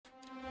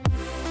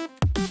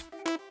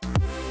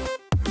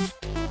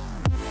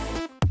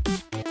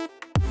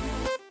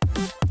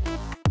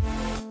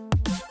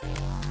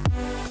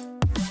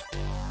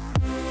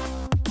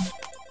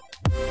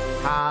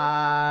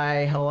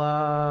Hi,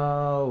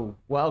 hello,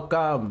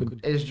 welcome.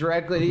 It's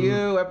directly to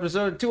you,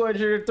 episode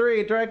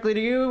 203. Directly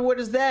to you. What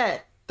is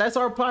that? That's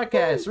our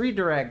podcast,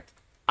 Redirect.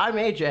 I'm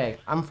AJ.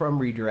 I'm from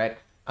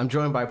Redirect. I'm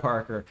joined by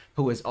Parker,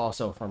 who is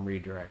also from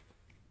Redirect.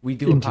 We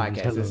do a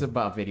podcast. It's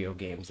about video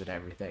games and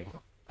everything.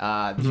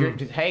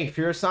 Hey, if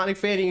you're a Sonic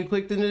fan and you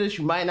clicked into this,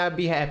 you might not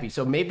be happy,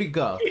 so maybe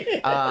go.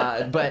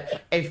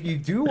 But if you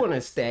do want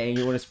to stay and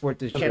you want to support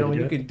this channel,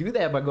 you can do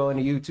that by going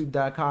to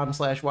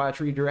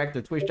youtube.com/watchredirect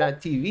or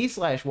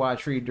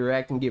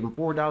twitch.tv/watchredirect and giving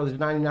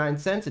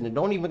 $4.99. And it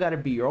don't even got to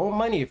be your own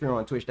money if you're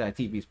on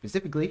twitch.tv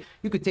specifically.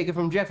 You could take it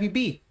from Jeffy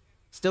B.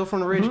 Still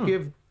from the rich,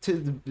 give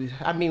to the...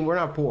 I mean, we're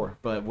not poor,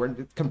 but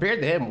we're compared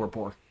to him, we're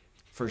poor.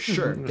 For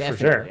sure, definitely, for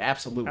sure.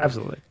 Absolutely.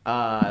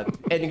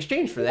 In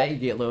exchange for that, you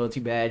get loyalty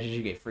badges,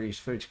 you get free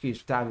Twitch keys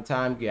from time to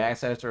time, you get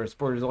access to our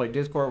supporters only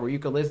Discord where you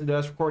can listen to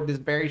us record this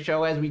very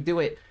show as we do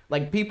it.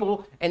 Like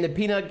people in the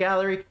Peanut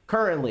Gallery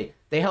currently,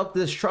 they helped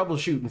us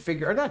troubleshoot and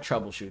figure, or not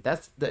troubleshoot.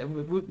 That's the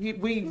we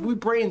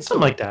brainstormed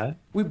something like that.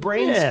 We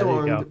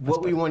brainstormed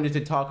what we wanted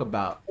to talk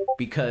about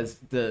because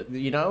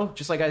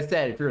just like I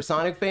said, if you're a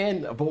Sonic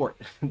fan, abort,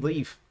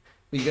 leave.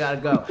 You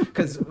gotta go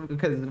because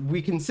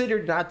we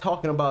considered not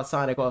talking about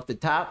Sonic off the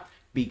top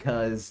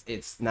because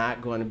it's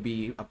not going to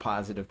be a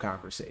positive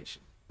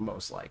conversation,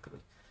 most likely.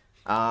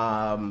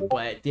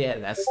 But yeah,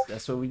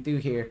 that's what we do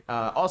here.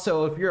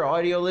 Also, if you're an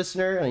audio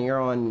listener and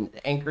you're on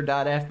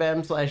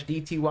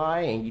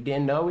anchor.fm/DTY and you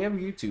didn't know, we have a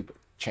YouTube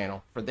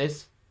channel for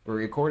this. We're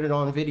recorded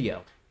on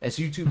video. That's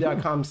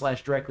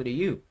youtube.com/directly to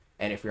you.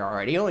 And if you're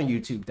already on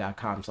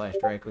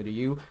youtube.com/directly to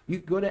you, you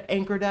can go to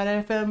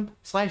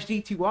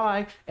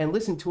anchor.fm/DTY and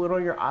listen to it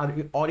on your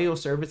audio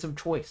service of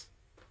choice.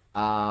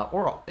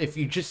 Or if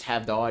you just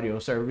have the audio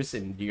service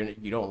and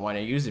you don't want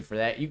to use it for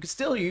that, you can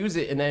still use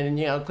it and then,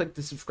 click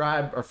the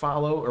subscribe or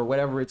follow or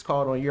whatever it's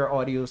called on your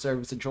audio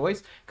service of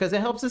choice because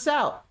it helps us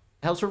out.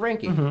 It helps with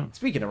ranking.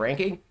 Speaking of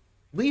ranking,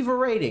 leave a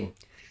rating.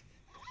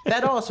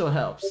 That also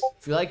helps.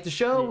 If you like the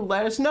show,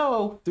 let us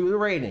know through the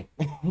rating.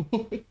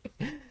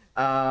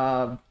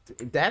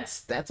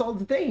 That's all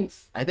the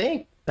things, I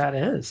think. That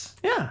is.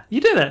 Yeah, you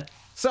did it.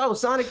 So,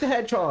 Sonic the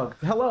Hedgehog,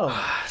 hello.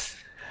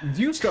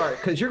 You start,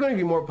 because you're going to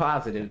be more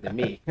positive than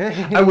me.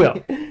 I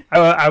will.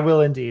 I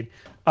will indeed.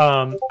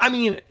 I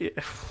mean,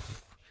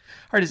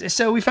 hard as,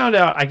 so we found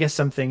out, I guess,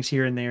 some things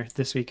here and there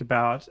this week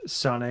about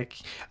Sonic.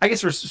 I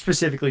guess we're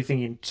specifically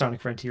thinking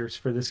Sonic Frontiers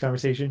for this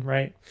conversation,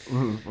 right?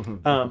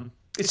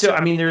 So,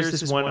 I mean, there's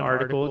this one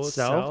article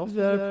itself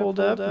that I pulled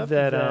up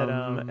that,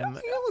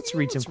 let's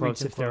read some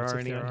quotes if there are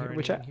any on here,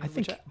 which I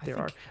think there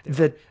are.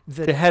 The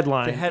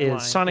headline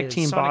is, Sonic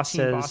Team Boss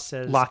says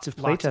lots of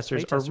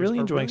playtesters are really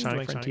enjoying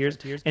Sonic Frontiers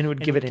and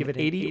would give it an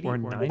 80 or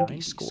 90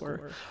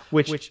 score,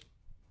 which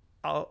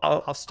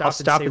I'll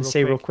stop and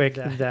say real quick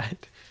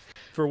that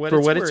for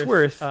what it's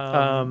worth,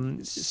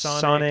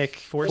 Sonic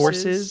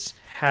Forces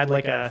had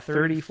like a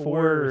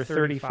 34 or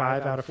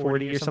 35 out of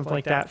 40 or something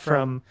like that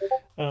from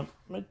my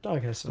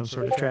dog has some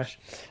sort of trash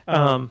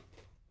on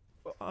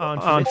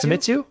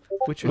Famitsu,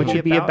 which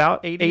would be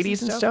about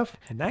 80s and stuff.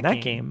 And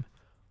that game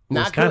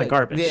was kind of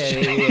garbage.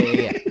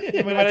 Yeah.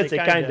 When I say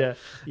kind of,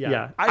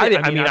 yeah.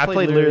 I mean, I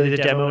played literally the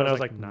demo and I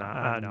was like, no,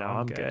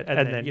 I'm good.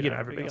 And then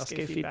everybody else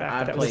gave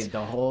feedback. I played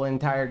the whole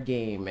entire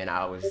game and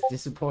I was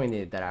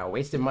disappointed that I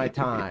wasted my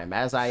time,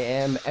 as I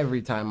am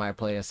every time I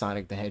play a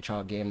Sonic the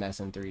Hedgehog game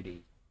that's in 3D.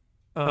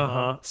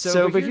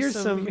 So but here's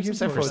some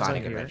for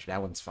Sonic Adventure.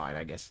 That one's fine,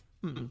 I guess.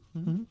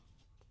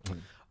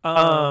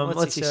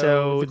 Let's see.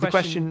 So the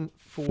question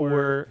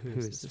for who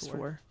is this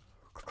for?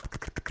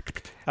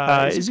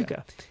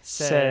 Izuka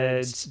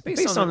said,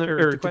 based on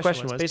the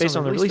question was based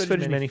on the release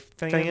footage, many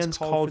fans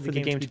called for the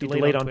game to be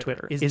delayed on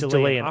Twitter. Is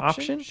delay an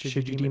option?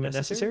 Should you deem it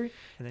necessary?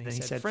 And then he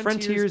said,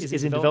 Frontiers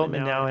is in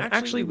development now, and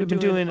actually we've been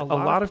doing a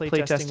lot of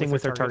playtesting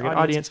with our target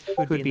audience,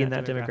 who would be in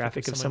that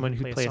demographic of someone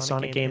who plays a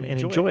Sonic game and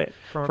enjoy it.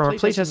 From our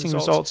playtesting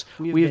results,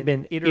 we have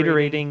been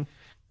iterating.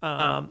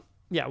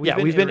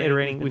 We've been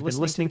iterating. We've been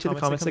listening to the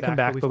comments that come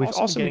back, but we've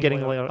also been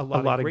getting a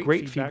lot of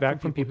great feedback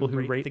from people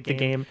who rate the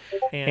game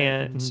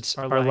and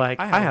are like,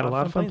 I had a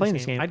lot of fun playing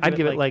this game. I'd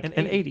give it like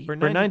an 80 or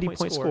 90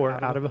 point score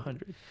out of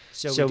 100.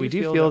 So we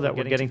do feel that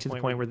we're getting to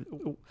the point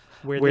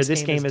where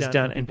this game is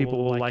done and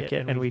people will like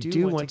it, and we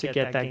do want to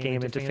get that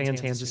game into fans'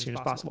 hands as soon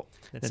as possible.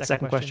 And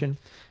second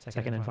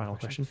and final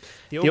question.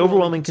 The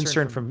overwhelming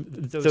concern from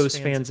those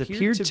fans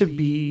appeared to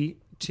be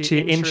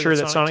to ensure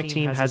that Sonic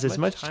Team has as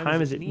much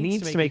time as it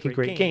needs to make a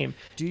great game.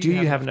 Do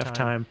you have enough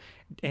time?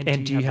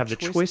 And do you have the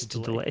choice to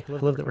delay? I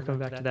love that we're coming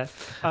back to that.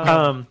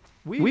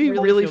 We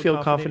really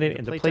feel confident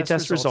in the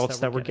playtest results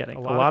that we're getting.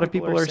 A lot of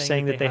people are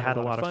saying that they had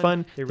a lot of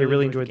fun. They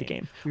really enjoyed the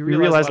game. We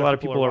realize a lot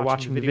of people are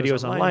watching the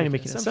videos online and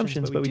making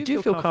assumptions, but we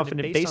do feel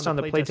confident based on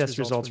the playtest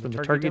results from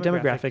the target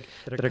demographic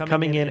that are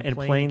coming in and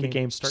playing the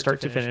game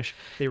start to finish.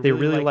 They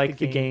really like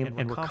the game,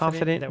 and we're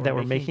confident that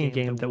we're making a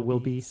game that will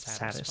be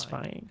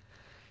satisfying.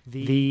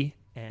 The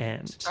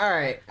end. All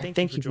right.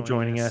 Thank you for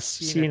joining us.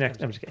 See you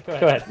next. I'm just kidding.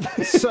 Go ahead.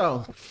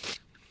 So,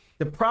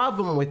 The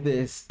problem with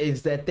this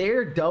is that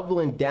they're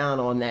doubling down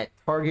on that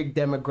target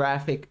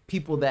demographic,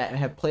 people that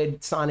have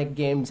played Sonic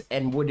games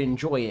and would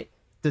enjoy it.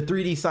 The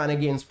 3D Sonic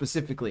games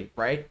specifically,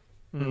 right?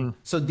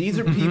 So these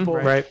are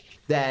people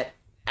that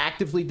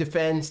actively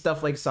defend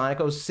stuff like Sonic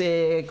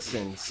 06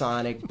 and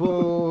Sonic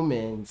Boom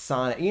and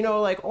Sonic, you know,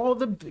 like all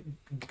the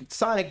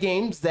Sonic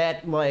games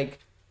that like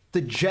the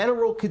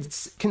general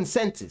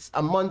consensus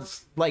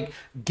amongst like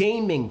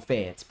gaming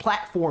fans,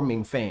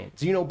 platforming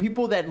fans, you know,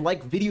 people that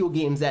like video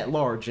games at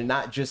large and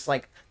not just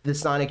like the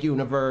Sonic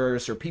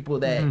universe, or people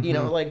that, you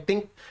know, like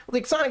think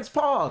like Sonic's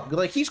Pog,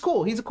 like he's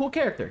cool. He's a cool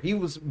character. He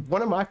was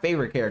one of my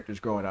favorite characters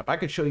growing up. I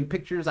could show you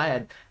pictures. I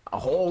had a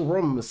whole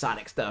room of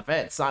Sonic stuff. I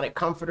had Sonic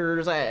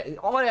comforters. I had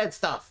all that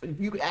stuff. If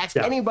you could ask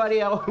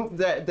anybody else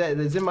that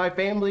is in my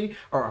family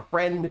or a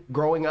friend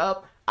growing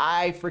up,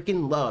 I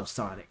freaking love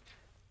Sonic.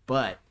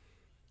 But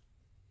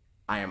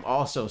I am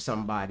also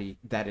somebody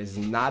that is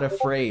not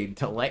afraid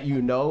to let you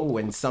know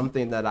when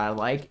something that I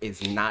like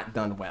is not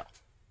done well.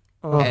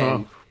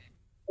 And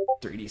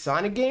 3D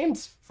Sonic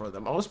games, for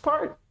the most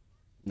part,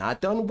 not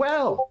done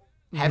well.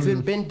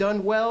 Haven't been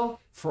done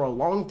well for a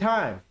long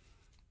time.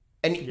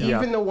 And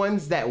even the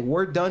ones that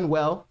were done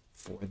well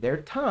for their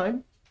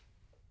time,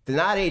 did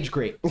not age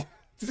great.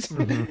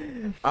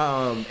 And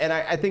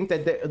I think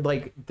that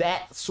like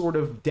that sort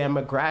of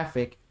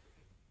demographic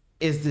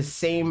is the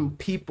same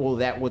people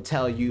that will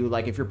tell you,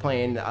 like if you're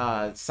playing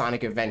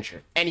Sonic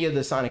Adventure, any of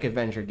the Sonic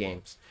Adventure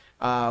games,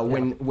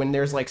 when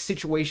there's like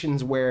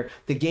situations where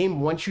the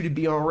game wants you to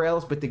be on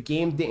rails, but the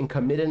game didn't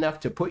commit enough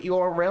to put you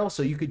on rails,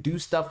 so you could do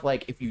stuff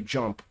like if you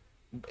jump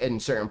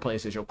in certain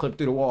places, you'll clip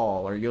through the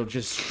wall, or you'll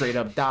just straight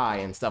up die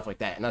and stuff like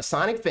that. And a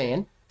Sonic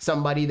fan,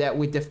 somebody that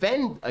would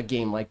defend a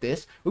game like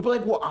this, would be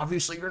like, well,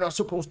 obviously you're not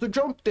supposed to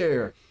jump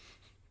there.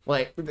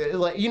 Like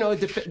you know,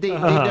 they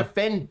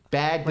defend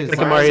bad design. Like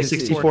a Mario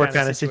 64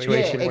 kind of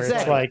situation where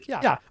it's like,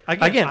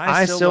 again,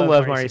 I still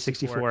love Mario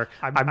 64.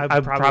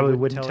 I probably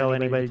wouldn't tell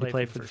anybody to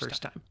play for the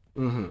first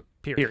time.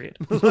 Period.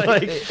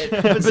 Like,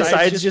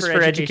 besides just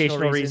for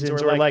educational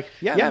reasons, or like,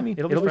 I mean,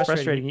 it'll be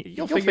frustrating.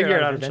 You'll figure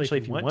it out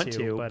eventually if you want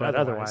to, but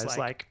otherwise,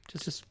 like,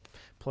 just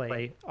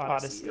play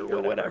Odyssey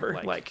or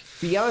whatever. Like,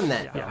 beyond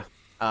that,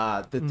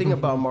 the thing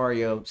about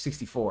Mario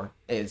 64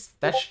 is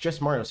that's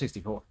just Mario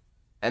 64.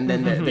 And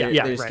then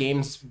there's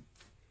games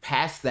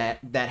past that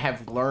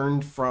have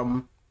learned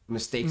from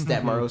mistakes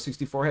that Mario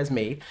 64 has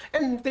made,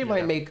 and they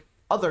might make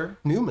other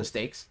new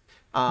mistakes.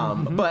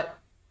 But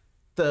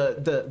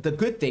the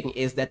good thing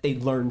is that they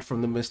learned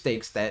from the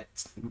mistakes that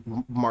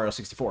Mario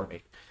 64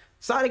 made.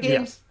 Sonic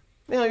games,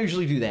 they don't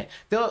usually do that.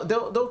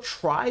 They'll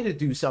try to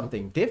do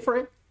something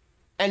different,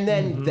 and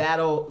then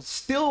that'll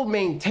still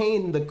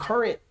maintain the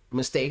current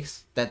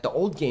mistakes that the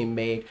old game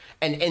made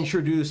and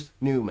introduce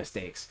new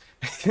mistakes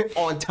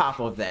on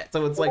top of that.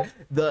 So it's like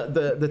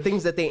the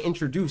things that they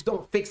introduce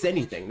don't fix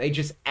anything. They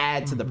just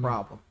add to the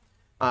problem.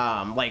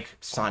 Like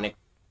Sonic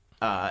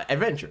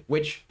Adventure,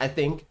 which I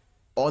think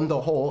on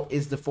the whole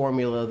is the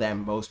formula that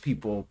most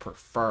people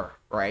prefer,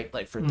 right?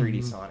 Like for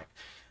 3D Sonic.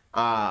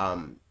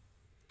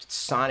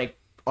 Sonic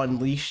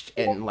Unleashed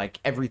and like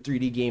every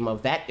 3D game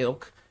of that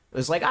ilk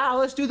was like,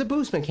 let's do the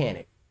boost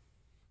mechanic.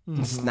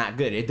 It's not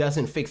good. It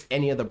doesn't fix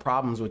any of the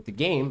problems with the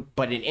game,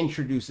 but it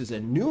introduces a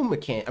new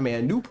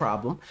a new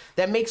problem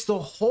that makes the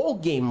whole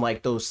game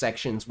like those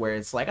sections where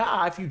it's like,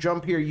 if you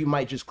jump here, you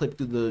might just clip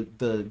through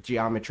the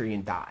geometry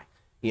and die,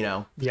 you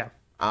know?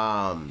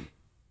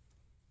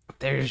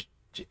 There's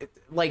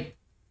like,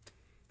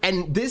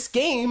 and this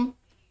game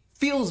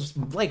feels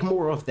like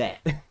more of that.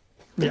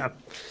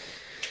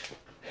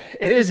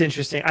 It is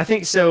interesting. I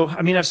think so.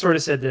 I mean, I've sort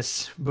of said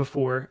this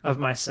before of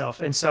myself.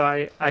 And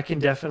so I can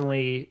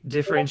definitely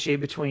differentiate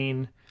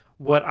between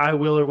what I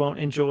will or won't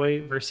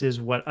enjoy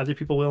versus what other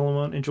people will or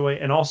won't enjoy.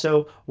 And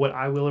also what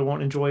I will or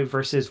won't enjoy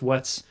versus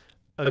what's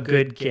a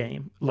good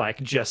game.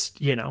 Like just,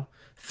 you know,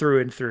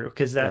 through and through.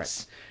 Because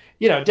that's,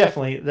 you know,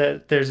 definitely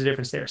there's a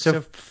difference there.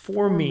 So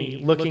for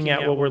me, looking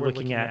at what we're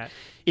looking at,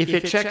 if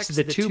it checks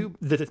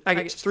I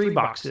guess 3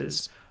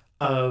 boxes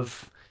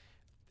of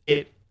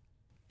it,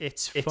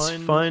 it's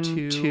fun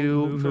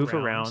to move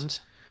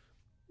around,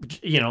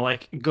 you know,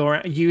 like go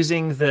around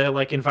using the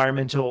like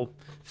environmental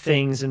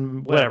things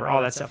and whatever,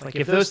 all that stuff. Like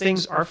if those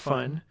things are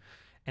fun,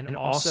 and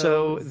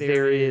also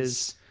there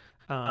is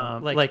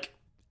like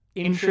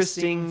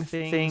interesting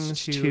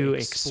things to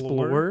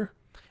explore,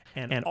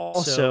 and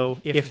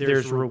also if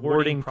there's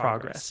rewarding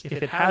progress, if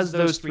it has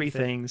those 3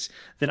 things,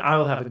 then I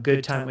will have a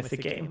good time with the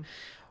game.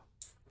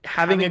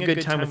 Having a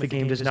good time with the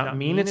game does not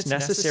mean it's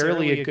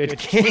necessarily a good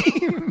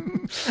game.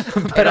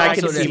 But I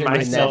can see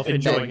myself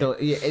enjoying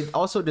it. It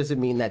also doesn't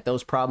mean that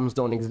those problems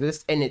don't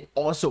exist, and it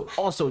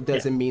also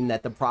doesn't mean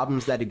that the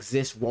problems that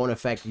exist won't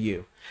affect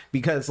you,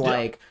 because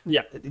like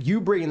you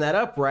bringing that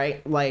up,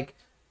 right? Like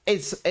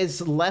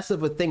it's less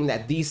of a thing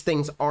that these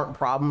things aren't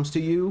problems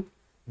to you.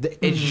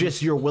 It's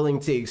just you're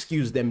willing to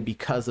excuse them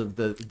because of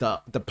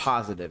the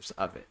positives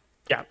of it.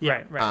 Yeah,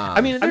 right. I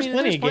mean, there's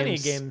plenty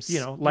of games,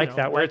 like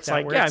that, where it's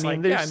like,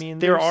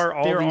 there are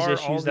all these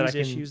issues that I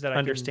can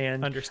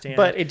understand,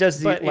 but it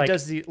does it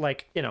does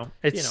enough.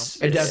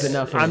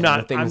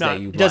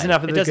 It does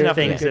enough of the good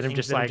things that I'm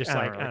just like,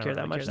 I don't really care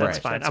that much. That's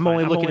fine. I'm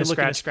only looking to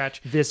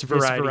scratch this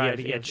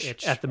variety of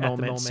itch at the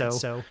moment.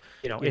 So,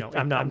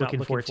 I'm not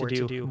looking forward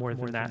to do more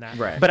than that.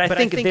 Right. But I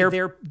think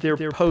they're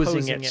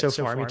posing it so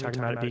far. I mean, talking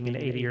about it being an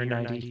 80 or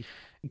 90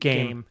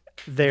 game,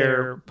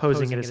 they're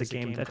posing it as a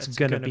game that's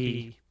going to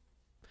be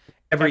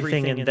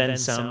everything and then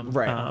some,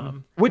 right?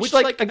 Which,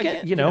 like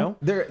again,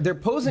 they're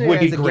posing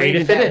it as a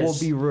game that will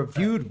be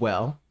reviewed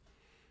well,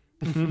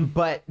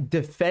 but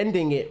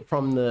defending it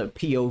from the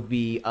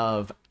POV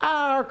of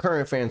our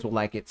current fans will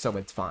like it, so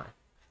it's fine.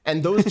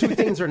 And those two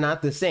things are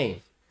not the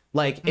same.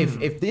 Like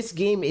if this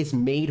game is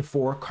made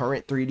for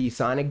current 3D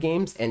Sonic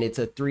games and it's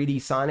a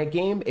 3D Sonic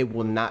game, it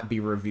will not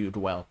be reviewed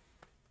well,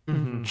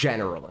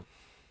 generally.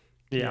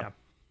 Yeah.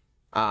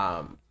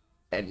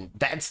 And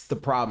that's the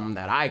problem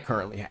that I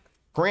currently have.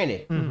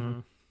 Granted,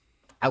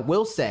 I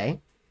will say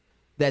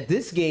that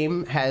this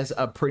game has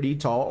a pretty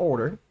tall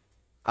order,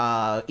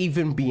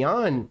 even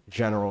beyond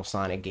general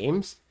Sonic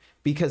games,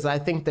 because I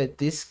think that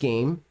this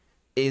game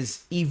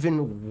is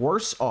even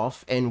worse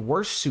off and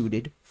worse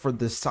suited for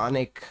the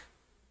Sonic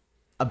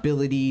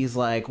abilities,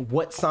 like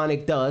what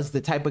Sonic does, the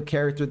type of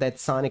character that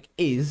Sonic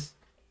is,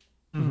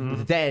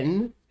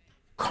 than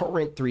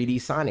current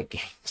 3D Sonic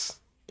games.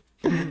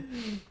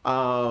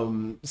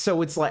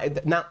 So it's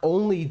like, not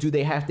only do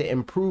they have to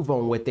improve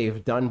on what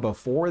they've done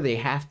before, they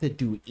have to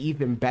do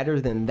even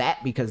better than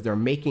that, because they're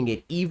making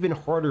it even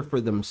harder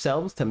for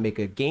themselves to make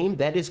a game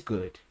that is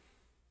good.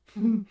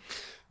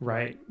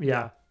 Right.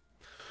 Yeah.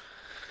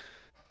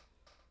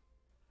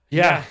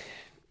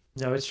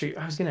 No, it's true.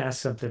 I was going to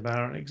ask something, but I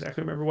don't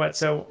exactly remember what,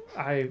 so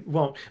I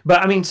won't.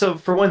 But I mean, so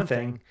for one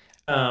thing,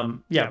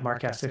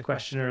 Mark asked a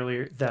question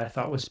earlier that I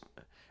thought was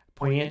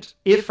poignant.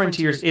 If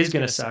Frontiers is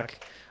going to suck,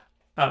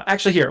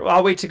 actually, here,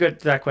 I'll wait to go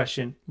to that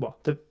question. Well,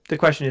 the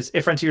question is,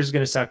 if Frontiers is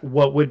going to suck,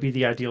 what would be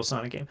the ideal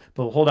Sonic game?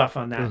 But we'll hold off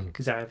on that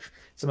because I have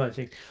some other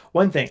things.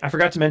 One thing, I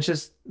forgot to mention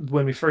this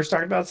when we first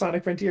talked about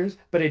Sonic Frontiers,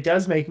 but it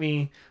does make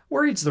me,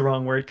 worried's the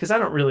wrong word, because I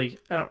don't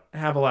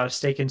have a lot of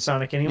stake in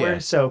Sonic anywhere,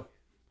 so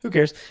who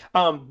cares?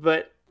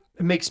 But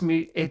it makes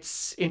me,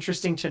 it's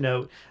interesting to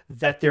note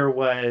that there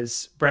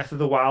was Breath of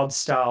the Wild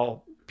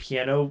style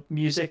piano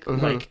music,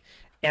 like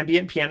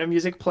ambient piano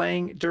music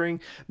playing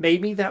during,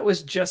 maybe that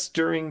was just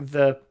during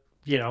the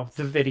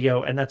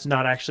video, and that's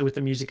not actually what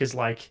the music is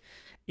like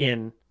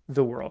in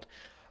the world.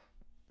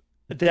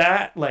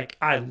 That, like,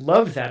 I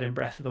love that in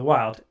Breath of the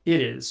Wild. It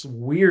is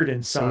weird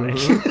in Sonic.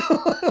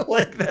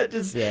 Like, that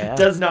just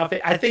does not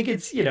fit. I think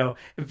it's,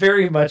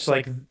 very much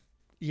like,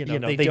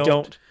 they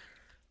don't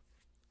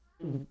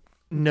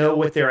know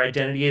what their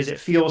identity is. It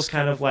feels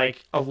kind of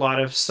like a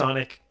lot of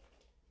Sonic,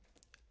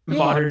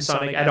 modern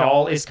Sonic at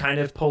all, is kind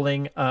of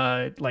pulling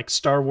like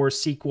Star Wars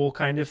sequel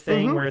kind of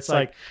thing, where it's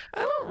like,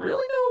 I don't really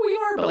know who we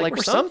are, but like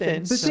we're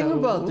something. The thing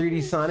about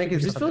 3D Sonic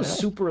is it feels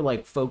super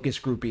like focus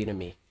groupy to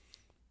me,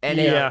 and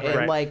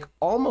it like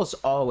almost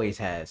always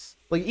has,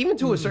 like, even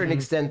to a certain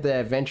extent, the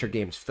adventure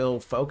games feel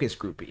focus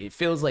groupy. It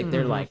feels like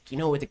they're like,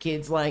 what the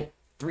kids like,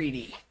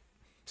 3D,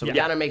 so we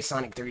gotta make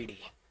Sonic 3D.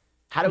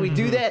 How do we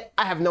do that?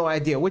 I have no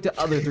idea. What do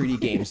other 3D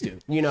games do?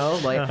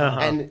 Like,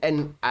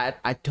 and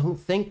I don't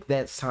think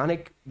that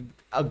Sonic,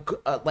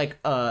 like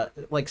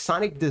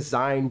Sonic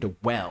designed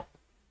well,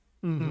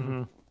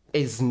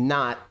 is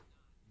not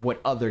what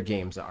other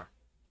games are.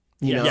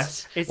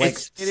 Yes,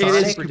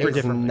 Sonic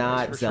is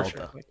not Zelda.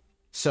 Sure.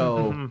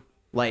 So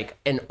like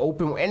an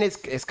open, and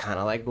it's kind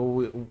of like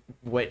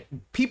what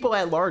people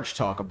at large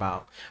talk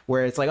about,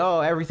 where it's like,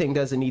 oh, everything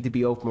doesn't need to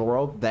be open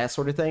world, that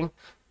sort of thing.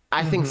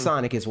 I think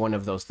Sonic is one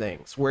of those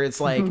things where it's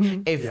like,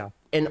 if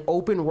an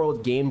open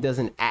world game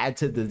doesn't add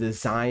to the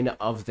design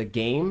of the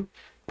game,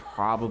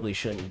 probably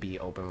shouldn't be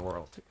open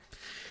world.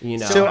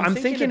 So I'm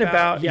thinking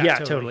about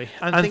totally.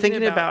 I'm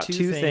thinking about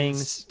two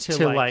things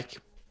to like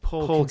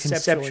pull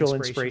conceptual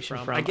inspiration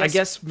from. I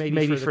guess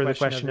maybe for the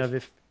question of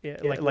if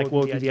what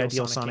would be the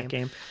ideal Sonic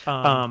game.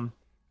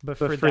 But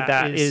for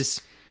that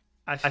is,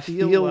 I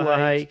feel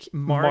like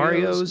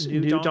Mario's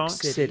New Donk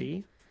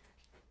City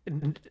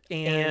and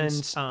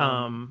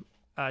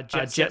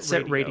Jet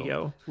Set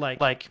Radio.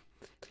 Like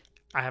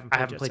I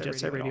haven't played Jet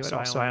Set Radio at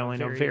all, so I only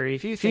know very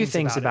few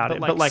things about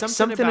it. But like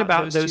something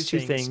about those two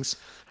things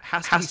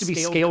has to be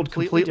scaled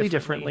completely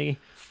differently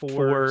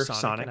for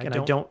Sonic, and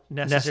I don't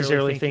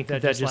necessarily think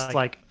that just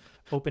like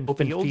open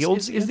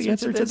fields is the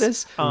answer to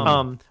this.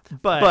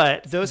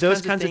 But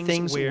those kinds of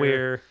things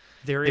where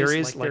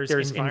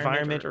there's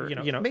environment, or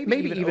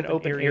maybe even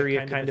open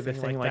area kind of a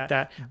thing like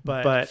that,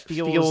 but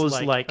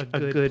feels like a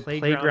good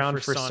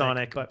playground for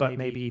Sonic, but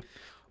maybe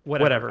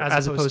whatever,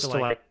 as opposed to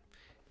like,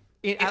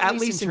 at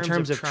least in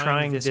terms of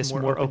trying this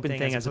more open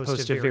thing as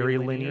opposed to very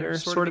linear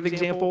sort of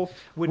example,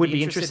 would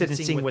be interested in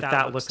seeing what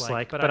that looks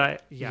like. But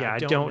I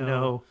don't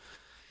know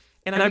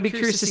And I'd be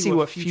curious to see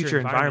what future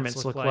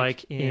environments look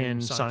like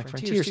in Sonic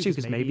Frontiers too,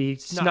 because maybe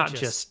it's not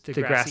just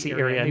the grassy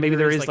area. Maybe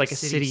there is like a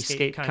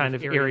cityscape kind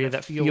of area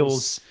that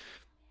feels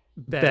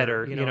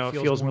better. It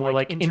feels more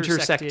like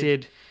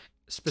intersected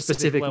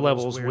specific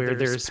levels where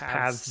there's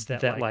paths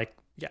that like,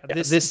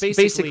 this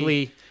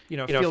basically,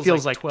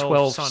 feels like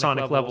 12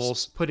 Sonic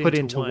levels put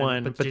into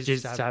one, but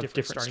just have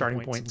different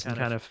starting points and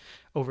kind of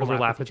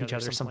overlap with each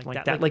other or something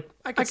like that. Like,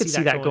 I could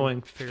see that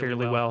going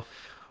fairly well.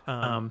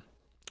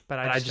 But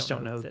I just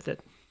don't know that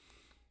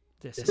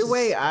the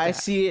way I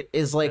see it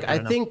is like, I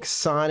think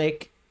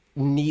Sonic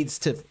needs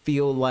to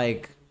feel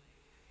like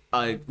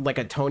a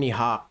Tony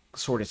Hawk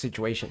sort of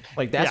situation.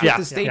 Like, that's what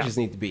the stages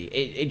need to be.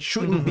 It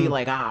shouldn't be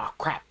like,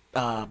 crap,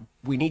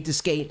 we need to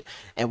skate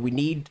and we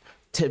need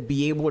to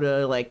be able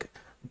to like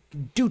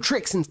do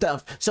tricks and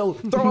stuff, so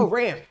throw a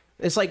ramp.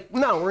 It's like,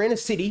 no, we're in a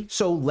city,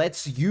 so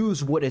let's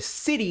use what a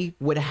city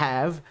would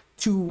have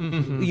to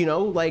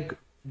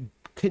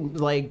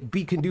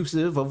be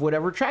conducive of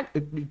whatever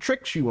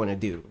tricks you want to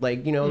do,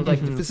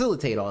 to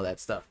facilitate all that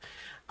stuff.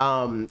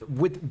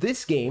 With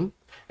this game,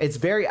 it's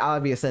very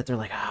obvious that they're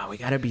like, we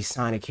gotta be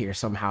Sonic here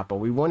somehow, but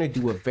we want to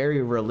do a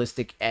very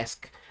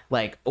realistic-esque,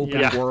 like,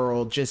 open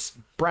world, just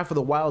Breath of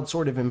the Wild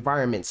sort of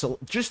environment. So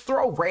just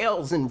throw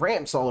rails and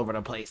ramps all over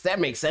the place. That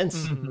makes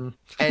sense.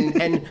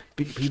 And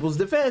people's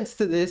defense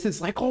to this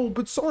is like,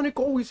 but Sonic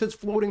always has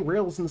floating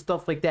rails and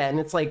stuff like that. And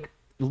it's like,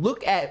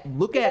 look at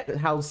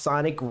how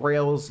Sonic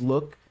rails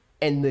look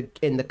in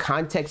the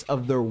context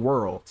of their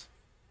world,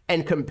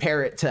 and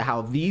compare it to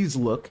how these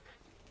look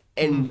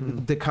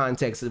in the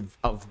context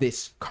of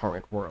this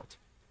current world.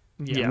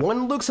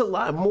 One looks a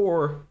lot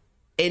more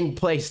in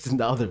place than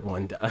the other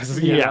one does.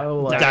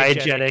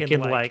 Diegetic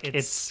and like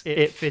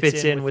it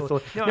fits in with.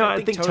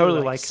 I think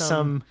totally like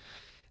some.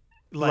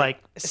 Like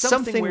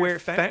something where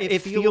it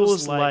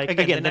feels like,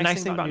 again, the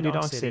nice thing about New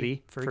Donk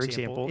City, for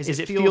example, is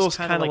it feels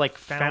kind of like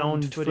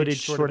found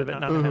footage, sort of,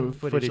 not found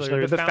footage,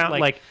 but found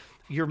like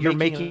you're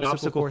making an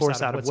obstacle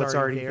course out of what's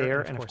already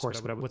there, and of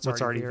course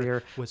what's already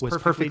there was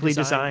perfectly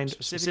designed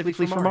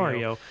specifically for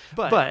Mario.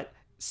 But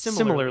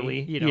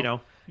similarly,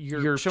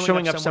 you're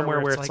showing up somewhere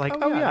where it's like,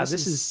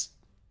 this is,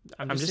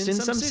 I'm just in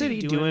some city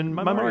doing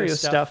my Mario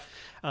stuff.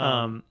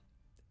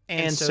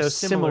 And so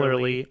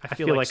similarly, I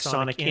feel like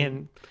Sonic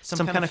in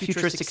some kind of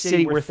futuristic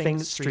city where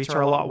streets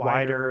are a lot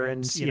wider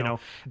and,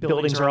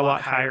 buildings are a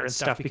lot higher and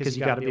stuff, because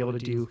you got to be able to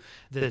do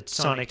the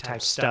Sonic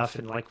type stuff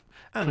and, like,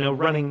 I don't know,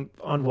 running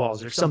on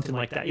walls or something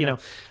like that,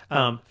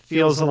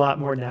 feels a lot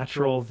more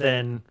natural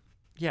than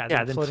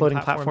floating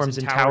platforms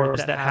and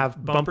towers that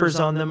have bumpers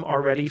on them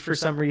already for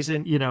some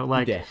reason,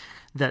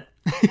 that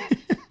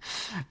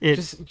it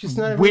just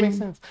not even makes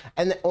sense.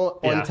 And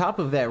on top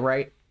of that,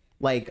 right,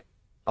 like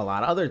a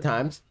lot of other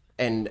times,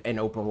 and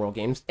open world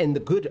games, and the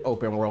good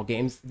open world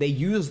games, they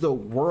use the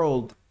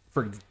world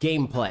for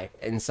gameplay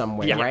in some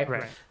way,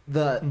 right?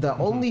 The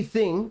only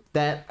thing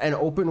that an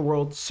open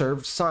world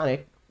serves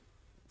Sonic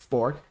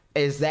for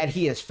is that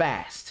he is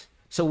fast.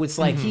 So it's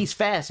like, he's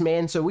fast,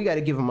 man, so we got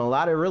to give him a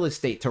lot of real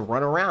estate to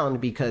run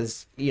around,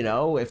 because,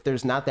 if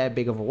there's not that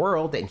big of a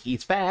world and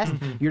he's fast,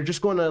 you're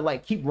just going to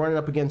like keep running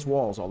up against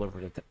walls all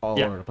over the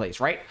place,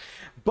 right?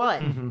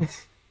 But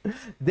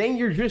then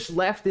you're just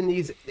left in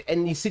these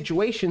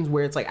situations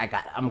where it's like,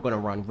 I'm gonna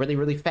run really,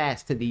 really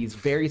fast to these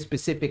very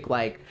specific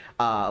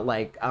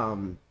pop-up-esque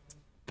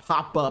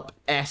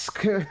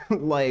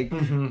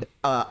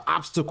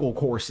obstacle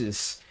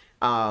courses,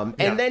 and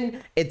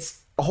then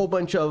it's a whole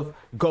bunch of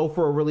go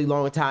for a really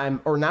long time,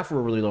 or not for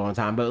a really long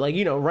time, but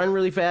run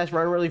really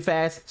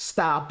fast,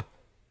 stop,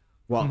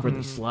 walk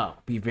really slow,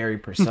 be very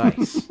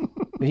precise.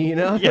 Honestly,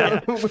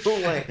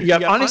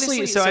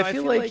 so I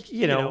feel like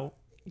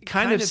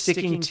kind of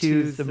sticking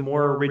to the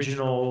more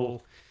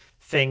original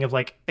thing of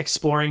like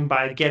exploring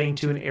by getting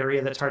to an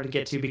area that's hard to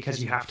get to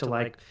because you have to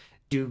like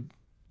do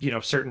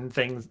certain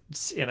things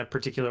in a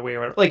particular way or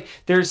whatever. Like,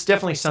 there's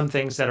definitely some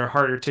things that are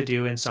harder to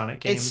do in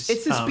Sonic games.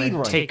 It's a speed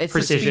run. It's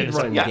precision. A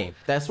speed run game.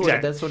 That's what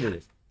it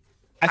is.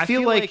 I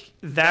feel like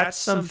that's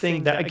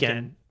something that,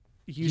 again,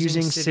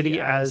 using City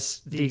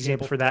as the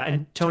example for that,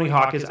 and Tony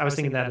Hawk is, I was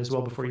thinking that as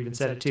well before you even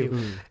said it too,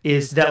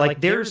 is that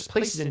like there's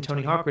places in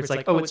Tony Hawk where it's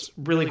like, it's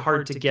really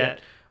hard to get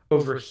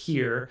over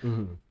here.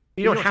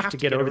 You don't have to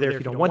get over there if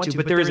you don't want to,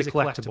 but there is a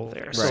collectible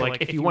there. So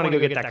like, if you want to go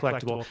get that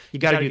collectible, you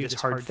got to do this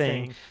hard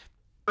thing.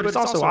 But it's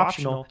also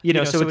optional,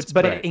 so it's,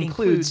 but it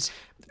includes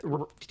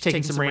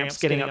taking some ramps,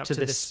 getting up to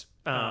this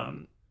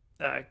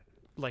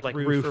like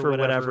roof or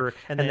whatever,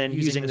 and then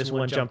using this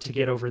one jump to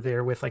get over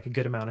there with like a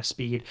good amount of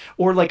speed,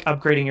 or like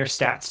upgrading your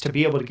stats to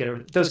be able to get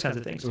over those kinds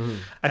of things.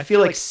 I feel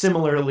like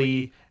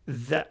similarly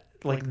that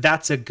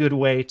that's a good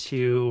way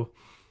to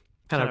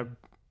kind of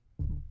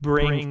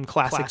bring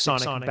classic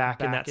Sonic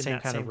back in that same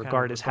kind of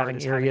regard, as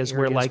having areas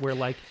where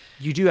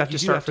you do have to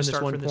start from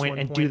this one point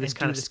and do this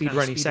kind of speed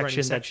running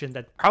section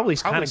that probably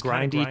is kind of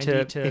grindy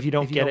to if you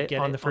don't get it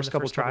on the first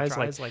couple tries,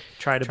 like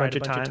try it a bunch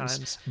of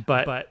times,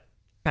 but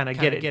kind of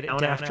get it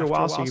down after a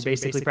while. So you're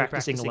basically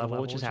practicing a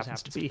level, which just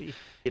happens to be,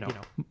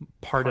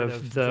 part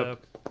of the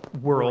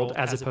world,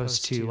 as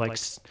opposed to like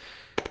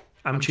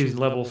I'm choosing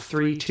level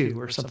 3, 2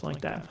 or something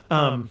like that.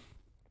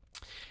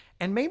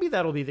 And maybe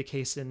that'll be the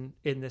case in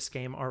this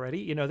game already.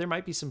 You know, there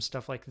might be some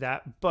stuff like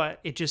that, but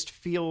it just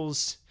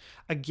feels,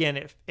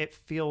 again, it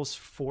feels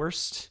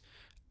forced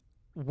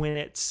when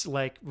it's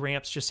like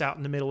ramps just out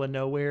in the middle of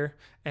nowhere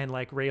and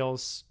like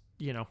rails,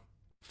 you know,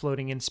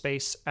 floating in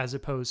space, as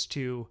opposed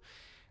to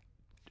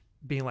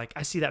being like,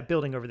 I see that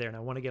building over there and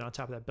I want to get on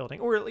top of that building.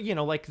 Or, you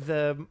know, like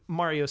the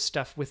Mario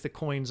stuff with the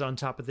coins on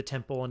top of the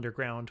temple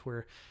underground,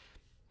 where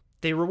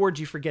they reward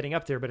you for getting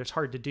up there, but it's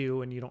hard to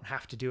do and you don't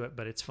have to do it,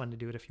 but it's fun to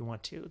do it if you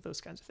want to. Those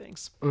kinds of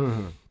things.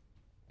 Mm-hmm.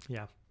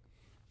 Yeah.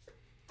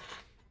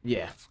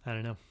 Yeah. I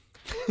don't know.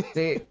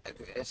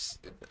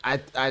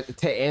 I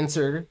to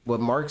answer what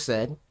Mark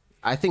said,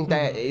 I think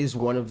that is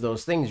one of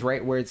those things,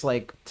 right? Where it's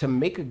like, to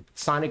make a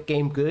Sonic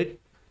game good,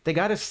 they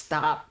got to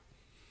stop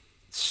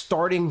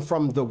starting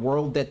from the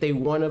world that they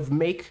want to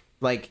make.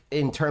 Like,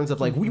 in terms of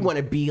like, we want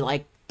to be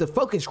like the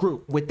focus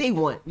group, what they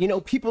want, you know,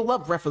 people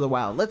love Breath of the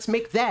Wild, let's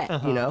make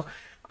that. You know,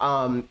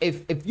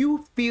 if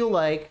you feel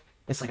like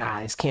it's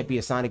like, this can't be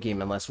a Sonic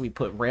game unless we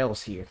put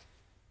rails here,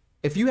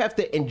 if you have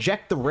to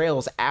inject the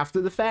rails after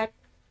the fact,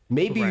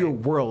 maybe your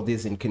world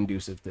isn't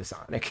conducive to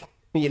Sonic,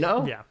 you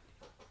know? Yeah.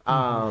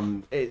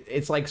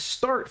 It's like,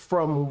 start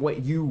from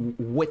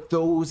what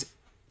those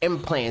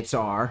implants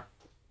are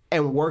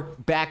and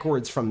work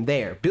backwards from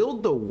there.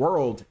 Build the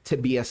world to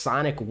be a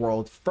Sonic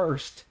world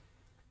first,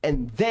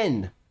 and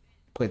then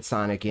put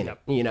Sonic in it,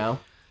 you know?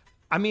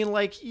 I mean,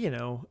 like, you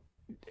know,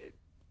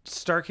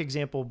 stark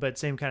example, but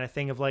same kind of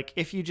thing of like,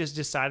 if you just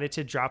decided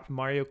to drop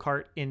Mario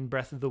Kart in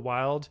Breath of the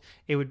Wild,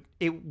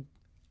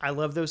 I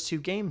love those two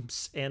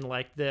games and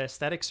like the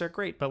aesthetics are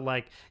great, but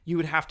like you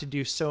would have to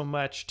do so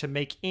much to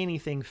make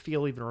anything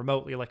feel even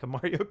remotely like a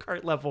Mario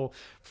Kart level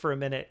for a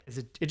minute.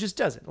 It just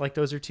doesn't. Like,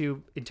 those are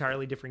two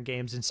entirely different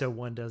games, and so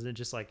one doesn't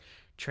just like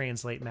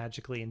translate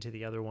magically into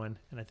the other one.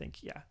 And I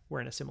think, yeah,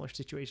 we're in a similar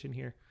situation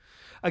here.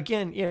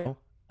 Again, you know,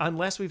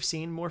 unless we've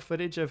seen more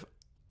footage of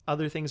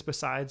other things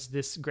besides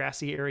this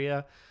grassy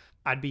area,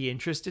 I'd be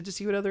interested to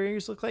see what other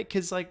areas look like,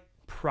 because like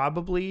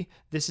probably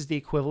this is the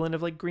equivalent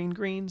of like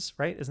Greens,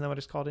 right? Isn't that what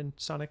it's called in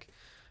Sonic?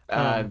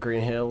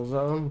 Green Hill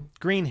Zone.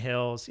 Green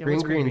Hills. Yeah,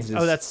 Greens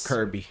is that's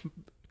Kirby.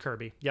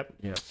 Yep.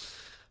 Yeah.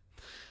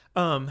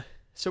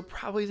 So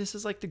probably this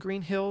is like the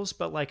Green Hills,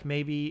 but like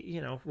maybe, you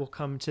know, we'll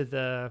come to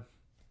the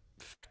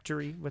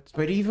factory.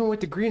 But even with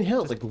the Green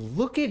Hills, like,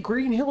 look at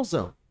Green Hill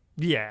Zone.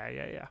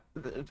 Yeah.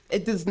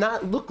 It does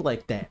not look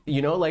like that,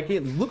 you know? Like,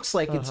 it looks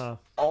like it's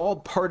all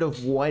part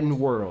of one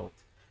world.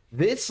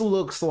 This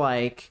looks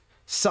like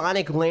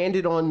Sonic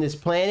landed on this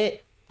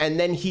planet and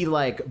then he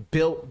like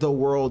built the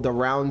world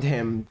around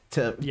him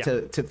to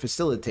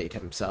facilitate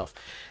himself.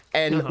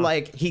 And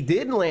like, he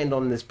did land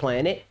on this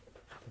planet,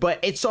 but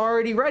it's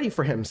already ready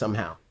for him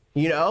somehow,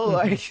 you know?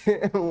 Like,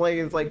 like,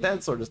 it's like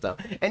that sort of stuff.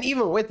 And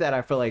even with that,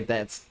 I feel like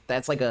that's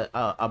like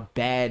a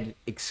bad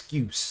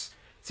excuse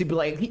to be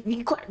like,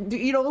 he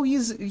you know,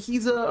 he's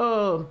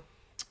a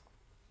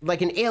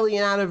like an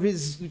alien out of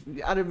his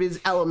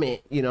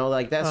element, you know,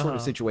 like that sort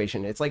of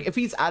situation. It's like, if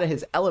he's out of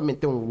his element,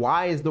 then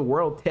why is the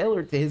world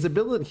tailored to his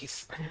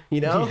abilities,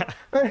 you know?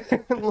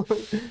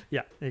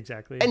 Yeah,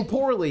 exactly. And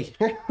poorly.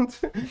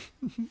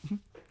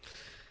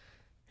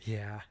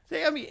 Yeah.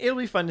 I mean, it'll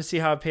be fun to see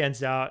how it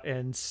pans out.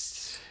 And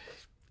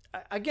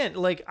again,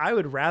 like, I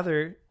would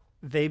rather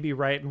they be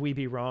right and we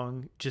be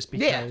wrong, just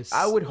because.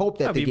 I would hope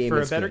that the game is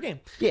for a better good. game.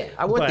 Yeah,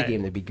 I want the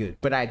game to be good,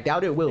 but I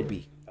doubt it will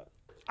be.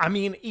 I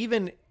mean,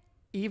 even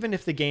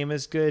if the game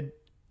is good,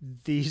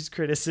 these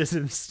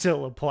criticisms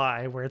still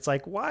apply, where it's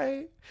like,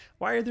 why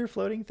are there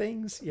floating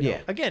things? You know,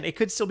 again, it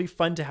could still be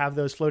fun to have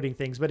those floating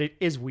things, but it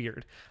is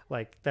weird.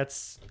 Like,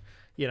 that's,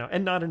 you know,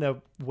 and not in a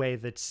way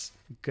that's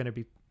going to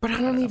be. But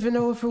I don't even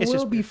know if it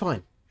will be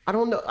fun. I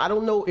don't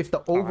know if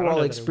the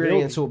overall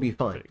experience will be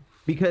fun,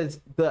 because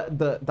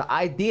the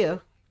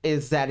idea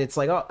is that it's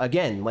like, oh,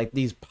 again, like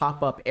these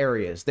pop-up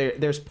areas,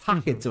 there's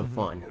pockets of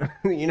fun,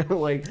 you know,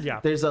 like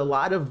there's a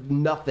lot of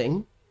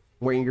nothing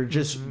where you're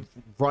just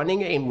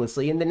running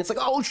aimlessly, and then it's like,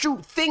 oh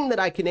shoot, thing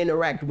that I can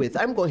interact with.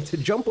 I'm going to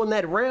jump on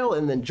that rail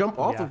and then jump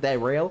off of that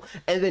rail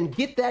and then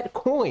get that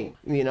coin,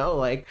 you know,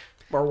 like,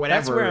 or whatever.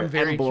 That's where I'm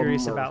very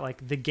curious about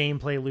like the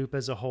gameplay loop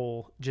as a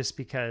whole, just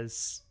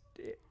because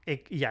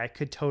it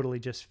could totally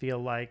just feel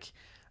like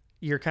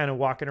you're kind of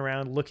walking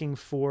around looking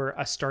for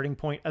a starting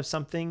point of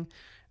something,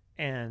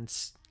 and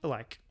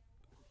like,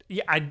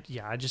 I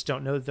just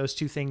don't know those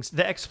two things,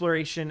 the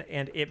exploration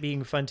and it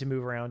being fun to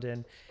move around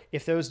in.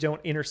 If those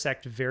don't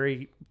intersect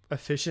very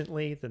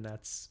efficiently, then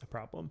that's a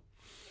problem.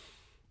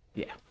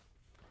 Yeah.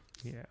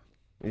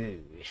 I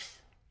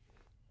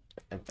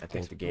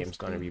think the game's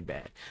going to be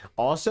bad.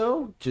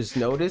 Also, just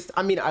noticed,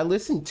 I mean, I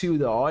listened to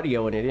the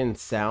audio and it didn't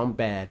sound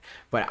bad,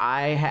 but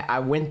I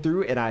went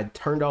through and I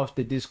turned off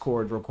the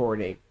Discord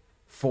recording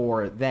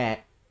for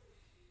that,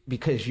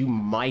 because you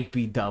might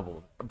be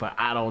doubled, but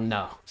I don't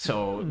know.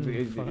 So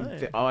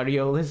the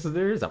audio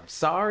listeners, I'm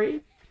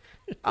sorry.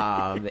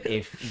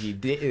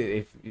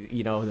 If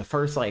you know, the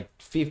first like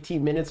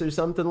 15 minutes or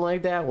something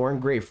like that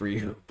weren't great for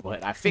you,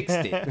 but I fixed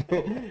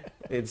it.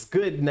 It's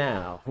good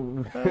now.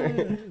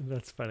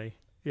 That's funny.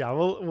 Yeah,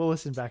 we'll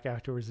listen back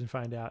afterwards and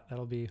find out.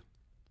 That'll be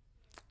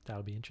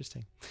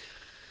interesting.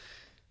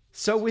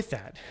 So with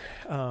that,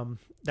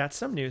 that's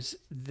some news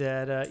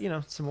that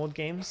some old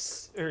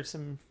games or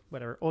some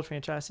old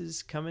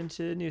franchises come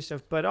into new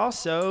stuff, but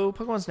also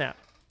Pokemon Snap.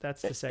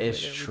 That's the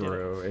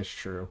segue. It's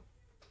true.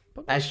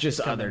 That's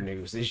just other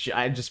news.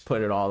 I just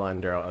put it all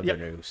under other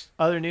news.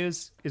 Other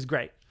news is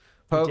great.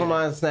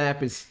 Pokemon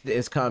Snap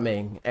is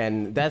coming,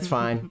 and that's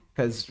fine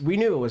because we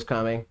knew it was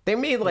coming. They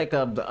made like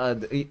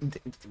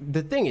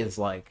the thing is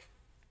like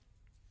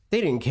they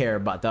didn't care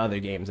about the other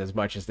games as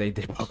much as they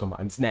did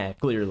Pokemon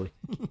Snap, clearly,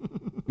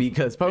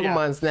 because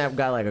Pokemon Snap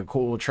got like a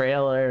cool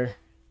trailer.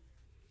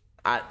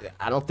 I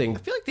don't think.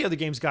 I feel like the other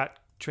games got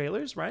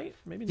trailers, right?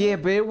 Maybe. Yeah,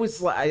 but it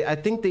was like I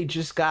think they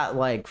just got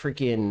like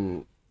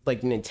freaking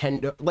like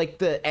Nintendo, like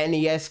the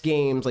NES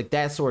games, like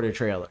that sort of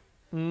trailer.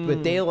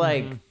 But they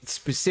like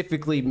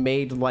specifically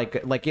made like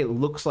it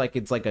looks like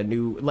it's like a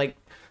new, like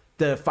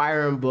the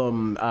Fire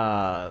Emblem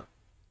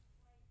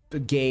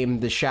game,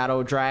 the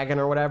Shadow Dragon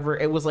or whatever.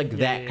 It was like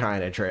that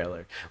kind of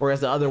trailer. Whereas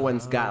the other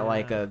ones got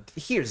like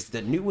here's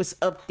the newest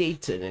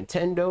update to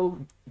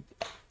Nintendo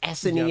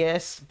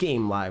SNES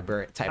game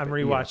library type. I'm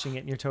rewatching it,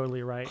 and you're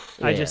totally right.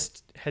 Yeah. I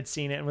just had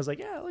seen it and was like,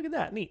 yeah, look at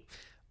that, neat.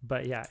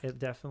 But yeah, it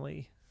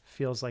definitely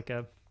feels like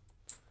a.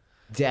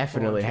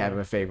 Definitely have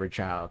a favorite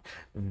child.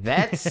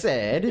 That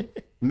said,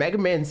 Mega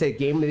Man said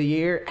Game of the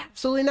Year.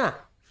 Absolutely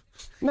not.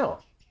 No.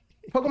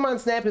 Pokemon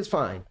Snap is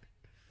fine.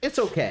 It's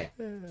okay.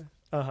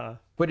 But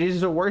it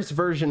is a worse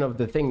version of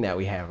the thing that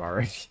we have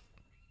already.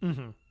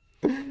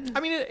 I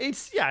mean,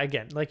 it's,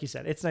 again, like you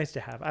said, it's nice to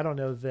have. I don't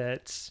know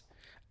that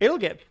it'll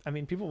get, I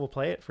mean, people will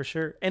play it for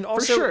sure. And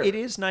also, it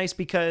is nice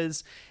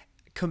because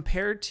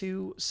compared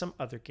to some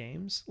other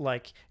games,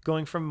 like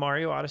going from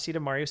Mario Odyssey to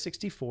Mario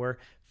 64,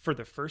 for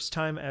the first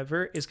time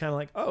ever is kind of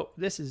like, oh,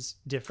 this is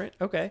different.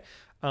 Okay.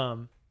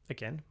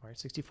 Again, Mario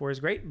 64 is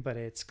great, but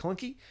it's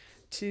clunky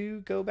to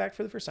go back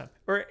for the first time.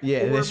 Or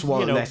this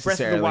won't necessarily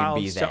Breath of the Wild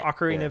be that. To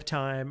Ocarina of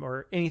Time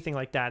or anything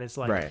like that is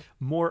like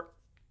more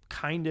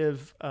kind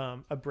of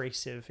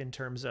abrasive in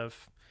terms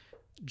of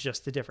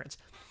just the difference.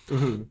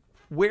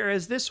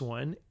 Whereas this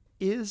one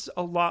is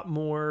a lot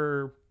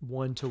more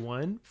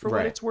one-to-one for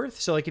what it's worth.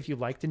 So like if you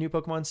like the new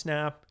Pokemon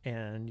Snap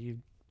and you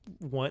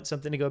want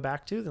something to go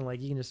back to, then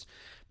like you can just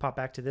pop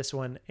back to this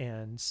one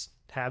and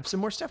have some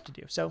more stuff to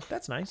do. So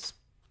that's nice.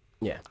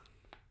 Yeah,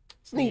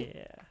 it's neat.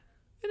 Yeah,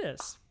 it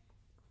is.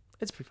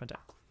 It's a pretty fun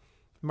time.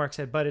 Mark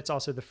said, but it's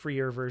also the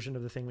freer version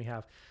of the thing we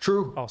have.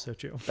 True. Also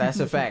true. That's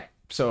a fact.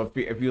 So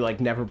if you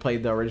like never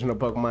played the original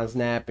Pokemon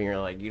Snap and you're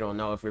like you don't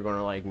know if you're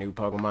gonna like new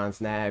Pokemon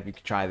Snap, you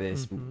could try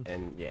this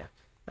and yeah,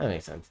 that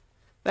makes sense.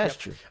 That's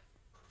true.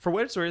 For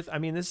what it's worth, I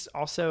mean, this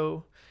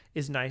also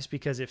is nice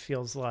because it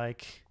feels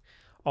like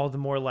all the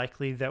more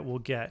likely that we'll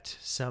get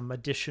some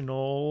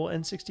additional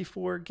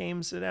N64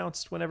 games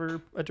announced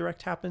whenever a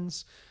direct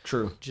happens.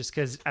 True. Just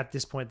because at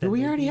this point, do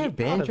we already have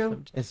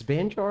Banjo? Is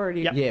Banjo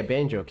already? Yep. Yeah,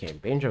 Banjo came.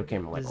 Banjo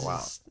came like a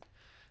while.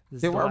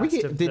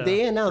 Did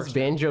they announce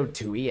Banjo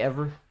Tooie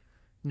ever?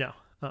 No.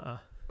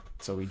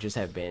 So we just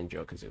have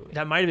Banjo Kazooie.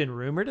 That might have been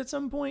rumored at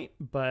some point,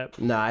 but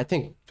no, I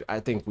think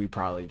we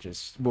probably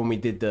just when we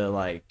did the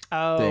like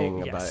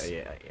thing about it.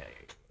 Yeah.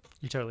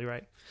 You're totally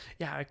right.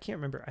 Yeah, I can't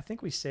remember. I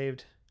think we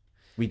saved.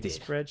 We did.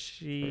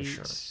 Spreadsheet.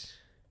 For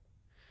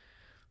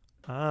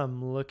sure.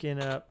 I'm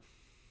looking up.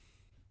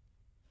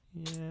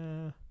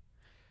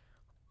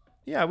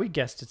 Yeah, we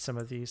guessed at some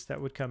of these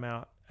that would come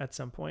out at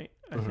some point,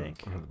 I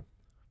think.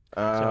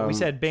 So we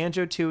said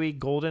Banjo-Tooie,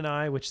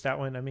 GoldenEye, which that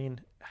one, I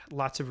mean,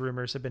 lots of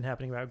rumors have been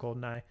happening about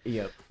GoldenEye.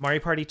 Yep. Mario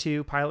Party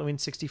 2, Pilot Wing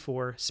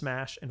 64,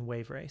 Smash, and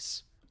Wave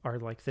Race are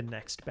like the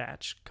next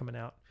batch coming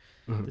out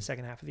the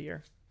second half of the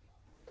year.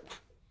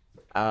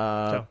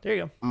 So there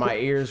you go. My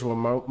ears will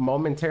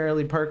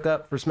momentarily perk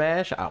up for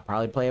Smash. I'll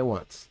probably play it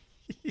once.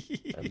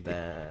 And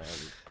then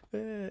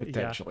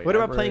potentially. What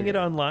about playing it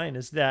online?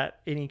 Is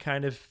that any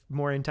kind of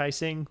more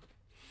enticing?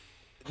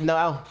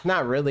 No,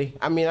 not really.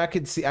 I mean, I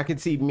could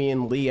see me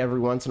and Lee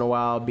every once in a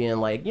while being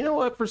like, you know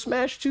what, for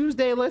Smash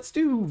Tuesday, let's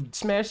do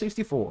Smash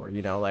 64.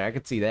 You know, like I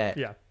could see that.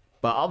 Yeah.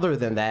 But other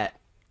than that,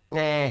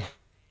 Yep.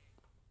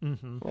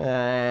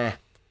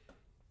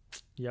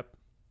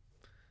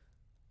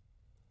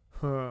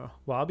 Well,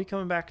 I'll be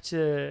coming back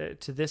to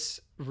this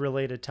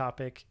related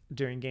topic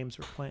during games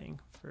we're playing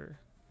for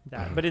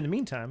that. But in the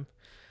meantime,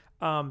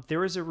 there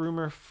was a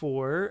rumor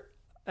for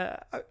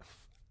I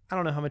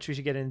don't know how much we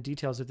should get into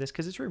details of this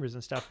because it's rumors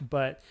and stuff,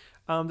 but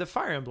the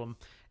Fire Emblem,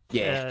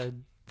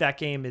 that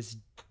game is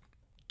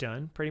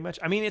done pretty much.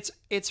 I mean,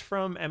 it's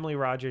from Emily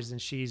Rogers,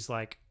 and she's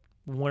like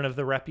one of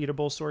the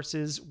reputable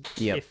sources.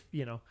 If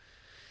you know.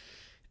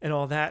 And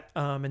all that.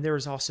 And there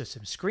was also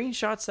some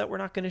screenshots that we're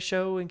not going to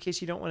show in case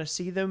you don't want to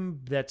see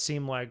them that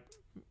seem like,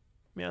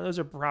 those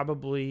are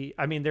probably,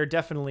 I mean,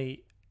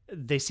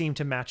 they seem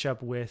to match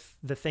up with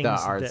the things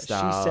that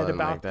she said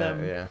about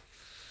them.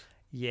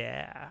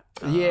 Yeah.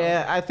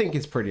 Yeah, I think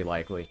it's pretty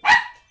likely.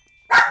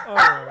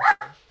 Oh,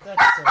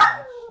 that's so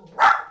much.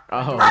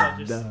 Oh,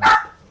 no.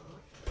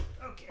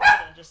 Okay,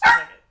 hold on just a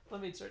second.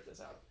 Let me sort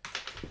this out.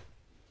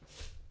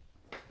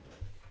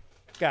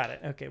 Got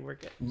it. Okay, we're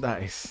good.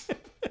 Nice.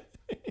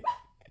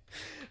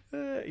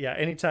 Yeah,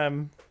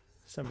 anytime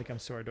somebody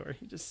comes to our door,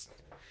 he just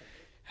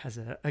has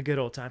a good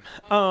old time.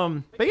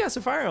 But yeah,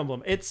 so Fire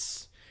Emblem,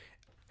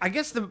 I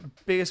guess the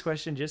biggest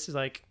question just is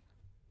like,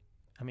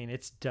 I mean,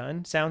 it's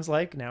done. Sounds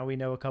like now we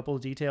know a couple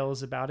of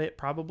details about it,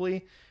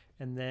 probably.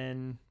 And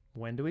then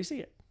when do we see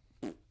it?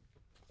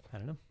 I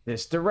don't know.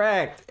 This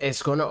direct,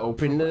 it's gonna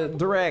open the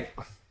direct,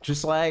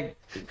 just like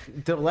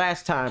the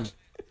last time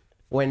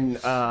when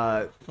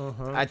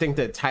I think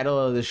the title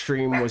of the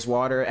stream was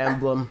Water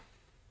Emblem,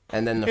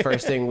 and then the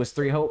first thing was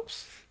Three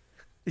Hopes.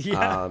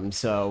 Yeah.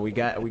 So we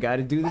got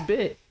to do the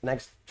bit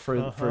next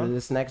for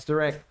this next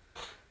direct.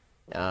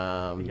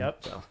 Yep.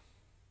 So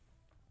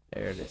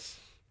there it is.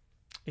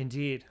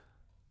 Indeed.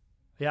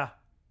 Yeah.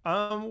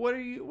 What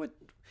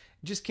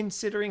just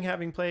considering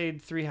having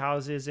played Three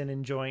Houses and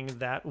enjoying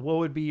that, what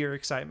would be your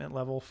excitement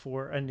level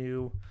for a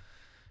new,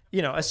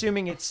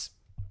 assuming it's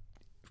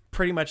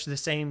pretty much the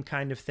same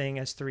kind of thing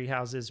as Three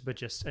Houses, but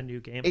just a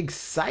new game?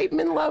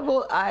 Excitement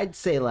level, I'd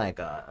say like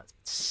a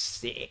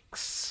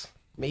 6,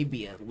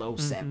 maybe a low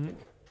 7.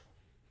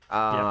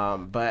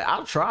 But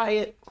I'll try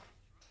it.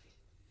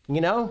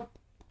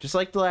 Just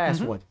like the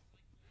last one.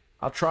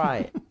 I'll try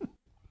it.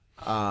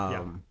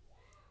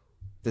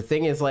 The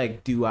thing is,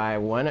 like, do I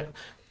want to?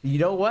 You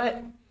know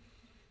what?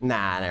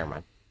 Nah, never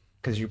mind.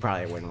 Because you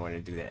probably wouldn't want to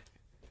do that.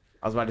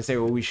 I was about to say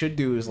what we should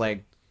do is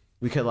like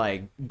we could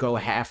like go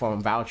half on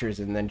vouchers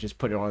and then just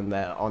put it on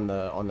the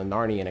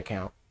Narnian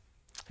account.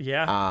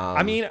 Yeah.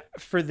 I mean,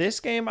 for this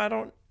game, I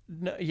don't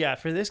know. Yeah,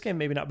 for this game,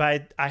 maybe not.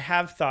 But I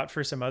have thought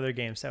for some other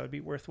games that would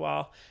be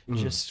worthwhile,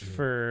 just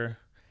for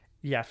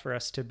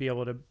us to be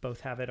able to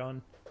both have it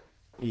on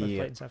both plate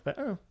and stuff. But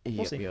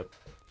we'll see. Yep.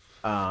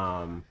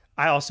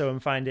 I also am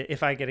fine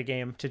if I get a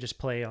game to just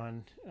play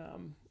on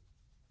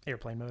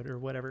airplane mode or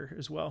whatever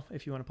as well,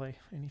 if you want to play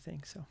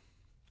anything. So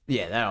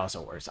yeah, that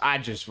also works. I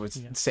just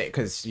would say,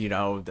 because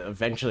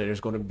eventually there's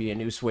going to be a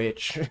new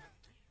Switch. Yep.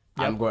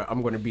 I'm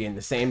going to be in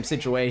the same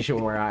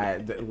situation where I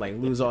like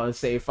lose all the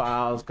save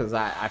files because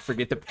I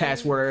forget the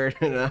password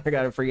and I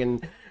gotta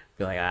freaking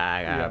be like,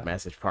 I gotta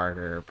message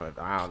Parker, but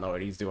I don't know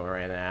what he's doing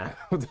right now.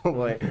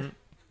 Like,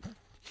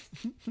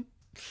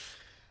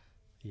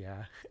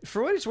 yeah.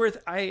 For what it's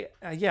worth,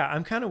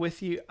 I'm kind of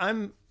with you.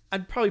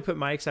 I'd probably put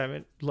my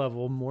excitement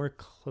level more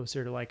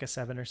closer to like a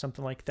 7 or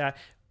something like that.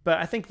 But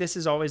I think this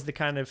is always the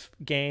kind of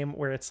game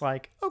where it's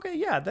like, okay,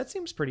 yeah, that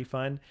seems pretty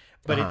fun.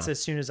 But it's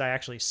as soon as I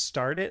actually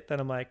start it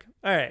that I'm like,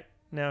 all right,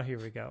 now here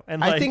we go.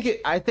 And I think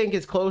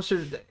it's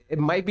closer. It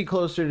might be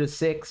closer to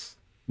 6,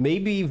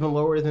 maybe even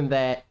lower than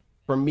that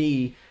for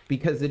me,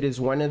 because it is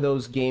one of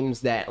those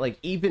games that, like,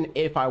 even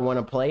if I want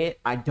to play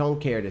it, I don't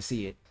care to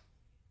see it.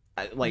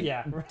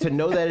 To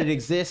know that it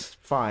exists,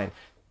 fine.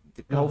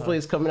 Hopefully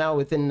it's coming out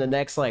within the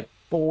next like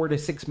 4 to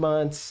 6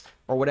 months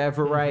or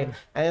whatever, right?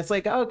 And it's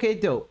like, okay,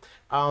 dope.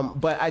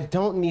 But I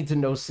don't need to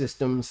know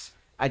systems.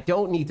 I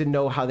don't need to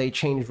know how they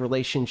change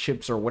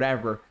relationships or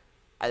whatever.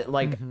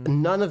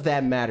 None of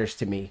that matters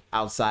to me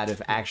outside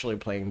of actually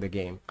playing the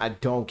game. I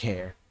don't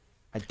care.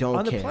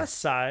 On the plus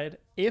side,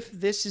 if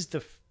this is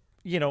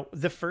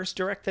the first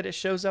direct that it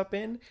shows up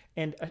in,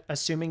 and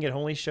assuming it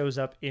only shows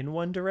up in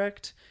one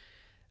direct,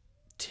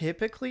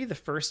 typically the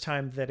first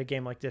time that a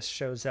game like this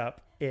shows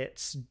up,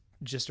 it's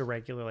just a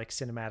regular like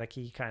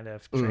cinematic-y kind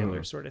of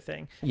trailer sort of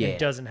thing. Yeah. It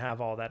doesn't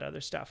have all that other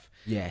stuff.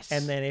 Yes.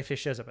 And then if it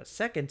shows up a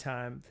second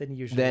time,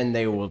 then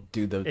they will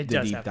do the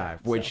deep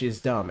dive, which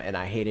is dumb, and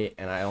I hate it,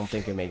 and I don't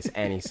think it makes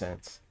any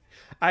sense.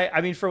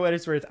 I mean, for what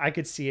it's worth, I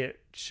could see it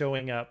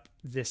showing up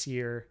this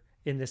year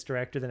in this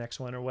direct or the next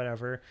one or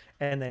whatever,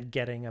 and then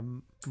getting a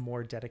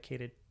more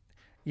dedicated,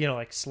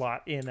 like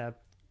slot in a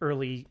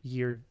early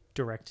year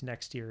direct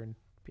next year and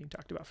being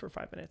talked about for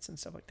 5 minutes and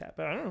stuff like that.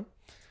 But I don't know.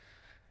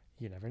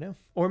 You never know.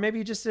 Or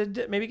maybe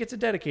maybe it gets a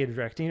dedicated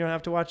direct and you don't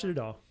have to watch it at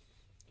all.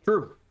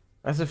 True.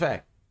 That's a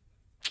fact.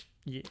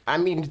 Yeah. I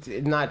mean,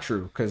 it's not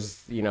true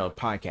because,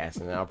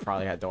 podcasting, and I'll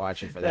probably have to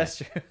watch it for that. That's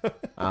true.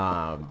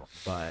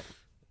 But.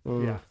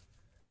 Yeah.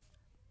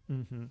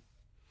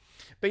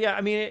 But yeah,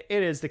 I mean,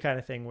 it is the kind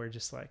of thing where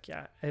just like,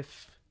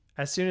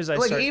 as soon as I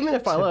start... even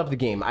if I love the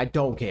game, I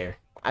don't care.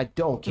 I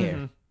don't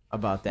care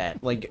about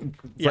that.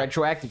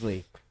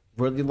 Retroactively.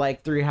 Really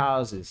like Three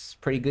Houses,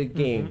 pretty good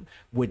game.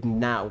 Would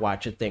not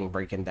watch a thing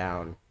breaking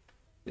down,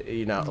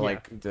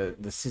 the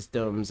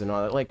systems and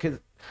all that. Like, cause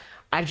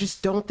I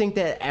just don't think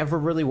that ever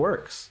really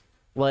works.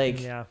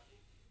 I'm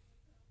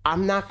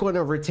not going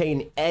to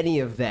retain any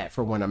of that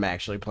for when I'm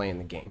actually playing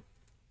the game.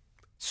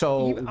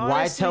 So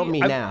why tell me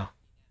now?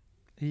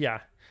 Yeah,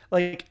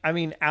 I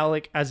mean,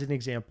 Alec as an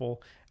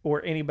example,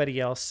 or anybody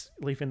else,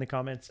 leave in the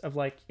comments of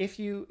like, if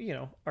you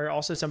are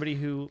also somebody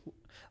who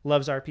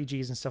loves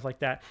RPGs and stuff like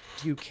that,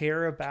 do you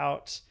care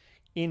about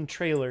in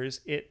trailers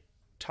it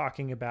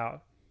talking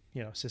about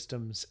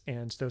systems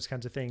and those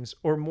kinds of things,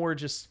 or more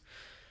just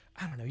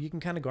I don't know, you can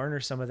kind of garner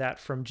some of that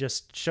from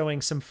just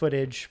showing some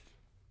footage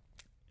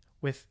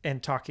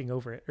and talking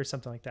over it or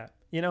something like that,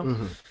 you know?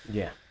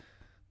 Yeah.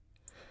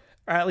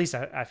 Or at least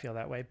I feel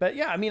that way. But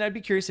yeah, I mean, I'd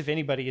be curious if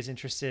anybody is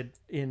interested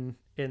in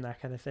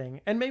that kind of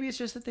thing. And maybe it's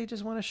just that they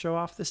just want to show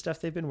off the stuff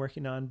they've been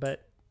working on,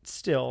 but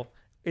still,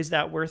 is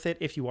that worth it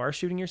if you are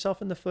shooting yourself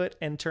in the foot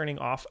and turning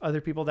off other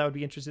people that would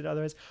be interested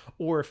otherwise?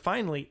 Or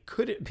finally,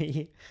 could it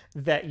be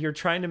that you're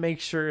trying to make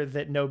sure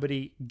that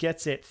nobody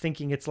gets it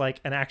thinking it's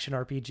like an action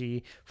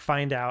RPG,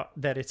 find out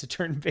that it's a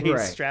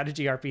turn-based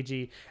strategy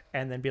RPG,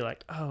 and then be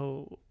like,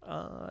 oh,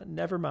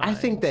 never mind. I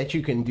think that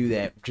you can do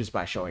that just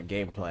by showing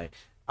gameplay.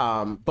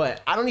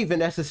 But I don't even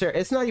necessarily,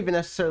 it's not even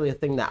necessarily a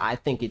thing that I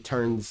think it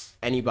turns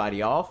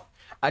anybody off.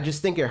 I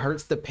just think it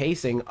hurts the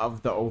pacing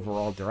of the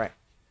overall direct.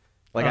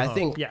 Like, I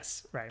think,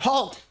 yes, right.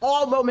 Halt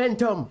all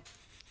momentum.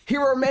 Here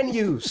are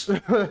menus.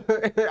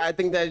 I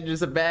think that's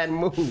just a bad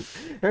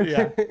move.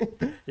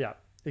 Yeah,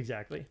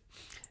 exactly.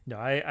 No,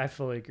 I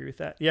fully agree with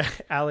that. Yeah,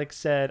 Alex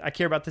said, I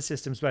care about the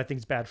systems, but I think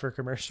it's bad for a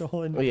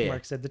commercial. And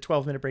Mark said, the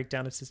 12-minute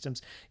breakdown of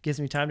systems gives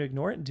me time to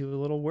ignore it and do a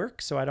little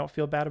work, so I don't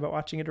feel bad about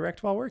watching a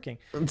direct while working.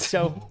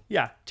 So,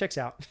 yeah, checks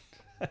out.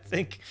 I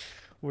think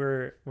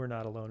we're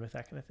not alone with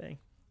that kind of thing.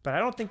 But I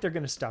don't think they're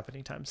going to stop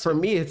anytime soon. For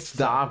me, it's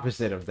the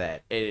opposite of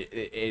that.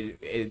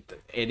 It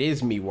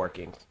is me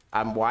working.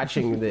 I'm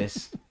watching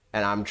this,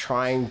 and I'm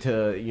trying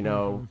to, you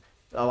know,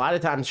 a lot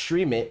of times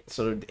stream it,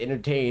 so to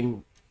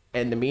entertain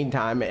in the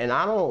meantime. And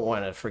I don't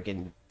want to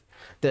freaking...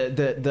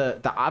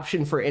 The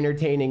option for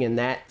entertaining in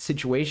that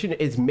situation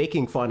is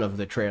making fun of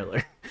the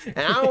trailer. And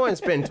I don't want to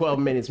spend 12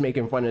 minutes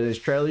making fun of this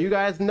trailer. You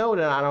guys know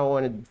that I don't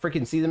want to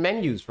freaking see the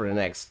menus for the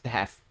next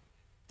half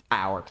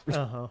hour.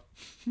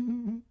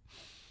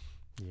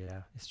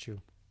 Yeah, it's true.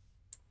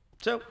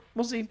 So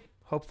we'll see.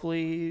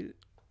 Hopefully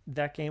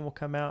that game will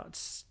come out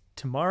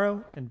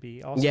tomorrow and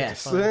be all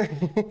sorts of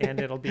fun.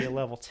 And it'll be a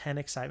level 10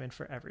 excitement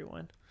for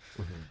everyone.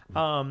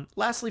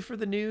 Lastly, for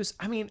the news,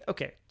 I mean,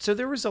 okay, so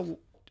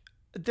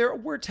there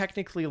were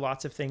technically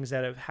lots of things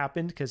that have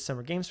happened because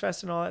Summer Games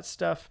Fest and all that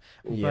stuff,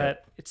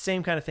 but it's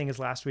same kind of thing as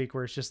last week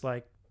where it's just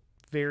like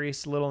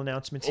various little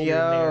announcements here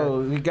and there.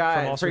 We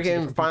got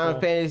freaking Final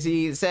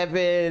Fantasy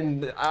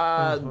 7,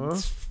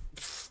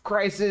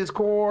 Crisis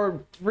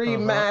Core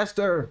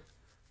Remaster.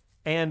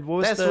 And what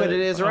was That's what it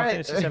is, Final right?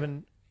 Fantasy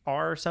 7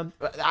 R or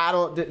something?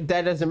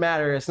 That doesn't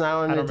matter. It's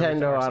not on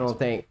Nintendo, I don't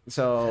think.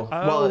 So,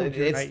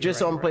 it's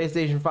just on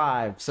PlayStation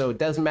 5, so it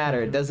doesn't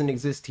matter. It doesn't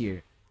exist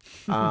here.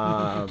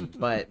 But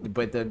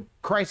the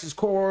Crisis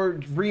Core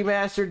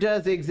Remaster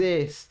does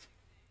exist.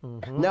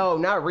 No,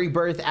 not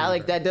Rebirth.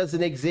 Alec, that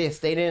doesn't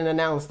exist. They didn't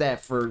announce that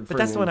for But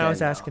that's Nintendo. the one I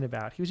was asking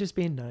about. He was just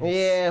being nice.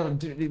 Yeah,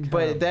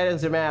 but that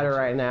doesn't matter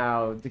right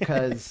now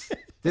because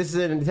this is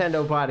a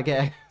Nintendo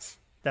podcast.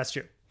 That's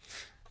true.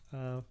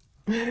 I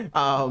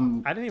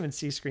didn't even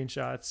see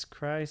screenshots.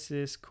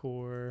 Crisis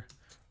Core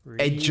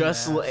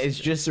Remaster. It's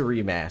just a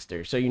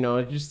remaster. So, you know,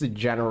 it's just a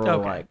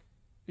general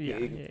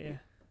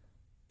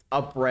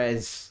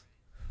up-res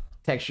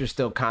texture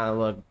still kind of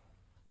look,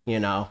 you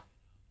know.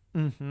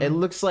 It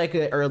looks like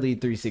an early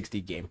 360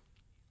 game.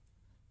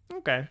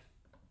 Okay.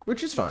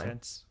 Which is fine.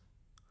 Sense.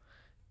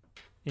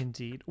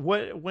 Indeed.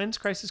 When's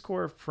Crisis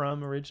Core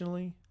from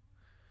originally?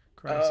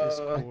 Crisis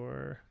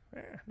Core...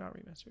 not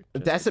remastered.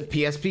 That's a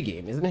PSP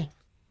game, isn't it?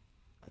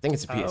 I think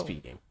it's a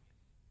PSP game.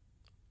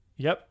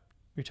 Yep.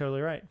 You're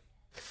totally right.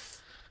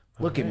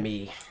 Look at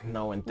me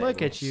knowing things.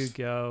 Look at you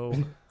go.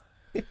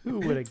 Who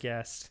would have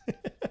guessed?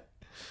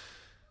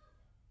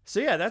 So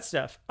yeah, that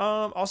stuff.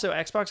 Also,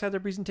 Xbox had their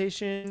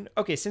presentation.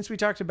 Okay, since we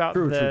talked about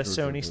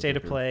Sony State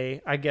of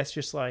Play, I guess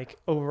just like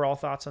overall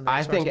thoughts on the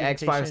I think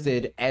Xbox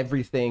did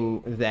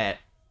everything that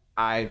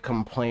I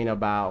complain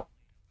about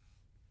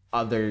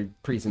other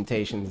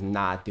presentations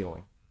not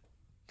doing.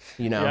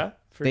 You know,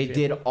 they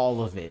did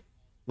all of it.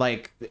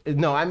 Like,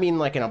 no, I mean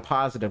like in a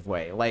positive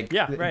way. Like,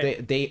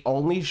 they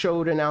only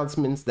showed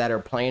announcements that are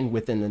planned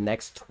within the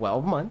next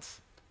 12 months.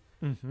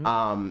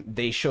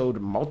 They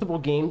showed multiple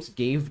games,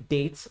 gave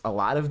dates. A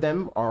lot of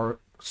them are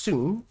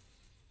soon.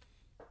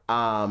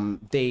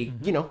 They,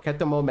 you know, kept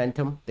the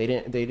momentum. They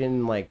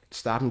didn't like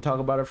stop and talk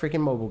about a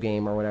freaking mobile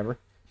game or whatever.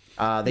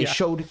 They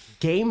showed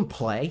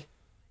gameplay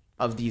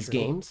of these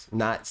games,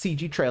 not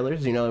CG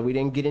trailers. You know, we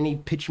didn't get any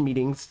pitch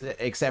meetings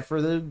except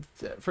for the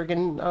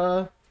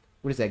freaking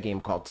what is that game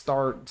called?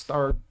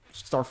 Starfield.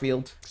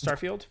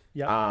 Starfield.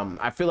 Yeah.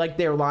 I feel like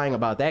they're lying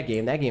about that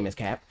game. That game is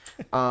cap.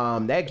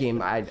 That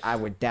game I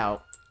would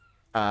doubt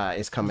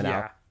is coming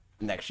out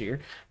next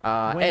year.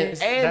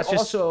 And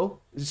also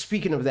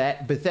speaking of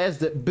that,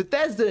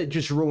 Bethesda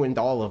just ruined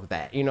all of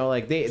that. You know,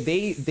 like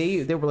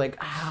they were like,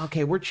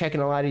 okay, we're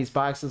checking a lot of these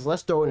boxes.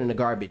 Let's throw it in the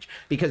garbage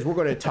because we're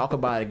going to talk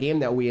about a game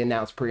that we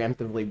announced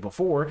preemptively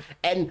before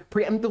and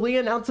preemptively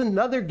announce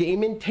another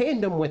game in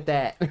tandem with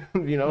that.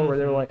 You know, where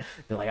they're like,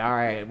 all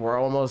right, we're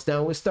almost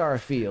done with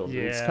Starfield.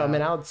 Yeah. It's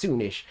coming out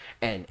soonish.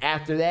 And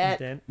after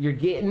that, you're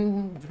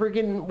getting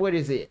freaking, what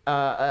is it?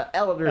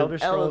 Elder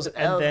Scrolls,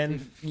 and then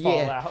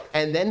Fallout.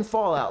 And then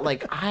Fallout.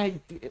 Like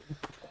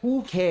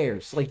who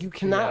cares? Like, you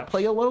cannot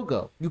play a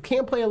logo. You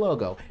can't play a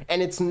logo,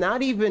 and it's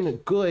not even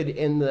good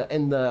in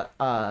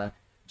the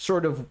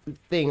sort of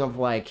thing of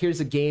like, here's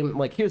a game,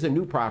 like here's a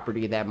new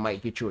property that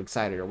might get you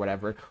excited or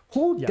whatever.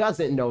 Who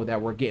doesn't know that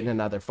we're getting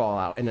another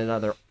Fallout and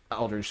another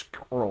Elder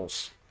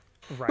Scrolls?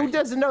 Right. Who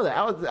doesn't know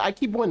that? I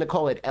keep wanting to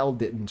call it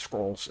Elden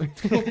Scrolls.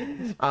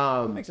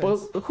 But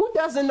who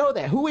doesn't know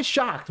that? Who is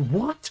shocked?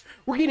 What?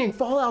 We're getting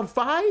Fallout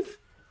 5?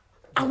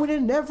 I would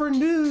have never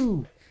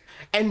knew.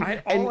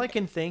 All I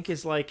can think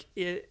is like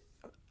it,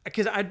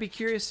 because I'd be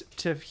curious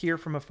to hear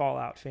from a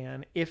Fallout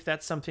fan if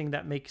that's something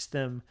that makes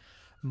them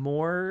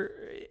more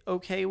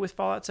okay with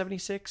Fallout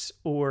 76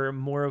 or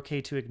more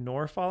okay to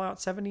ignore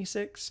Fallout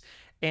 76,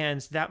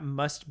 and that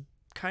must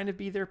kind of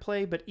be their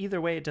play. But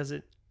either way, it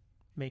doesn't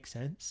make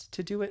sense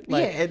to do it.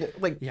 Like,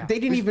 they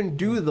didn't even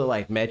do the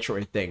like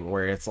Metroid thing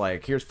where it's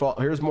like, here's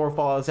more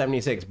Fallout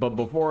 76, but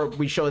before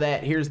we show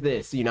that, here's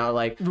this, you know,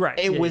 like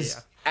it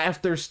was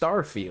after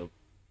Starfield.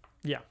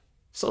 Yeah.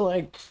 So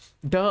like,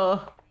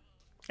 duh.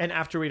 And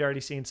after we'd already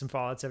seen some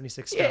Fallout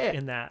 76 stuff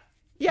in that,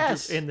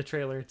 in the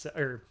trailer,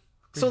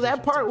 so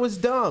that part was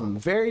dumb,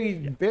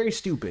 very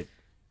stupid.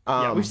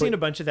 We've seen a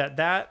bunch of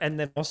that, and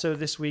then also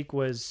this week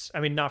was, I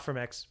mean, not from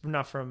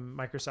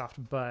Microsoft,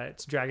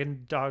 but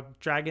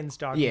Dragon's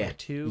Dogma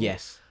 2.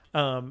 Yes.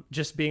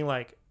 Just being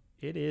like,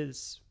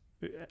 it's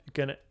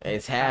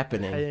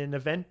happening. An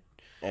event.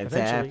 It's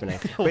happening.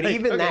 But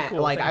even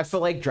I feel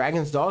like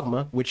Dragon's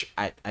Dogma, which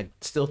I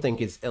still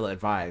think is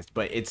ill-advised,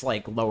 but it's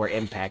like lower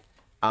impact.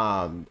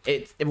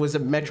 It was a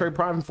Metroid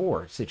Prime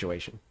 4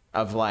 situation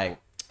of like,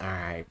 all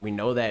right, we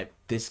know that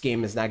this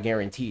game is not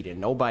guaranteed,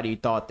 and nobody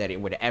thought that it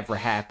would ever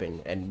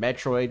happen. And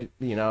Metroid,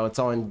 you know, it's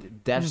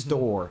on death's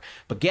door.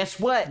 But guess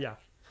what? Yeah.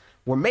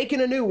 We're making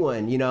a new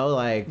one, you know,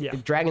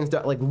 like Dragon's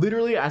like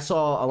literally I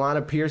saw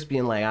Alana Pierce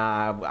being like,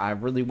 I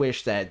really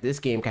wish that this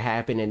game could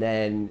happen, and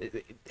then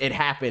it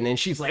happened, and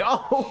she's like,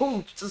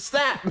 oh,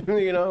 snap,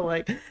 you know,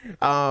 like,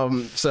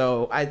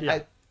 so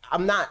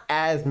I'm not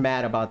as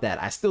mad about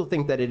that. I still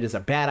think that it is a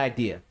bad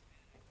idea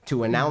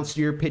to announce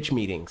your pitch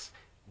meetings,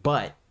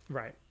 but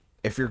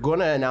if you're going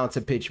to announce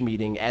a pitch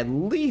meeting, at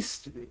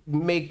least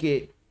make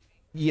it,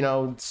 you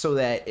know, so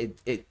that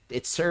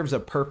it serves a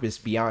purpose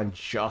beyond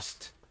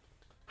just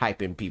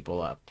hyping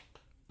people up,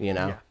 you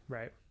know?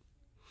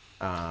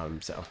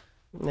 So,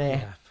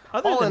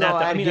 Other than that,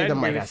 I'd give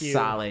them like a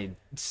solid,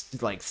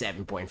 like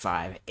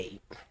 7.5,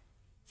 8.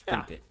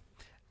 Pretty good.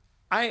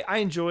 I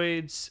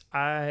enjoyed.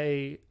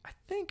 I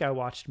think I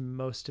watched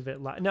most of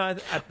it live. No, I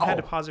had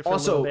to pause it for a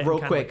little bit. Also,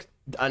 real quick,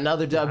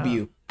 another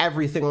W.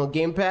 Everything on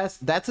Game Pass,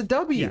 that's a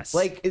W. Yes,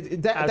 like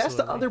that's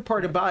the other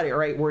part about it,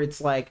 right? Where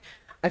it's like,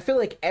 I feel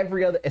like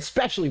every other,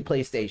 especially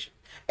PlayStation,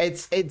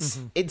 it's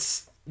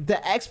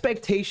the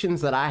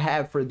expectations that I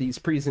have for these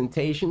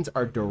presentations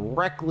are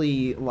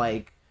directly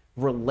like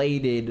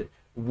related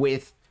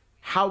with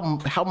how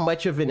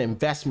much of an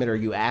investment are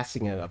you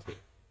asking of me?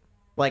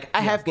 Like,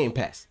 I have Game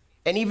Pass,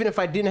 and even if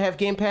I didn't have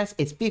Game Pass,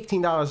 it's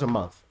 $15 a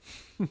month.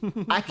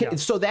 I can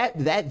so that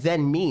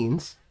then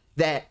means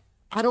that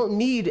I don't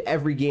need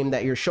every game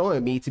that you're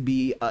showing me to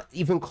be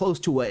even close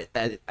to a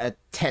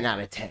 10 out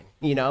of 10,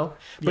 you know?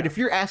 But if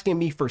you're asking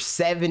me for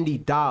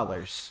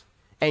 $70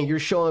 and you're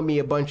showing me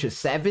a bunch of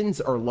 7s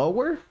or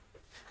lower,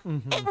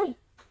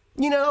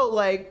 you know,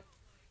 like,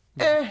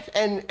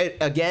 and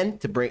again,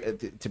 to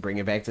bring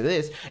it back to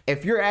this,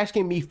 if you're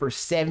asking me for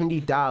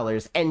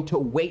 $70 and to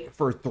wait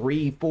for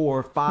 3,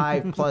 4,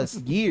 5 plus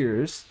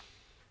years,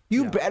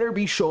 you better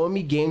be showing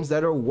me games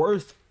that are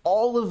worth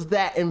all of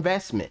that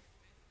investment.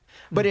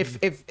 But if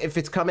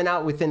it's coming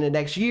out within the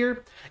next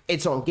year,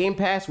 it's on Game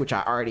Pass, which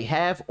I already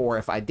have, or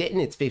if I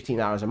didn't, it's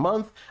 $15 a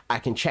month. I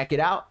can check it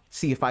out,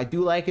 see if I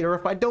do like it or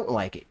if I don't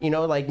like it. You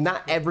know, like,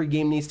 not every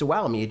game needs to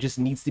wow me. It just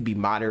needs to be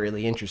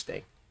moderately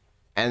interesting.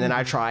 And then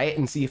I try it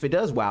and see if it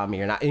does wow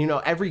me or not. And, you know,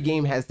 every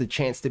game has the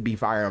chance to be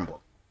Fire Emblem,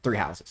 Three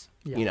Houses,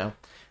 you know,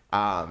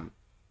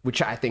 which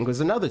I think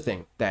was another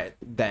thing that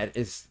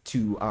is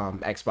to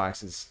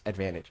Xbox's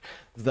advantage.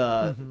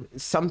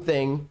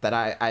 Something that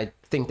I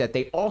think that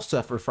they all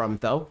suffer from,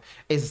 though,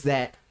 is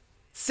that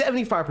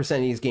 75%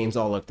 of these games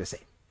all look the same.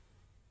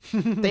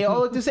 They all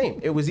look the same.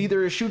 It was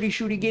either a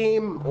shooty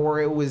game or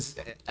it was,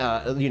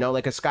 you know,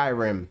 like a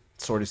Skyrim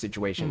sort of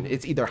situation.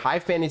 It's either high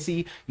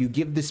fantasy, you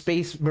give the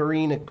space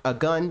marine a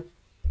gun,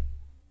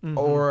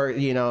 or,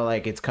 you know,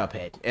 like, it's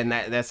Cuphead. And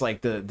that's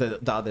like the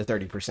other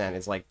 30%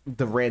 is like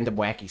the random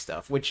wacky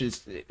stuff, which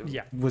is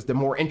was the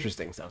more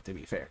interesting stuff, to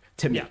be fair,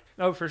 to me.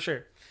 Oh, for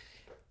sure.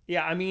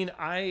 Yeah, I mean,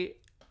 I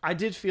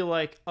did feel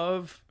like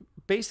of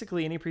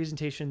basically any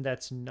presentation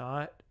that's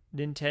not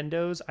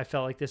Nintendo's, I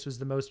felt like this was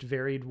the most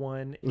varied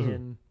one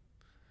in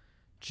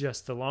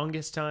just the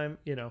longest time,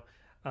 you know.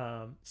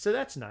 So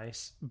that's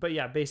nice. But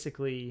yeah,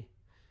 basically,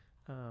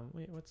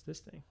 wait, what's this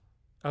thing?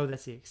 Oh,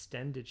 that's the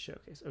extended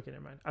showcase. Okay,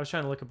 never mind. I was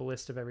trying to look up a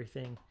list of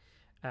everything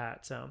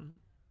at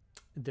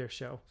their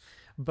show.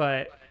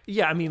 But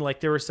yeah, I mean,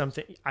 like, there was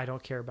something I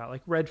don't care about,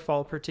 like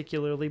Redfall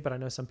particularly, but I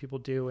know some people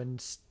do,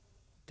 and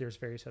there's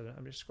various other,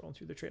 I'm just scrolling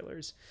through the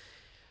trailers.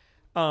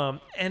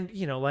 And,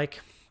 you know, like,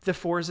 the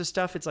Forza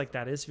stuff, it's like,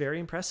 that is very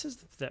impressive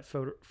that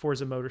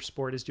Forza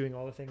Motorsport is doing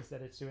all the things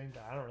that it's doing.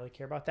 I don't really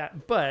care about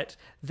that. But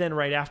then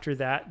right after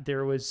that,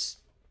 there was,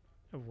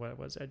 what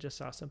was it? I just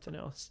saw something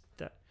else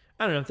that,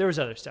 I don't know. There was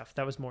other stuff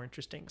that was more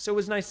interesting. So it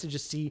was nice to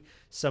just see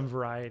some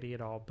variety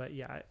at all. But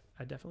yeah,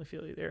 I definitely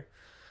feel you there.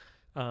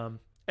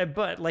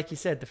 But like you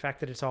said, the fact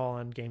that it's all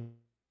on Game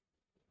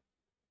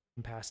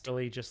Pass,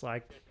 really just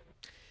like,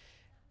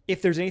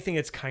 if there's anything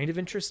that's kind of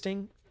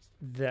interesting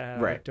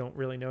that I don't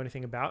really know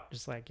anything about,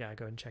 just like, yeah,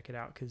 go ahead and check it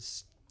out,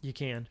 because you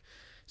can.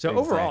 So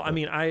overall, I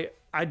mean, I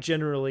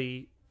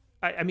generally,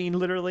 I mean,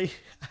 literally,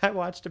 I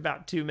watched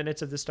about 2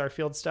 minutes of the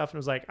Starfield stuff and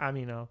was like, I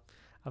mean, I'll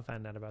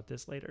find out about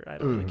this later. I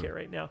don't really care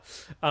right now.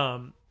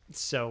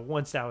 So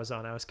once that was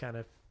on, I was kind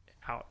of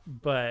out.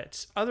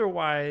 But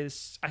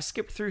otherwise, I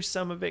skipped through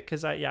some of it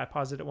because I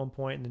paused it at one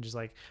point and then just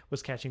like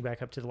was catching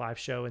back up to the live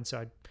show, and so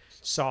I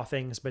saw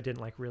things but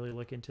didn't like really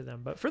look into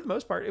them. But for the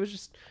most part, it was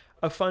just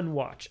a fun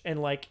watch.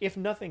 And like, if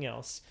nothing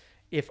else,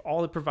 if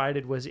all it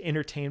provided was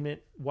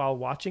entertainment while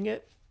watching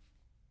it,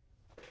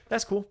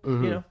 that's cool.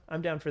 You know,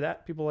 I'm down for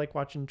that. People like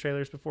watching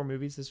trailers before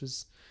movies. This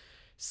was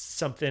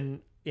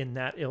something in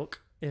that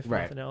ilk, if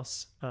nothing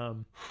else.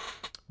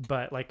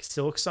 But like,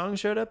 Silk Song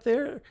showed up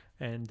there,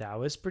 and that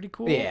was pretty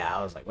cool. Yeah,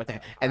 I was like, what the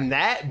heck? And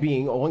that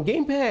being on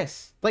Game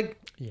Pass. Like,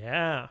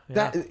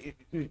 that,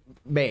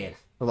 man,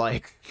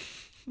 like,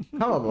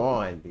 come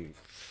on,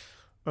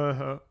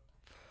 dude.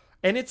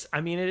 And it's, I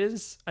mean, it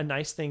is a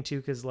nice thing too,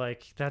 because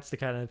like, that's the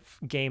kind of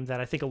game that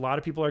I think a lot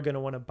of people are going to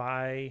want to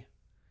buy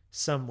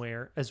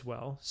somewhere as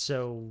well.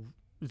 So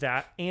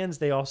that, and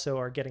they also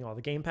are getting all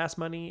the Game Pass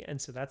money,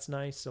 and so that's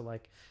nice. So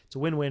like, it's a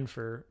win-win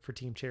for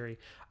Team Cherry.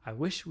 I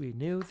wish we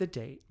knew the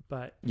date,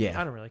 but I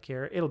don't really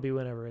care. It'll be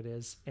whenever it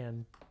is,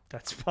 and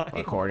that's fine.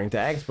 According to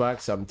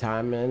Xbox,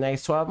 sometime in the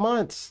next 12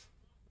 months.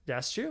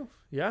 That's true.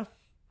 Yeah.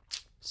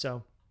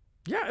 So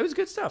yeah, it was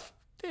good stuff.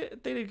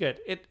 They did good.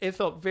 It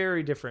felt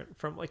very different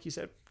from, like you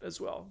said as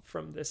well,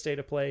 from the state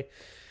of play.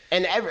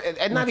 And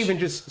not even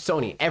just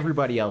Sony.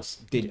 Everybody else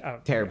did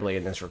terribly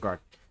in this regard.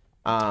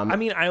 I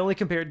mean, I only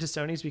compared to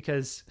Sony's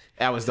because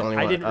that was the only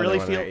one. I didn't really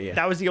feel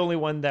that was the only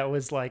one that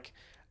was like,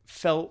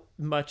 felt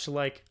much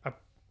like a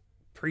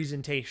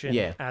presentation,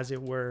 as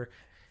it were,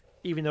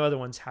 even though other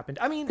ones happened.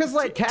 I mean, because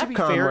like Capcom, to be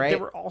fair, right? There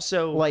were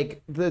also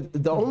like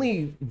the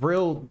only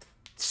real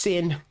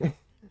sin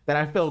that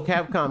I feel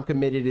Capcom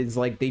committed is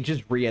like, they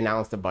just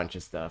re-announced a bunch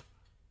of stuff.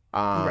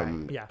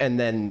 And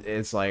then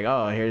it's like,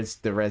 oh, here's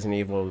the Resident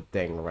Evil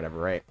thing or whatever,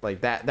 right?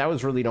 Like that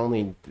was really the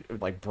only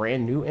like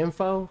brand new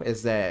info,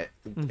 is that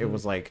it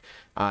was like,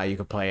 you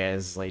could play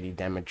as Lady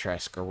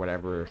Dimitrescu or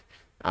whatever,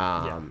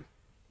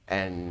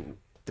 and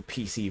the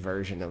PC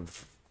version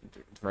of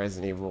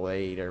Resident Evil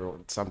 8 or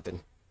something.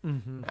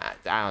 I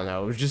don't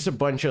know. It was just a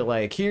bunch of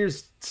like,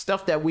 here's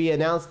stuff that we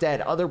announced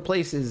at other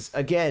places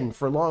again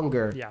for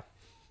longer.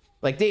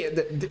 Like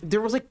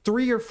there was like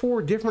 3 or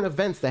 4 different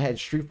events that had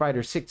Street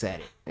Fighter 6 at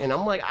it, and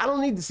I'm like, I don't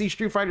need to see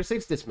Street Fighter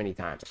 6 this many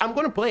times. I'm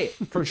gonna play it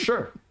for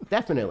sure,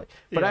 definitely,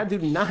 but I do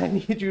not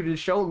need you to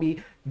show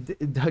me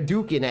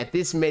Hadouken at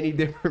this many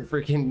different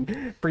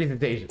freaking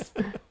presentations.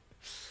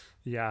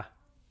 No,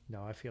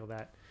 I feel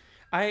that.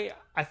 I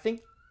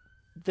think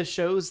the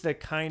shows that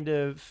kind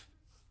of,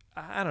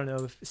 I don't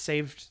know if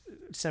saved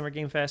Summer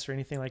Game Fest or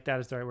anything like that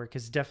is the right word,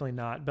 because definitely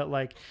not. But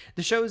like,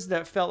 the shows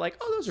that felt like,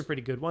 oh, those are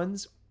pretty good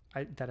ones,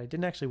 that I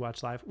didn't actually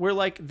watch live, were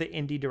like the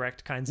indie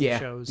direct kinds of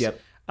shows.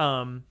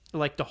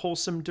 Like the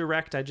Wholesome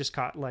Direct, I just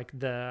caught like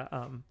the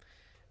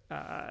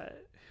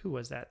who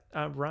was that?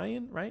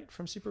 Ryan, right?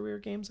 From Super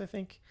Weird Games, I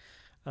think.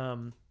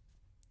 It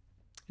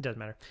doesn't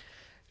matter.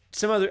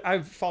 Some other,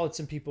 I've followed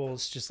some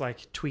people's just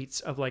like tweets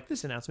of like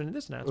this announcement and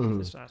this announcement and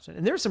this announcement,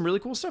 and there's some really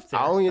cool stuff there.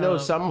 I only know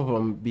some of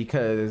them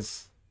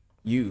because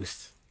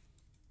Youth,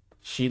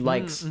 she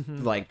likes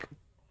like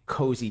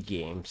cozy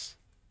games.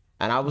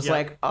 And I was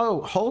like,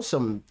 oh,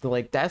 Wholesome,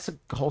 like, that's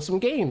Wholesome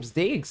Games.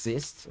 They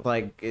exist.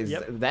 Like,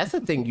 that's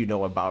a thing you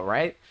know about,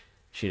 right?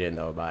 She didn't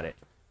know about it.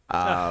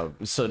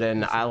 So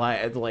then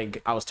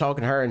I was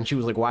talking to her, and she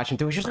was like watching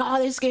through it. She was like,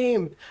 oh, this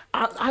game,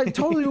 I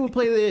totally will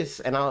play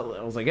this. And I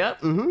was like, yep,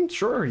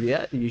 sure,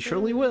 yeah, you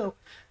surely will.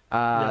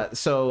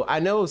 So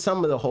I know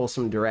some of the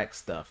Wholesome Direct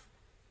stuff,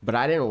 but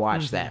I didn't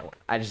watch that one.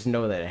 I just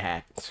know that it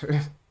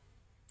happened.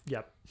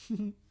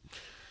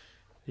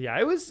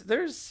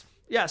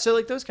 So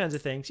like those kinds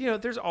of things, you know,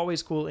 there's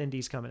always cool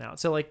indies coming out.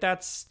 So like,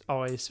 that's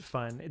always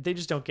fun. They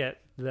just don't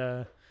get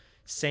the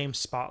same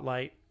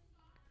spotlight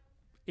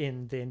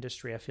in the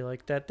industry, I feel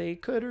like, that they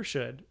could or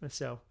should.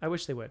 So I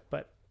wish they would,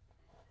 but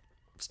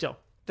still,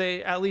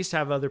 they at least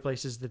have other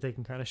places that they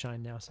can kind of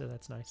shine now. So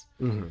that's nice.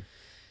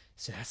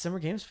 So that's Summer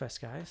Games Fest,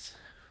 guys.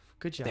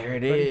 Good job. There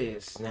it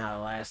is. Now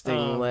the last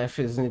thing left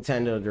is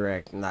Nintendo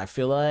Direct. And I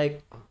feel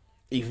like,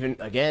 even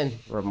again,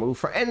 removed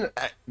from, and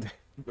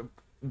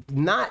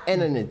not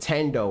in a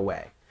Nintendo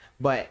way,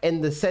 but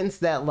in the sense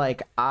that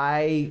like,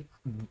 I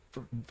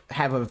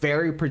have a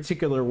very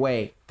particular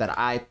way that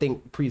I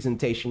think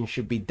presentation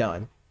should be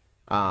done,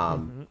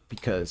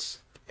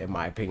 because in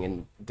my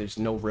opinion, there's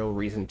no real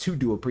reason to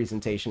do a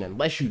presentation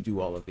unless you do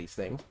all of these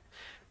things.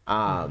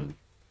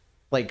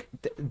 Like,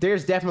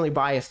 there's definitely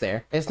bias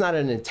there. It's not a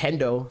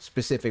Nintendo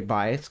specific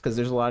bias, because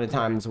there's a lot of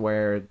times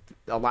where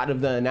a lot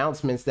of the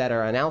announcements that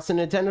are announced in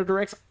Nintendo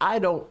Directs, I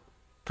don't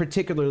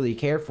particularly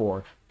care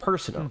for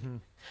personally.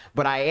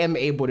 But I am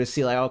able to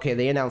see, like, okay,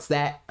 they announced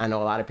that. I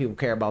know a lot of people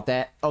care about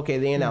that. Okay,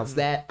 they announced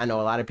that. I know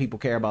a lot of people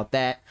care about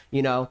that.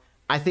 You know,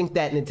 I think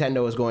that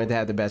Nintendo is going to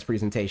have the best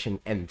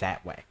presentation in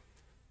that way,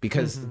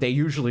 because they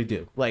usually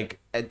do. Like,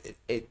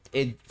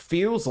 it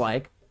feels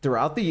like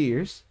throughout the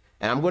years,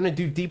 and I'm going to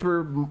do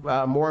deeper,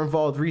 more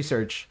involved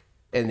research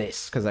in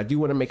this, because I do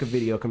want to make a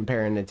video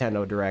comparing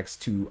Nintendo Directs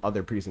to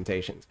other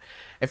presentations.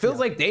 It feels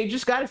like they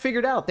just got it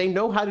figured out. They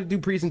know how to do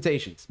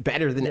presentations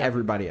better than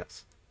everybody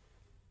else.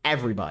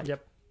 Everybody.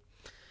 Yep.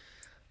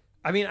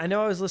 I mean, I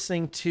know I was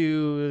listening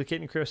to the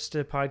Kit and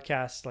Krista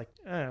podcast, like,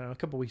 I don't know, a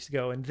couple weeks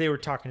ago, and they were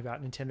talking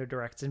about Nintendo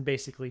Directs, and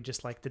basically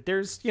just like that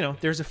there's, you know,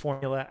 there's a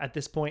formula at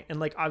this point,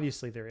 and like,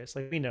 obviously there is,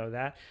 like, we know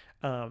that,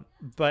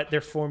 but their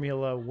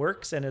formula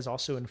works and has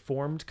also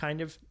informed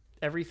kind of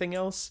everything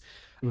else.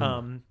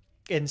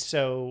 And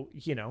so,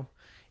 you know,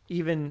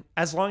 even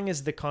as long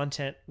as the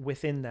content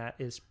within that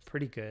is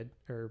pretty good,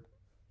 or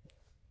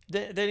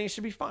then it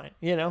should be fine,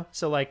 you know?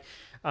 So like,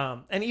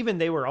 and even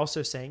they were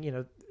also saying, you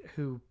know,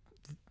 who,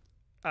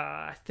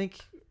 I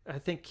think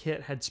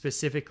Kit had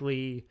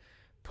specifically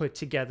put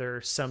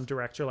together some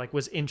director, like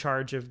was in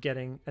charge of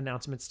getting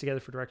announcements together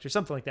for directors,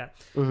 something like that.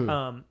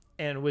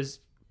 And was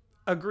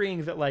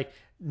agreeing that like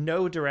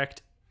no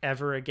direct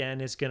ever again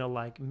is going to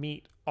like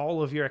meet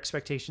all of your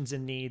expectations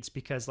and needs,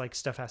 because like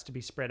stuff has to be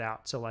spread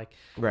out. So like,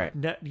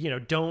 you know,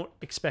 don't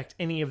expect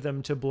any of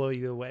them to blow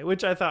you away,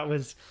 which I thought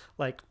was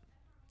like,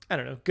 I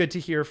don't know, good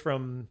to hear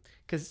from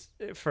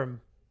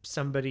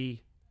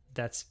somebody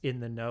that's in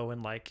the know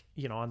and like,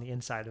 you know, on the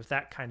inside of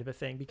that kind of a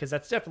thing, because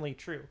that's definitely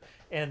true.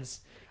 And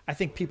I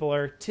think people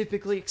are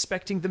typically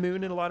expecting the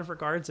moon in a lot of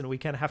regards, and we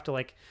kind of have to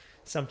like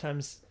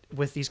sometimes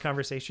with these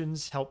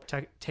conversations help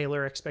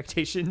tailor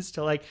expectations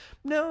to like,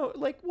 no,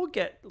 like we'll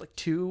get like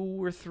 2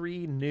 or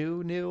 3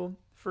 new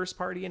first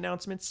party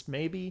announcements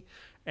maybe,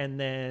 and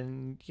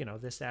then, you know,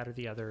 this, that, or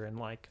the other, and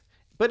like,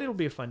 but it'll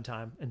be a fun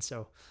time. And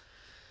so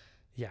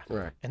yeah,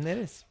 and that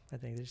is, I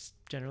think they just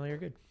generally are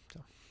good. So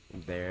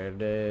there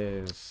it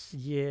is.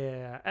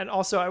 Yeah. And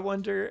also I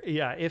wonder,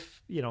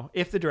 if, you know,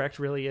 if the direct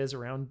really is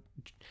around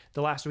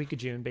the last week of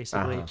June,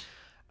 basically,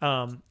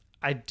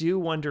 I do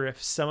wonder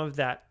if some of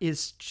that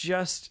is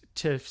just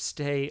to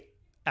stay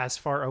as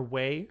far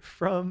away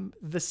from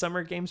the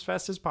Summer Games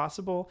Fest as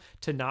possible,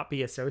 to not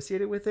be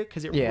associated with it.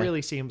 Cause it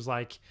really seems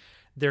like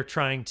they're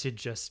trying to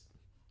just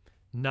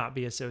not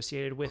be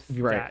associated with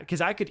that.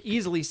 Because I could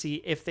easily see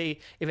if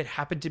it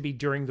happened to be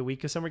during the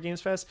week of Summer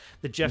Games Fest,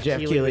 that Jeff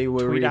Keighley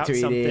would tweet out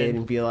something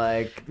and be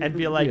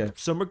like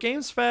Summer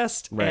Games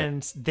Fest,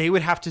 and they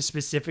would have to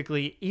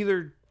specifically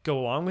either go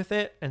along with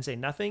it and say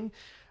nothing,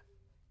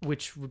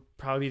 which would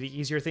probably be the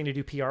easier thing to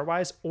do PR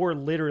wise, or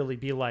literally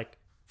be like,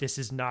 this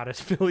is not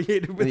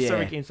affiliated with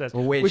Summer Games Fest,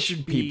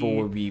 which people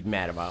would be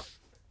mad about.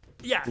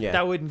 Yeah,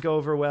 that wouldn't go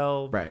over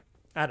well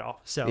at all.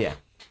 So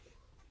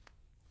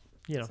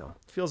you know,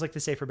 feels like the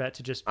safer bet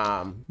to just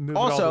move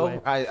also, it all the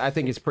way. I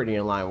think it's pretty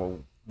in line with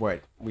what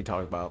we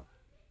talked about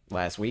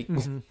last week.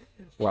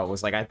 Well, it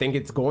was like, I think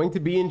it's going to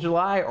be in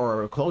July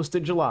or close to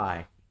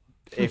July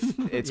if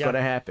it's going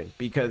to happen.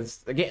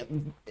 Because,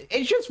 again,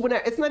 it's just when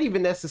it's not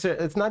even necessary.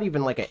 It's not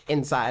even like an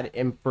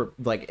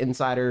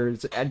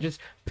insiders. I just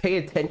pay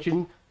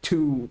attention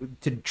to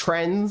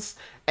trends,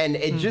 and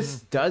it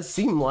just does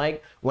seem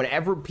like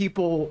whenever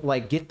people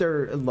like get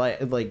their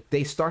like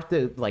they start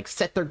to like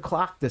set their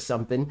clock to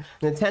something,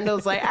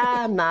 Nintendo's like,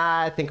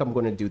 nah, I think I'm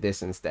gonna do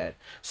this instead.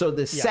 So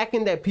the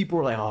second that people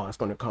were like, oh, it's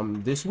gonna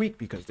come this week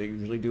because they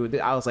usually do it,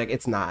 I was like,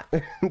 it's not.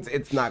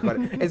 It's not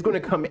gonna. It's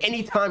gonna come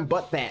anytime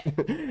but that.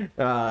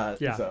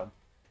 So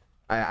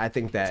I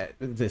think that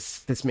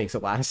this makes a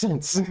lot of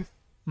sense.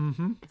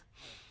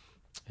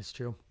 It's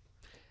true.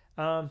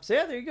 So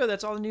yeah, there you go.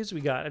 That's all the news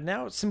we got. And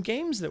now some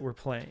games that we're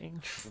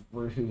playing.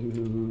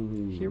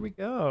 Here we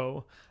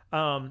go.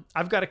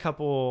 I've got a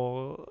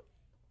couple.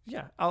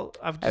 Yeah,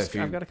 I've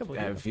got a couple.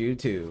 I have a few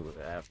too.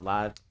 I have a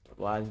lot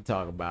to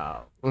talk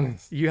about.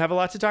 You have a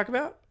lot to talk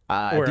about?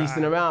 A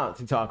decent amount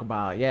to talk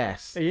about.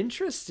 Yes.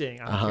 Interesting.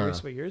 I'm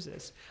curious what yours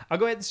is. I'll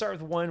go ahead and start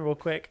with one real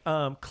quick.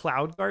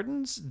 Cloud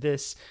Gardens.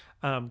 This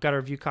got a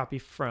review copy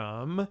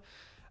from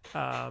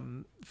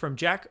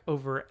Jack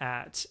over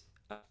at.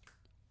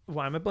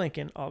 Why am I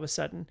blanking all of a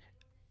sudden?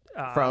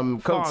 From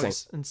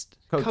CodeSync.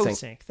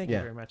 CodeSync. Thank you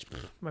very much.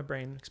 My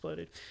brain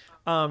exploded.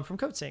 From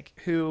CodeSync,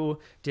 who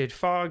did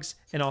Fogs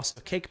and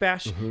also Cake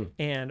Bash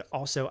and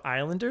also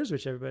Islanders,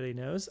 which everybody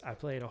knows I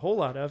played a whole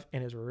lot of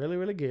and is really,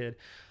 really good.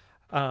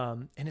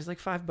 And it's like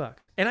 $5.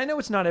 And I know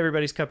it's not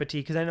everybody's cup of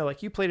tea, because I know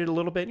like you played it a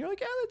little bit and you're like,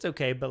 yeah, that's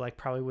okay, but like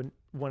probably wouldn't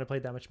want to play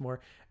that much more.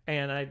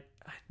 And I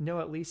know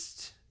at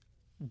least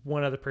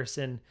one other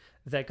person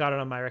that got it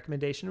on my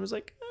recommendation and was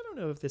like, I don't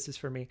know if this is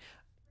for me.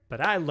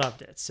 but I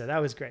loved it. So that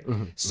was great.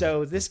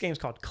 So this game's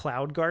called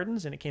Cloud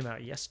Gardens, and it came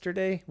out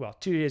yesterday. Well,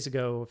 2 days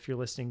ago, if you're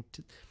listening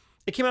to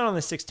it, came out on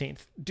the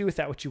 16th. Do with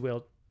that what you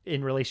will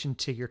in relation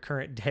to your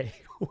current day,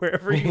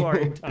 wherever you are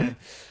in time.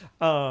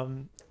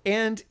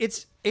 And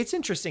it's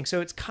interesting.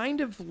 So it's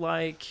kind of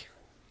like,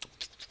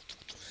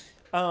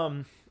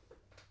 I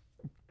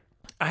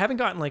haven't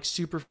gotten like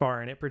super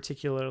far in it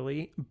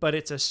particularly, but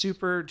it's a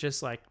super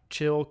just like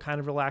chill, kind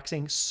of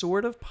relaxing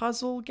sort of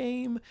puzzle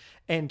game,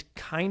 and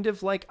kind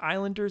of like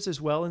Islanders as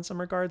well in some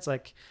regards.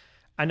 Like,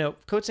 I know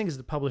Coatsink is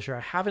the publisher.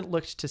 I haven't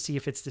looked to see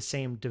if it's the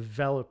same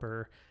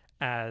developer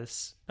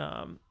as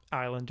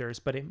Islanders,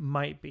 but it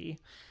might be.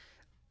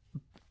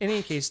 In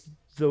any case,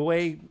 the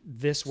way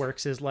this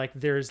works is like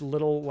there's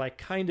little like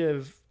kind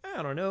of,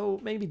 I don't know,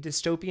 maybe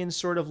dystopian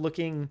sort of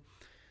looking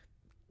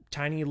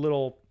tiny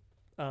little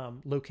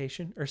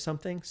location or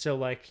something. So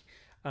like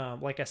a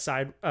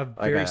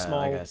very small,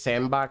 like a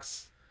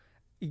sandbox.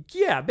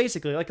 Yeah,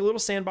 basically like a little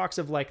sandbox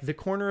of like the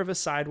corner of a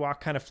sidewalk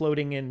kind of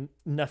floating in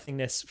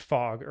nothingness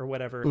fog or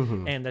whatever.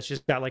 And that's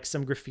just got like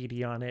some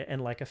graffiti on it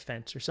and like a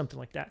fence or something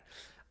like that.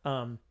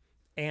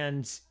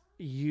 And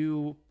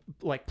you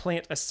like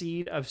plant a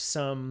seed of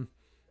some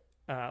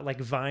like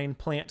vine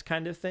plant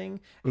kind of thing,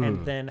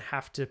 and then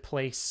have to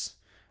place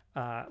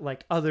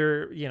like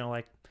other,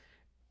 like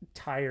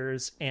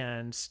tires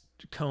and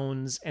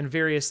cones and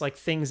various like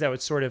things that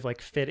would sort of like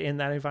fit in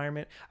that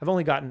environment. I've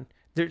only gotten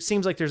there. It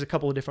seems like there's a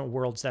couple of different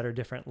worlds that are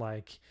different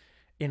like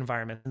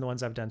environment, and the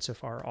ones I've done so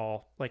far are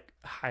all like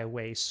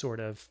highway sort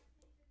of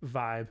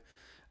vibe,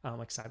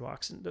 like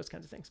sidewalks and those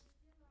kinds of things.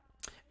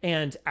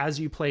 And as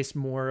you place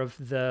more of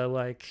the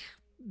like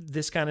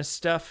this kind of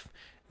stuff,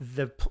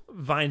 the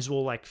vines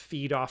will like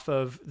feed off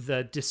of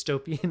the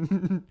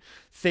dystopian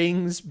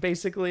things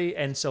basically,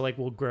 and so like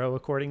will grow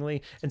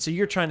accordingly. And so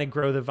you're trying to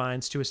grow the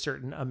vines to a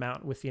certain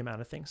amount with the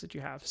amount of things that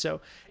you have.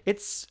 So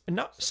it's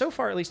not, so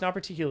far at least, not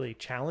particularly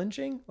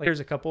challenging. Like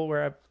there's a couple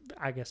where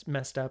I guess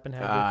messed up and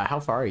had to how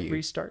far are you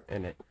restart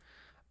in it?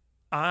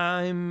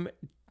 I'm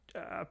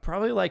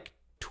probably like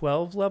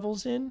 12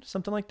 levels in,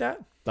 something like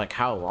that. Like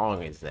how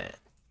long is that?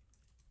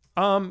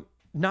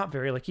 Not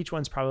very. Like each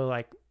one's probably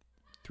like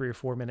 3 or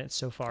 4 minutes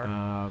so far.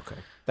 Okay,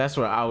 that's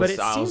what I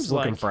was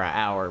looking for, an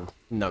hour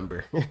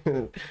number.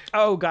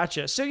 Oh,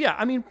 gotcha. So yeah,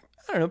 I mean,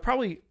 I don't know,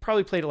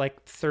 probably played it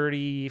like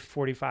 30,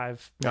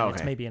 45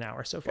 minutes, maybe an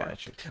hour so far.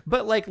 Gotcha.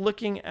 But like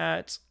looking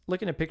at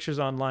pictures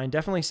online,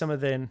 definitely some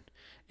of the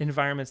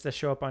environments that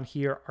show up on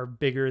here are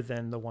bigger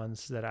than the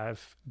ones that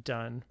I've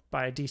done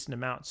by a decent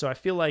amount. So I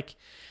feel like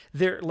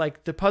they're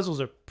like the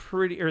puzzles are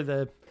pretty, or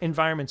the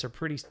environments are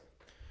pretty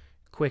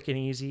quick and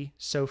easy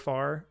so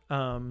far.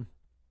 And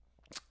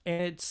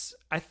it's,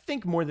 I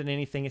think more than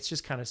anything, it's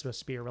just kind of supposed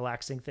to be a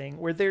relaxing thing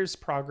where there's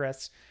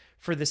progress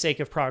for the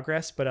sake of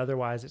progress, but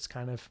otherwise it's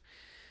kind of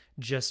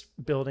just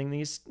building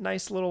these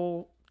nice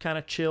little kind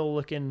of chill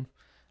looking,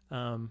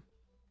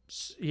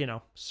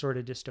 sort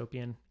of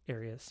dystopian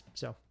areas.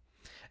 So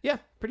yeah,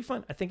 pretty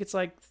fun. I think it's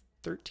like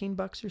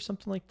 $13 or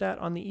something like that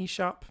on the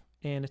eShop,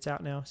 and it's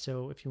out now.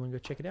 So if you want to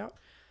go check it out,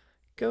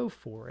 go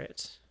for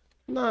it.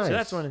 Nice. So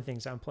that's one of the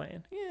things I'm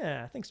playing.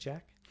 Yeah. Thanks,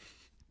 Jack.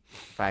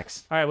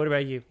 Facts. All right. What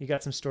about you? You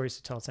got some stories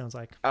to tell, it sounds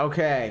like.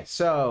 Okay.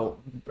 So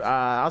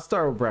I'll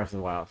start with Breath of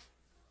the Wild.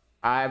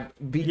 I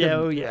beat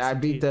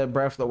the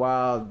Breath of the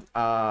Wild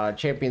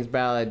Champions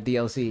Ballad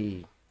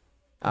DLC.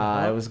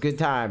 It was a good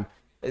time.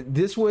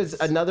 This was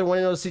another one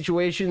of those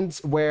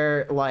situations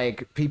where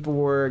like people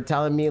were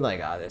telling me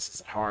like, oh, this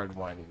is a hard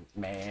one,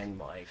 man.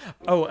 Like,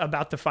 oh,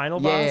 about the final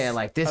boss? Yeah,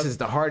 like this is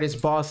the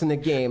hardest boss in the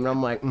game. And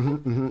I'm like,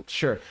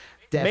 sure.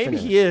 Definitely.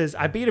 Maybe he is.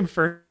 I beat him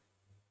first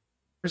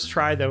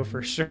try though,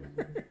 for sure.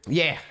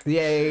 Yeah.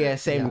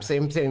 Same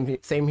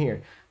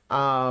here.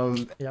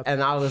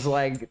 And I was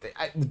like,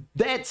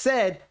 that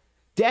said,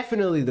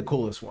 definitely the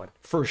coolest one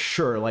for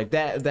sure. Like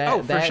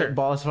that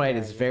boss fight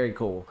is very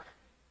cool.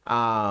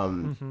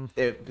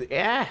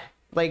 It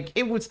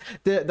was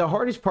the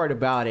hardest part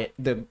about it.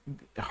 The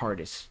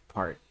hardest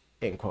part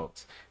in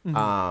quotes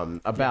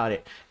about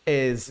it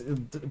is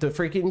the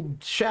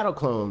freaking shadow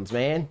clones,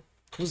 man.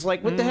 It was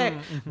like, what the heck?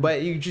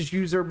 But you just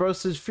use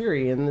Urbosa's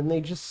Fury, and then they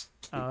just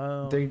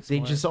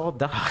just all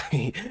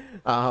die.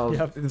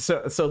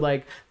 So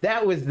like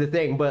that was the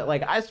thing. But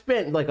like I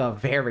spent like a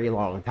very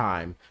long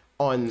time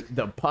on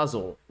the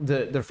puzzle,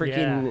 the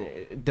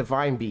freaking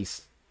Divine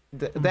Beast.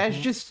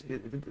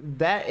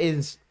 That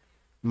is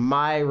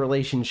my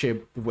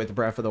relationship with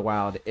Breath of the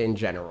Wild in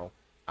general.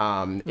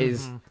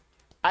 Is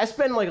I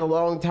spend like a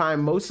long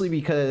time mostly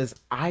because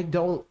I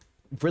don't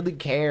really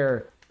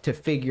care to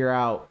figure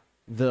out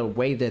the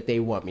way that they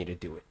want me to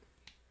do it.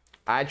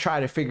 I try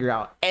to figure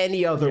out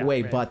any other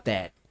way but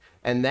that.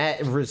 And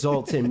that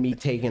results in me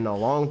taking a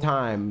long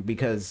time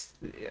because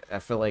I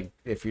feel like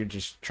if you're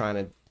just trying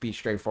to be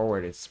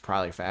straightforward, it's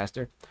probably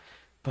faster.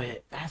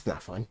 But that's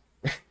not fun.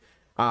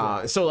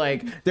 So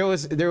like there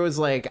was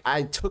like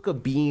I took a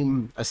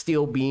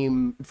steel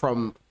beam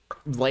from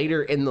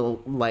later in the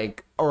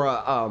like, or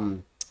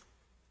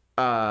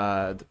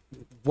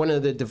one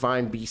of the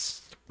Divine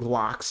Beasts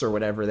locks or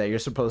whatever that you're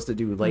supposed to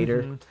do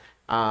later.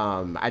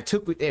 I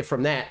took it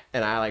from that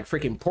and I like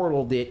freaking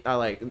portaled it. I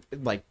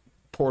like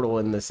portal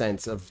in the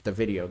sense of the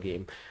video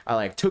game. I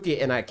like took it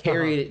and I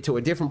carried it to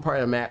a different part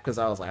of the map because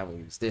I was like, I'm gonna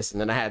use this,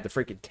 and then I had to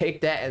freaking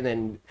take that and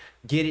then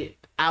get it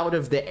out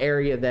of the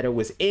area that it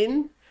was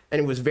in. And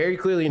it was very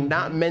clearly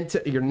not meant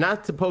to, you're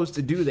not supposed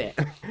to do that.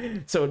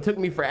 So it took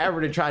me forever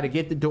to try to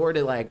get the door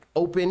to like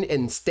open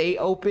and stay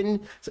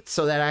open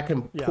so that I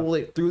can pull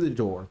it through the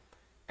door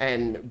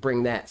and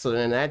bring that. So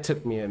then that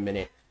took me a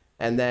minute.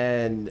 And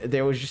then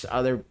there was just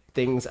other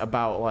things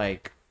about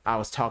like, I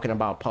was talking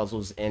about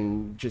puzzles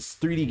and just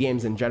 3D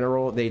games in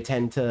general. They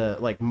tend to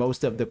like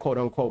most of the quote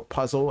unquote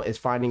puzzle is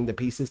finding the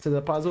pieces to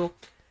the puzzle.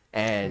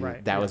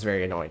 And that was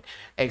very annoying,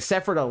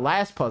 except for the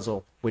last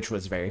puzzle, which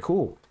was very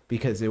cool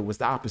because it was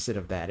the opposite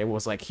of that. It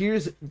was like,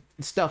 here's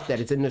stuff that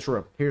is in this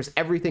room. Here's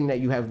everything that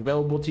you have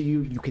available to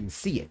you. You can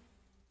see it.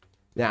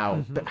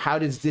 Now, how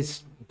does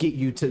this get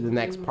you to the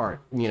next part?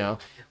 You know,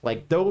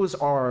 like those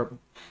are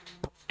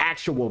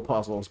actual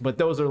puzzles, but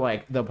those are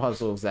like the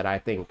puzzles that I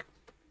think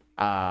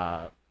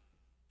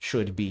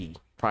should be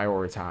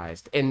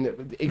prioritized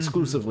and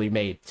exclusively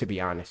made, to be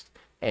honest,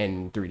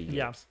 in 3D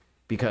games,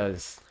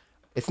 because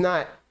it's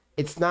not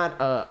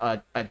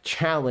a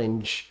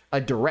challenge, a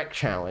direct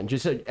challenge.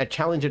 It's a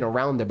challenge in a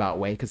roundabout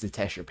way because it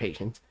tests your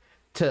patience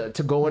to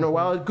go in a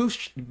wild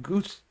goose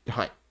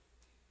hunt.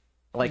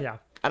 Like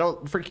I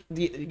don't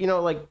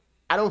like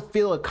I don't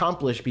feel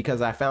accomplished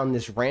because I found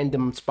this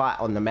random spot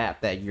on the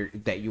map that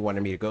you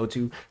wanted me to go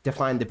to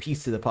find the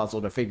piece of the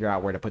puzzle to figure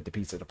out where to put the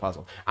piece of the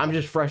puzzle. I'm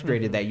just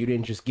frustrated that you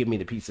didn't just give me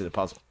the piece of the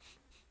puzzle.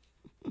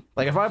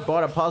 Like if I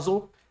bought a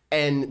puzzle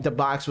and the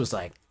box was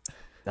like,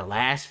 the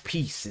last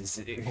piece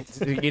is,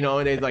 you know,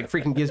 and it like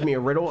freaking gives me a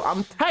riddle,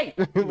 I'm tight.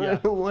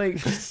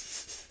 Like,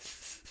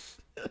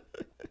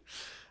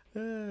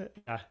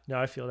 no,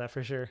 I feel that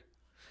for sure.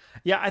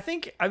 Yeah,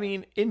 I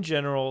mean, in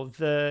general,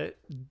 the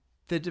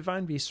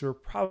Divine Beasts were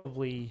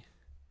probably,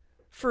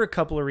 for a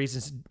couple of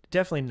reasons,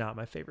 definitely not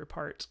my favorite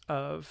part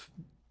of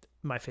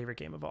my favorite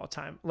game of all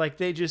time. Like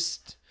they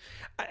just,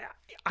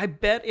 I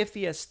bet if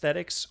the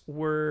aesthetics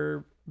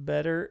were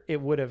better, it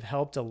would have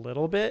helped a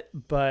little bit,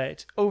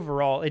 but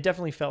overall it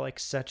definitely felt like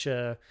such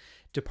a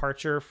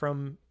departure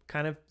from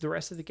kind of the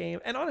rest of the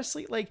game. And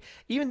honestly, like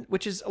even,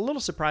 which is a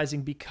little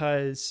surprising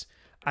because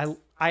I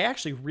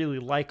actually really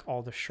like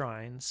all the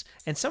shrines,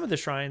 and some of the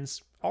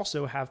shrines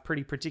also have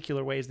pretty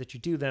particular ways that you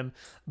do them,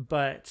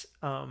 but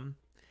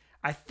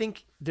I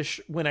think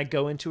when I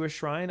go into a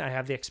shrine, I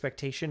have the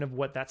expectation of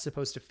what that's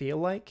supposed to feel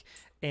like,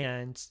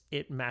 and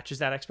it matches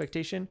that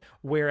expectation.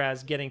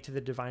 Whereas getting to the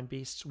Divine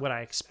Beasts, what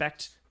I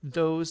expect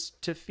those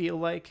to feel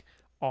like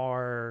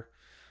are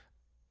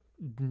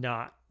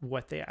not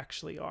what they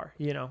actually are.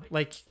 You know,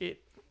 like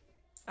it.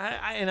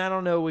 And I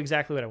don't know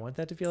exactly what I want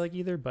that to feel like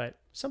either, but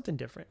something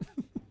different.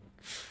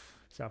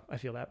 So I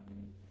feel that.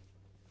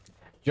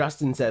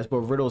 Justin says, but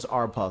riddles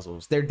are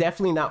puzzles. They're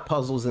definitely not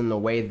puzzles in the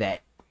way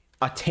that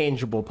a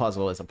tangible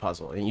puzzle is a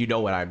puzzle, and you know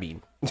what I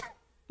mean.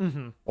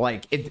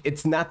 Like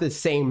it's not the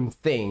same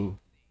thing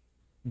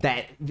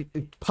that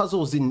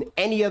puzzles in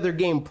any other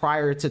game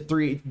prior to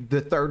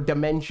the third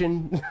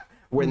dimension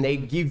when they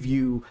give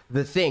you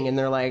the thing and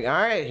they're like, all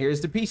right,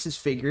 here's the pieces,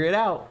 figure it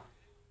out.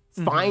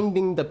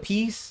 Finding the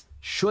piece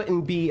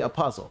shouldn't be a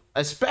puzzle,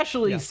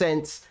 especially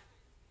since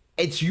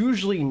it's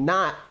usually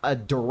not a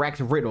direct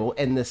riddle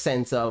in the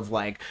sense of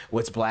like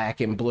what's black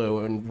and blue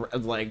and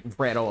like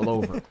red all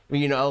over.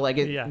 You know, like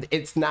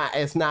it's not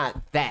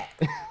that.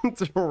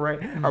 It's right,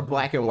 or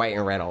black and white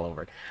and red all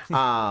over.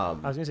 I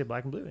was gonna say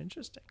black and blue.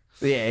 Interesting.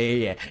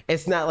 Yeah.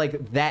 It's not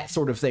like that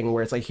sort of thing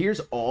where it's like, here's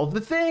all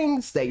the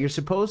things that you're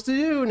supposed to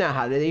do. Now,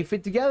 how do they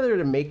fit together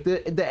to make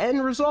the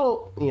end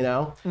result? You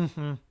know.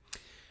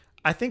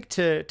 I think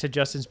to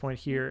Justin's point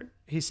here,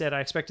 he said, I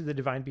expected the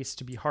Divine Beasts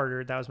to be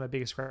harder. That was my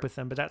biggest gripe with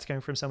them, but that's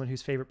coming from someone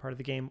whose favorite part of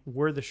the game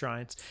were the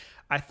shrines.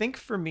 I think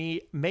for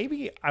me,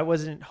 maybe I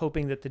wasn't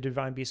hoping that the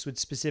Divine Beasts would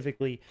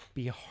specifically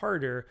be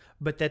harder,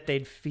 but that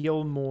they'd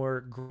feel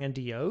more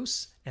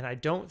grandiose, and I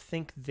don't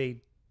think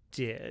they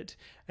did.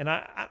 And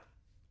I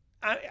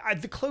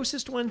the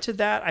closest one to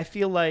that, I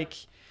feel like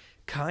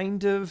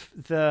kind of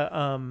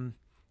the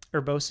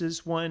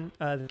Urbosa's one,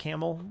 the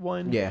camel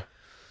one. Yeah.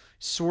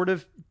 Sort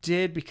of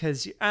did,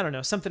 because I don't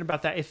know, something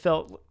about that, it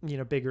felt, you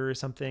know, bigger or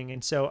something.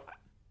 And so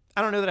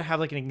I don't know that I have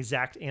like an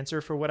exact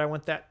answer for what I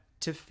want that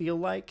to feel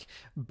like,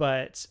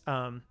 but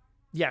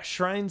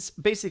shrines,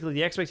 basically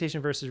the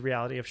expectation versus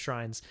reality of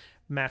shrines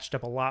matched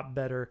up a lot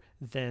better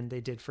than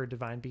they did for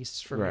Divine Beasts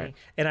for me.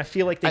 And I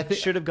feel like they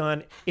should have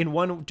gone in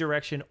one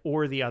direction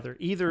or the other,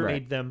 either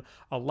made them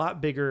a lot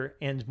bigger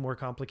and more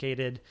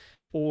complicated,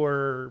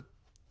 or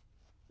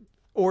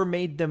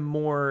made them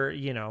more,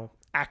 you know,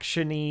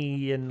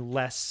 actiony and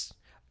less,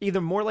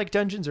 either more like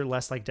dungeons or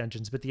less like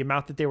dungeons, but the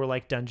amount that they were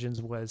like dungeons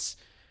was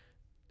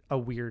a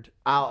weird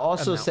I'll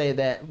also amount. say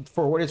that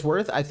for what it's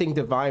worth, I think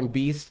Divine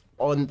Beasts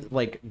on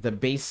like the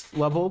base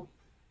level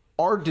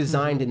are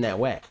designed in that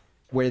way,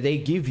 where they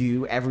give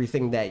you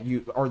everything that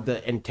you, or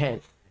the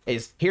intent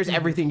is, here's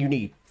everything you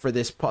need for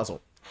this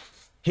puzzle.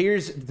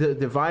 here's the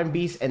divine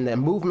beast and the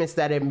movements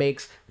that it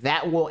makes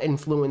that will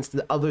influence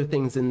the other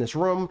things in this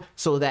room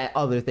so that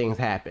other things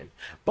happen.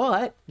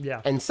 But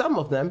and some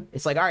of them,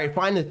 it's like, all right,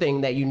 find the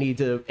thing that you need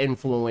to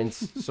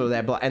influence so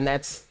that and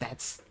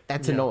that's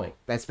annoying.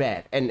 That's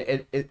bad.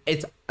 And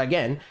it's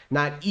again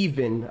not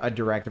even a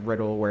direct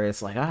riddle where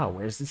it's like, oh,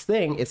 where's this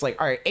thing? It's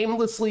like, all right,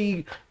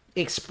 aimlessly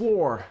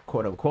explore,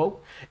 quote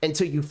unquote,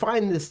 until you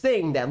find this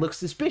thing that looks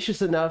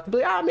suspicious enough to be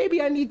like,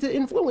 maybe I need to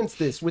influence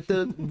this with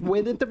the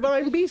way the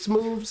divine beast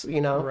moves,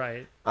 you know?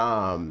 Right.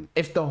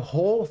 If the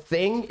whole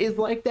thing is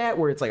like that,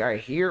 where it's like, all right,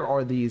 here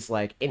are these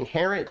like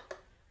inherent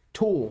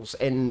tools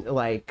and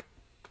like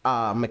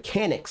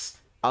mechanics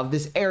of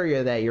this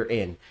area that you're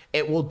in,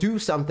 it will do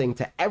something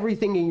to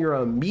everything in your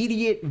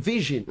immediate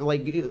vision,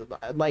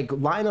 like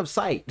line of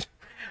sight.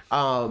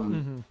 How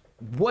do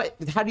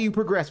you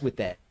progress with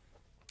that?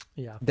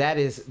 Yeah,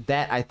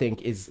 that I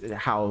think is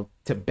how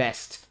to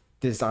best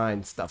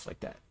design stuff like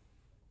that.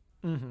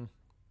 Yeah,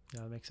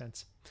 that makes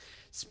sense.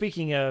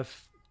 Speaking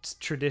of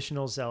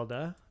traditional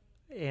Zelda,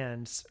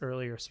 and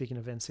earlier speaking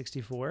of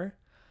N64,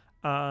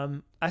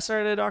 I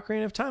started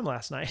Ocarina of Time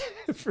last night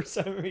for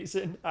some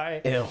reason.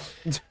 Yeah,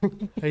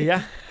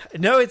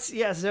 no,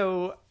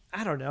 so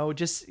I don't know.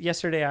 Just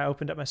yesterday, I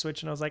opened up my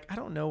Switch and I was like, I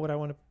don't know what I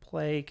want to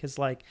play because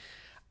like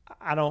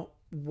I don't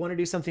want to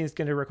do something that's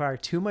going to require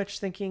too much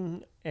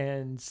thinking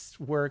and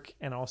work,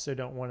 and also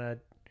don't want to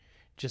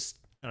just,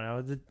 I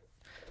don't know,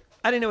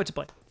 I didn't know what to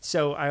play.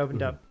 So I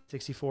opened up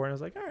 64 and I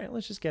was like, all right,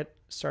 let's just get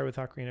started with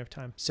Ocarina of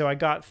Time. So I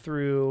got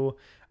through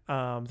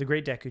the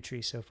Great Deku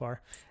Tree so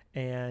far,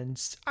 and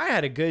I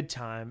had a good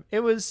time. It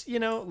was, you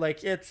know,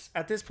 like it's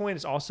at this point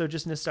it's also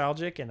just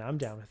nostalgic, and I'm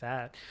down with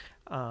that.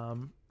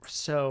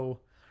 So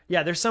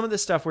yeah, there's some of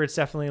this stuff where it's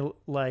definitely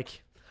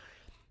like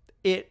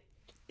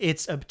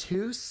it's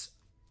obtuse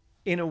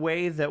in a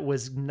way that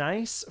was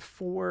nice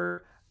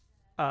for,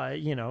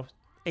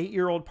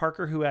 8-year-old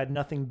Parker who had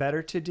nothing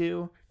better to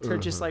do to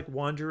just like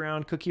wander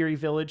around Kokiri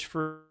Village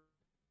for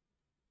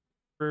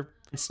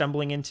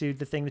stumbling into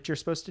the thing that you're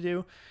supposed to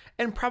do.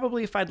 And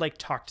probably if I'd like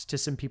talked to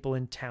some people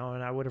in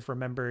town, I would have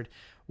remembered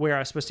where I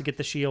was supposed to get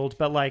the shield.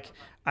 But like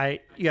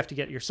you have to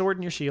get your sword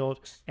and your shield.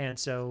 And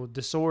so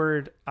the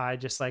sword, I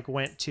just like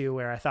went to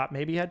where I thought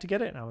maybe you had to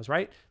get it, and I was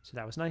right. So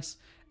that was nice.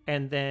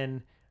 And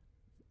then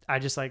I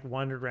just like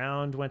wandered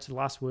around, went to the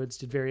Lost Woods,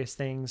 did various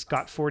things,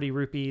 got 40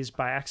 rupees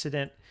by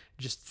accident,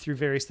 just through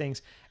various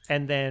things,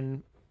 and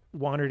then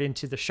wandered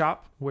into the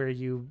shop where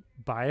you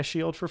buy a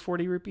shield for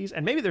 40 rupees.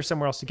 And maybe there's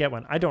somewhere else to get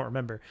one. I don't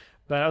remember.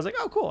 But I was like,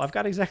 oh, cool. I've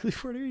got exactly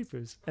 40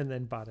 rupees. And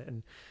then bought it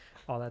and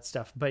all that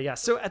stuff. But yeah,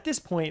 so at this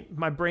point,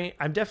 my brain,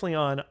 I'm definitely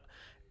on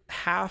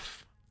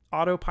half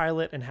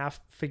autopilot and half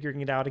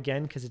figuring it out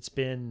again, because it's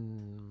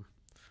been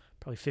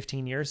probably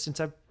 15 years since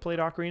I've played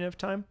Ocarina of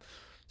Time,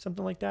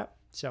 something like that.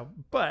 So,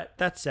 but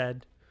that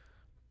said,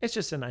 it's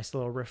just a nice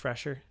little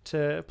refresher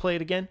to play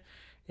it again.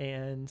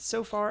 And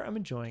so far, I'm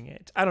enjoying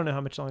it. I don't know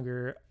how much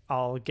longer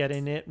I'll get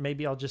in it.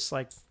 Maybe I'll just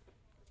like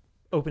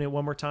open it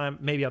one more time.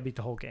 Maybe I'll beat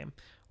the whole game,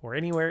 or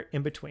anywhere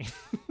in between.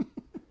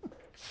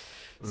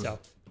 So,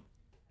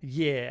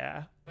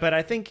 yeah. But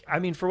I think, I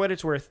mean, for what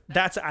it's worth,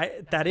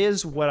 that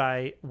is what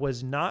I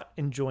was not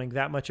enjoying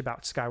that much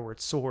about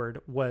Skyward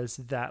Sword, was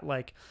that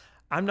like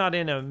I'm not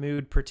in a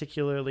mood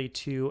particularly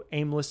to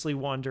aimlessly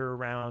wander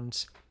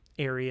around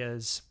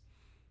areas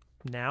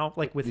now,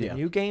 like with the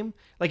new game.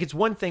 Like it's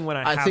one thing when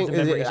I have the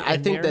memories I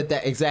think there.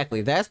 that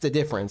exactly, that's the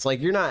difference. Like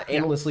you're not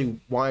aimlessly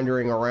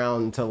wandering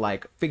around to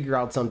like figure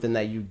out something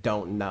that you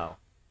don't know,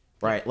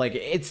 right? Like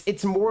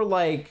it's more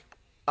like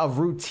a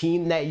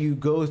routine that you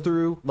go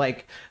through,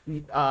 like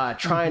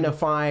trying to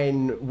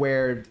find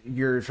where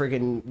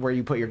where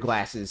you put your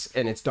glasses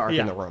and it's dark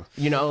in the room,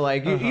 you know,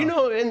 like you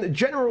know, in the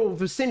general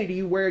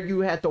vicinity where you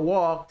had to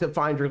walk to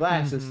find your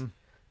glasses,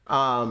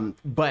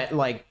 but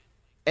like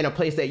in a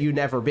place that you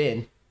never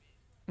been,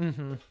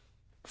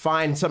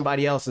 find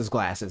somebody else's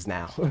glasses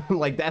now.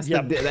 Like that's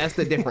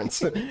the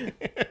difference.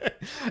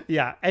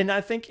 Yeah, and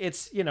I think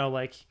it's, you know,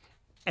 like,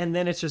 and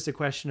then it's just a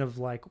question of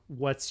like,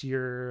 what's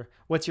your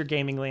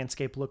gaming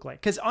landscape look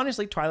like? Because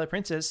honestly, Twilight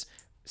Princess,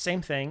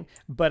 same thing.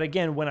 But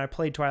again, when I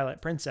played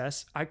Twilight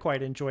Princess, I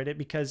quite enjoyed it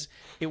because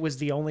it was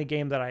the only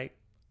game that I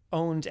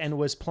owned and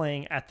was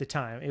playing at the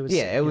time. It was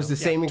the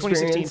same experience.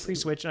 2016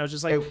 pre-Switch, and I was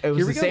just like, it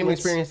was the same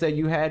experience that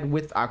you had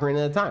with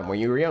Ocarina of Time when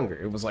you were younger.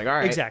 It was like, all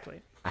right,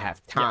 exactly. I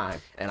have time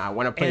and I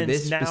want to play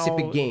this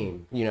specific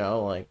game. You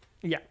know, like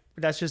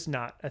that's just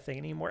not a thing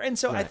anymore. And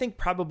so I think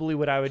probably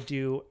what I would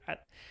do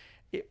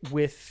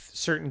with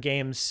certain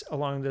games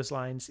along those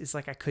lines is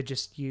like I could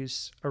just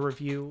use a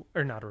review,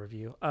 or not a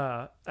review,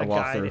 a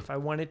guide if I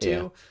wanted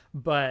to,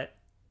 but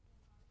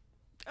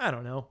I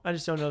don't know. I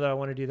just don't know that I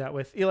want to do that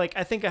with, like,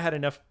 I think I had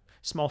enough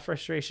small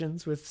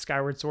frustrations with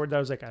Skyward Sword that I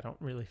was like, I don't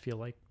really feel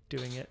like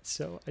doing it,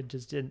 so I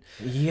just didn't.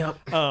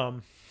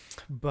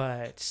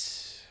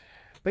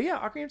 But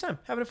yeah, Ocarina of Time,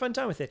 having a fun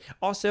time with it.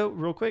 Also,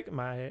 real quick,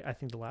 I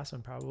think the last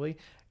one probably,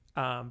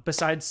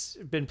 besides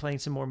been playing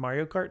some more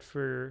Mario Kart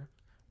for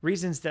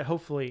reasons that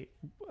hopefully,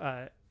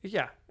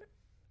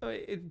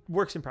 it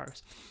works in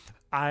progress.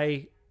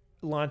 I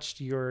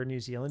launched your New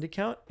Zealand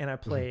account and I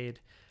played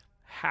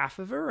half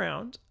of a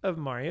round of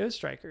Mario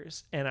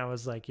Strikers. And I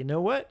was like, you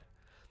know what?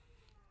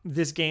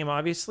 This game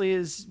obviously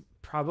is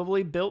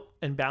probably built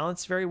and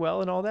balanced very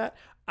well and all that.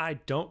 I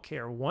don't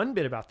care one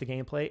bit about the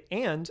gameplay,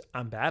 and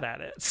I'm bad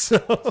at it. So,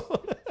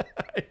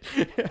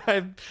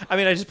 I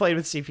mean, I just played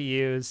with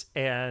CPUs,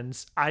 and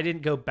I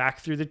didn't go back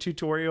through the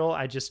tutorial.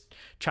 I just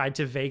tried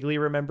to vaguely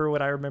remember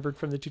what I remembered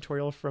from the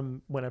tutorial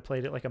from when I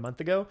played it like a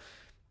month ago.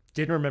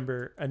 Didn't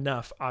remember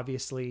enough,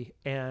 obviously.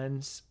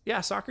 And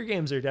yeah, soccer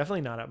games are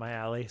definitely not up my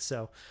alley.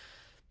 So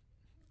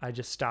I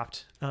just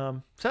stopped.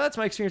 So that's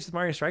my experience with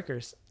Mario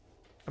Strikers.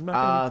 I'm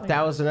not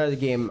that was another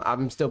game.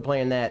 I'm still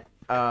playing that.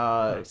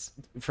 Nice.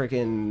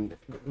 Freaking,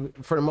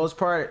 for the most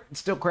part,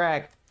 still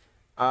cracked.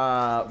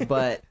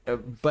 But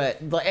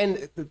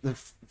and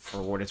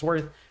for what it's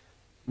worth,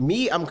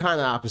 I'm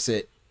kind of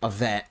opposite of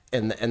that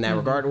in that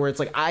regard, where it's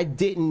like I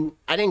didn't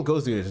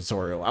go through the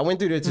tutorial. I went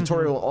through the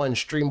tutorial on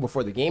stream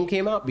before the game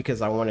came out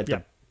because I wanted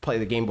to play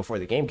the game before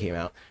the game came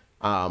out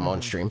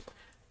on stream.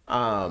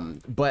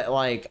 But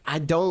like I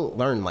don't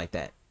learn like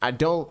that. I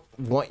don't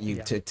want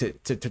you to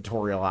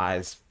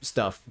tutorialize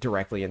stuff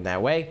directly in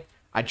that way.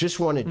 I just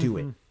want to do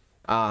it.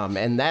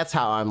 And that's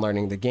how I'm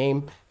learning the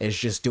game, is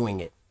just doing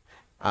it,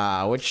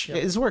 which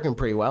is working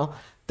pretty well.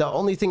 The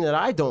only thing that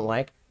I don't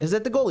like is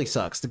that the goalie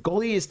sucks. The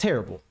goalie is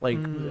terrible. Like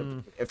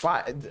if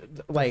I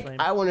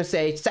want to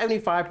say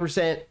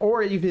 75%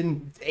 or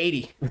even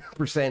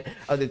 80%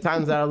 of the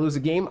times that I lose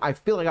a game, I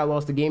feel like I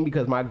lost the game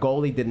because my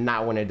goalie did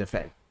not want to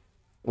defend.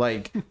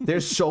 Like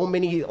there's so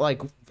many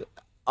like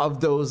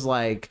of those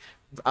like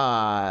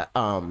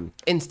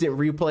instant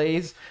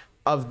replays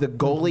of the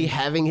goalie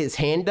having his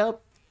hand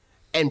up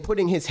and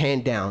putting his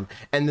hand down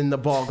and then the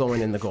ball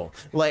going in the goal.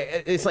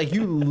 Like it's like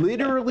you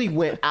literally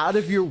went out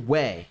of your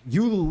way.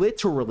 You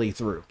literally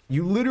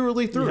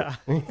threw.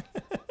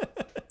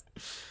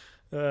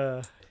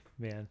 Yeah.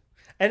 Man.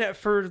 And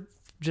for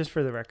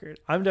the record,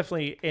 I'm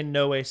definitely in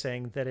no way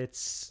saying that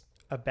it's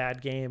a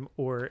bad game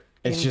or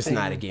it's just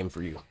not a game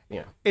for you.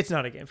 Yeah. It's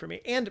not a game for me.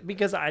 And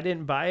because I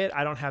didn't buy it,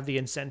 I don't have the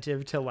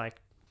incentive to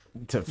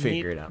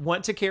figure it out,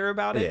 want to care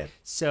about it.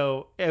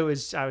 So I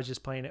was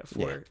just playing it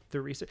for the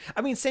research.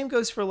 I mean, same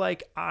goes for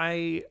like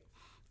I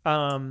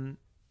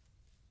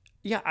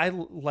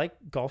like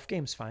golf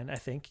games fine. I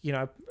think,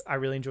 I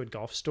really enjoyed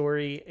Golf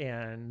Story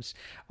and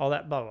all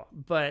that blah blah.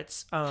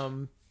 But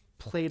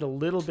played a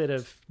little bit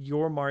of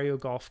your Mario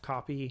Golf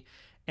copy,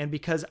 and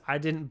because I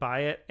didn't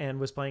buy it and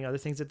was playing other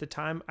things at the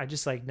time, I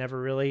just like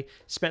never really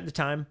spent the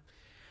time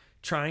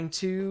trying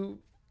to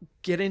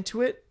get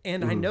into it.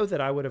 And I know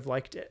that I would have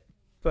liked it,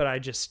 but I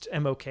just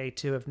am okay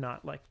to have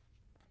not like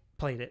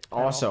played it.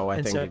 Also,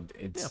 I think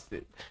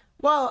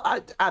well,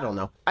 I don't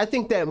know. I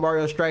think that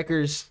Mario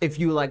Strikers, if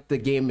you like the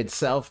game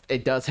itself,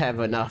 it does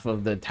have enough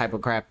of the type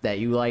of crap that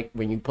you like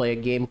when you play a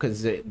game,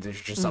 because there's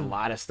just a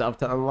lot of stuff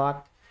to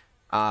unlock.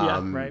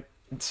 Right.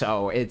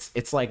 So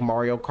it's like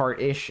Mario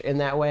Kart-ish in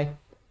that way.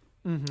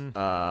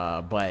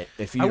 But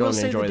if you don't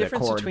enjoy the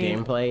core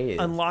gameplay,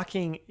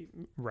 unlocking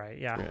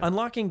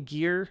unlocking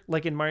gear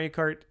like in Mario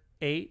Kart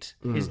 8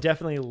 is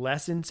definitely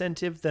less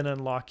incentive than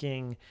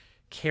unlocking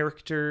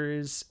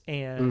characters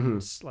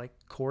and like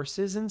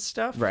courses and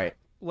stuff, right?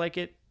 Like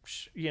it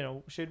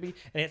should be.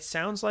 And it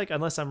sounds like,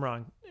 unless I'm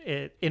wrong,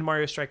 in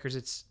Mario Strikers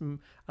it's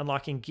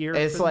unlocking gear.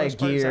 It's like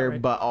gear,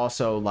 right? But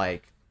also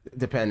like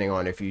depending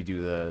on if you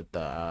do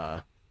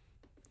the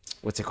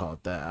what's it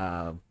called,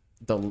 the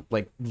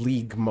like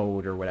league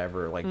mode or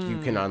whatever, like you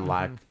can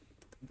unlock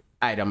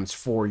items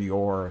for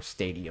your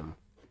stadium.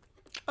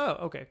 Oh,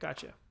 okay,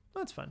 gotcha.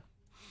 That's fun.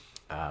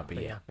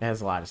 But yeah, it has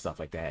a lot of stuff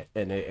like that,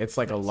 and it's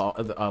like a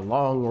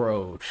long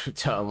road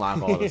to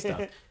unlock all this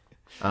stuff.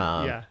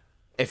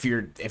 If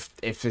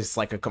it's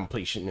like a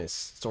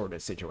completionist sort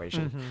of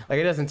situation, like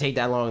it doesn't take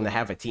that long to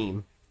have a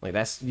team. Like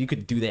you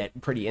could do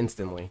that pretty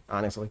instantly,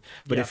 honestly.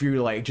 But if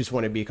you like just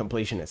want to be a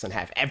completionist and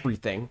have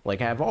everything, like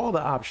have all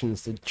the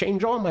options to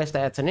change all my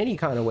stats in any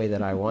kind of way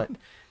that I want,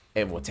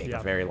 it will take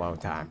a very long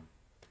time.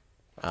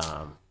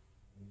 But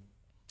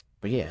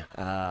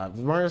yeah,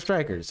 Mario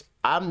Strikers.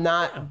 I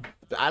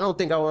don't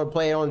think I want to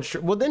play it on.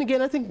 Well, then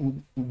again, I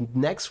think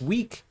next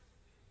week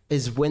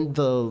is when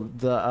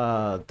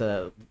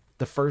the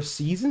first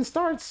season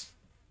starts.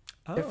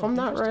 Oh, if I'm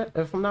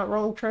not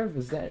wrong, Trev,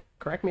 is that,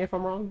 correct me if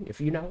I'm wrong,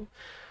 if you know.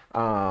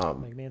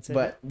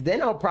 But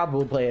then I'll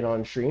probably play it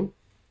on stream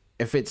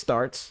if it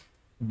starts.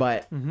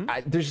 But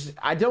I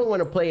don't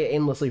want to play it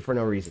aimlessly for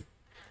no reason.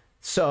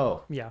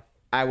 So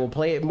I will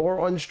play it more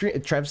on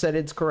stream. Trev said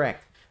it's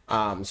correct.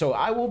 So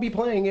I will be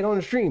playing it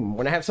on stream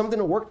when I have something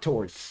to work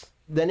towards.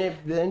 Then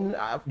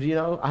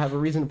I have a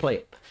reason to play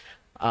it.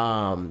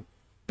 But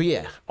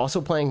yeah,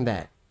 also playing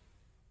that.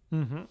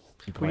 When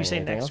you say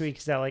next week,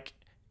 is that like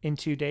in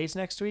 2 days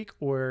next week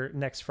or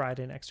next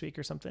Friday next week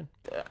or something?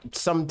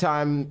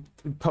 Sometime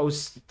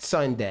post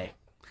Sunday.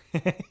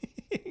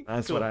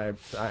 That's cool. What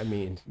I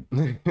mean.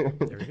 There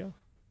we go.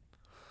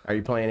 Are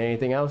you playing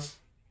anything else?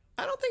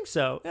 I don't think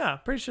so. Yeah,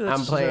 pretty sure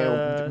that's I'm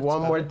playing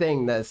one more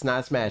thing that's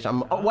not Smash.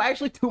 Well,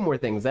 actually two more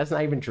things. That's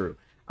not even true.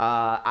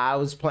 I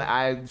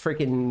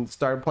freaking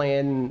started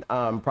playing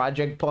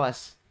Project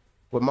Plus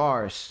with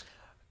Mars.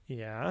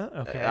 Yeah,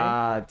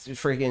 okay.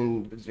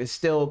 It's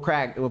still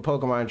cracked with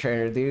Pokemon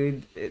Trainer,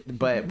 dude.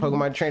 But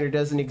Pokemon Trainer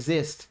doesn't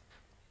exist.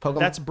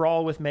 That's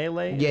Brawl with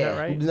Melee, is that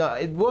right?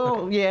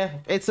 No, yeah.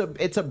 It's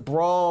a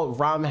Brawl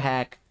ROM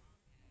hack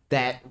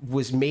that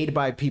was made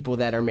by people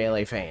that are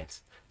Melee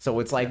fans. So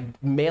it's like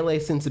Melee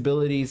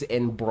sensibilities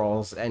in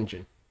Brawl's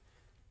engine.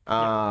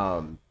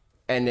 And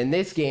in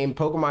this game,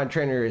 Pokemon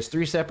Trainer is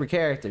 3 separate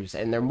characters,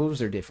 and their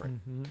moves are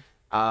different.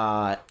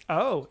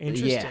 Oh,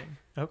 interesting. Yeah.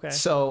 Okay.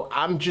 So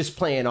I'm just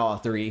playing all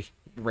 3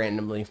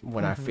 randomly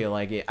when I feel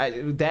like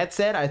it. That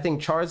said, I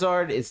think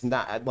Charizard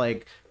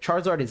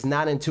is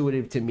not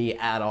intuitive to me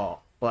at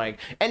all. Like,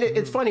 and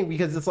it's funny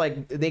because it's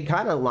like they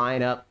kind of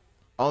line up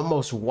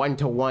almost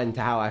 1-to-1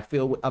 to how I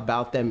feel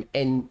about them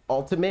in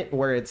Ultimate,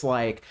 where it's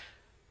like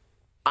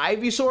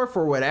Ivysaur,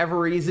 for whatever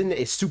reason,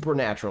 is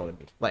supernatural to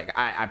me. Like,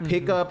 I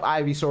pick up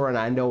Ivysaur and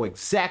I know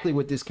exactly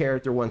what this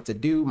character wants to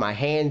do. My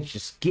hands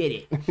just get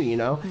it, you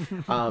know?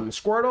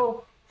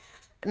 Squirtle,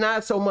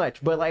 not so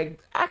much, but like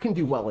I can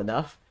do well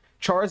enough.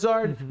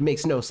 Charizard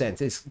makes no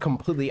sense. It's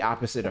completely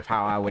opposite of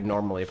how I would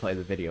normally play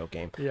the video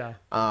game. Yeah.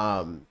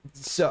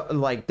 So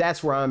like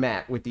that's where I'm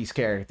at with these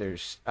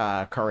characters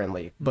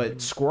currently. But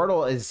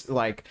Squirtle is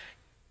like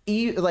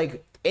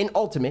in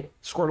Ultimate,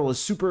 Squirtle is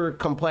super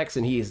complex,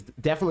 and he is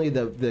definitely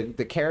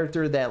the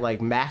character that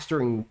like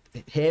mastering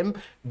him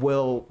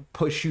will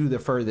push you the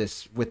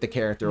furthest with the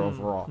character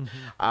overall.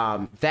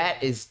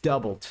 That is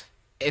doubled,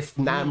 if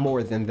not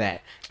more than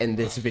that, in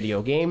this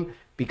video game,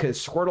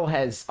 because Squirtle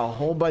has a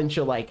whole bunch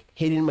of like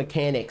hidden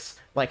mechanics.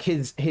 Like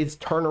his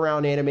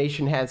turnaround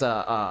animation has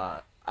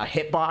a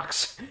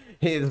hitbox.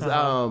 His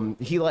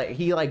he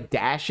like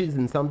dashes,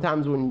 and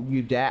sometimes when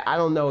you dash, I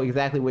don't know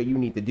exactly what you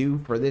need to do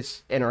for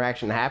this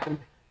interaction to happen.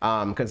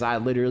 Because I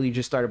literally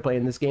just started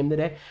playing this game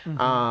today.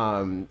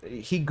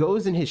 He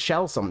goes in his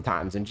shell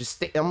sometimes and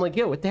just I'm like,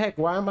 yo, what the heck?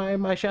 Why am I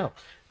in my shell?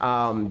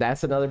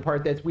 That's another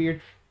part that's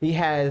weird. He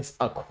has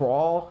a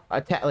crawl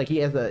attack, like he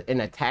has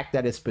an attack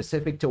that is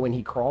specific to when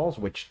he crawls,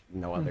 which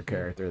no other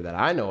character that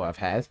I know of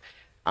has.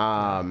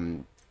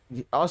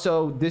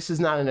 Also, this is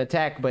not an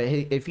attack, but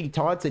if he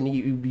taunts and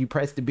you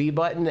press the B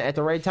button at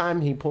the right time,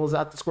 he pulls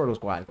out the Squirtle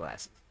Squad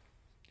glasses.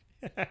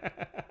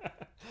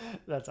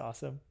 That's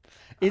awesome.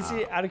 Is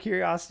it, out of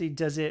curiosity,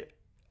 does it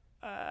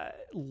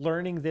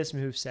learning this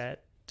moveset,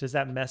 does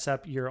that mess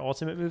up your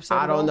Ultimate moveset?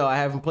 I don't know. I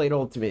haven't played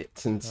Ultimate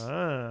since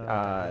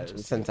I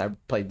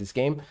played this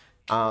game.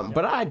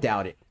 But I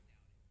doubt it.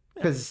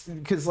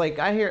 Because like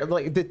I hear,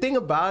 like the thing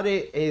about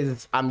it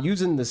is I'm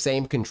using the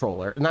same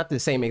controller, not the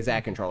same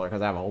exact controller,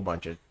 because I have a whole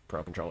bunch of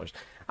Pro controllers.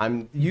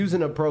 I'm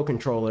using a Pro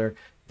controller.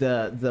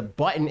 The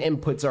button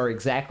inputs are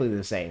exactly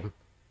the same.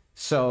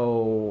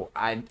 So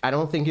I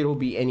don't think it'll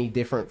be any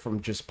different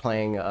from just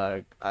playing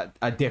a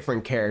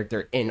different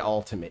character in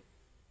Ultimate,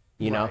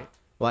 you know?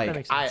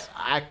 Like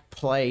I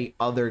play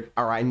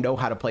I know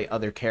how to play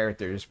other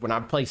characters. When I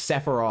play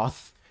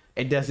Sephiroth,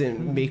 it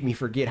doesn't make me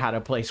forget how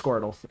to play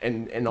Squirtle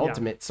in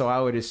Ultimate. So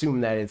I would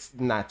assume that it's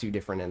not too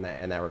different in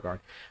that regard,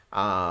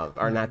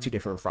 or not too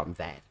different from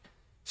that.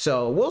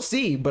 So we'll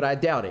see, but I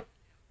doubt it.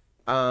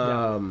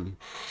 But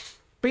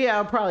yeah,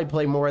 I'll probably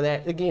play more of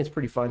that. The game's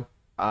pretty fun.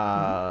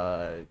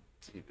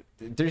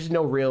 There's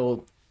no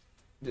real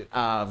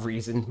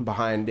reason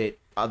behind it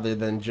other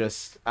than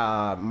just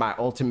my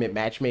Ultimate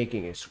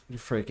matchmaking is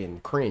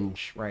freaking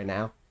cringe right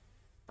now.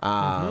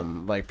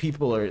 Like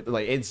people are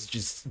like, it's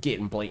just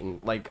getting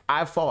blatant. Like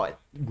I fought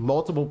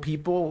multiple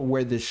people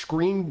where the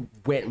screen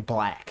went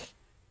black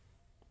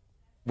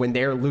when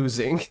they're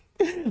losing.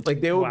 Like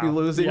they will be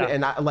losing,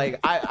 and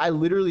I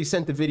literally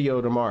sent the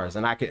video to Mars,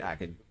 and I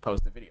could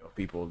post the video if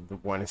people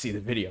want to see the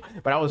video.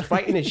 But I was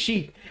fighting a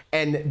sheep,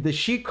 and the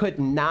sheep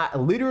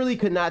literally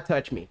could not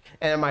touch me,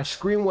 and my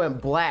screen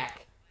went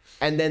black,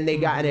 and then they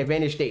got an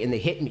advantage state and they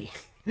hit me,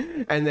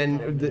 and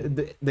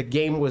then the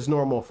game was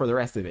normal for the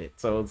rest of it.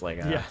 So it's like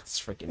it's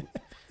freaking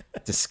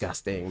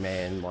disgusting,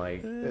 man.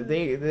 Like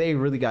they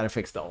really got to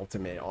fix the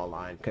Ultimate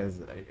online,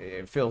 because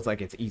it feels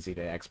like it's easy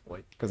to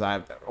exploit,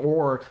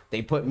 or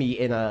they put me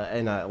in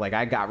a like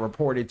I got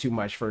reported too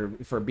much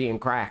for being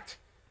cracked,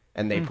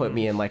 and they put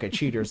me in like a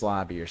cheater's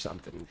lobby or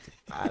something.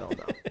 I don't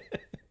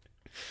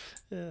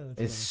know.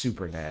 It's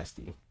super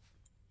nasty.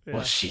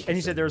 Well, and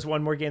you said there was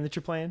one more game that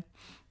you're playing?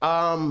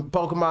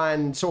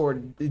 Pokemon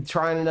Sword,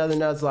 trying another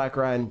Nuzlocke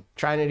run,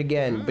 trying it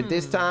again, but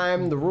this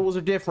time the rules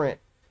are different.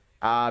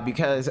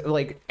 Because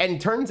like,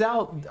 and turns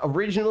out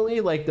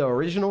originally, like the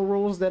original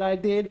rules that I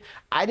did,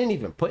 I didn't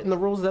even put in the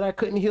rules that I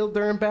couldn't heal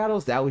during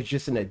battles. That was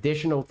just an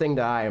additional thing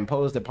that I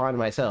imposed upon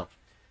myself.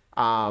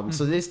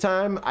 So this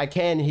time I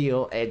can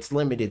heal. It's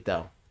limited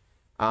though.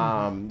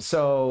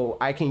 So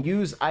I can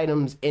use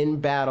items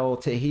in battle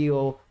to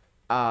heal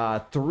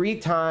 3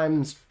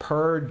 times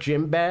per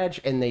gym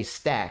badge, and they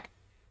stack,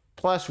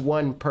 plus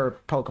 1 per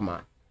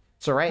Pokemon.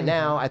 So right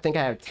now I think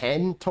I have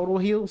 10 total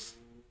heals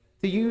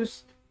to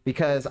use,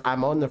 because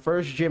I'm on the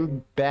first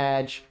gym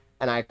badge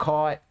and I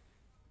caught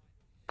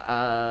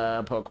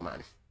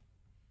Pokemon.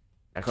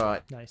 I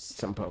caught Nice.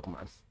 some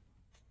Pokemon.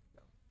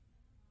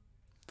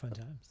 Fun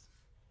times.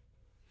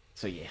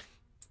 So yeah,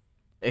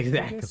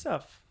 exactly. Good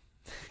stuff.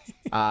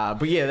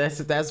 But yeah,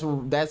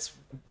 that's.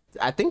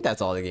 I think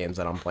that's all the games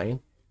that I'm playing.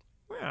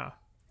 Yeah.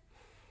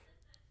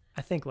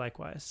 I think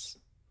likewise.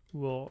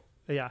 I'll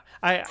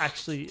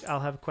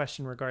have a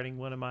question regarding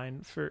one of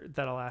mine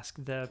that I'll ask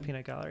the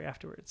Peanut Gallery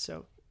afterwards.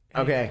 So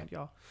okay,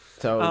 y'all.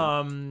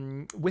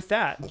 So with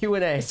that Q&A.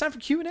 It's time for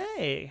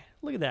Q&A.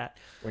 Look at that.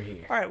 We're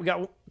here. All right, we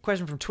got a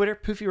question from Twitter.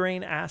 Poofy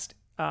Rain asked,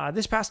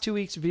 this past 2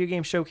 weeks, video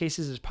game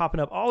showcases is popping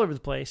up all over the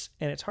place,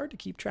 and it's hard to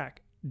keep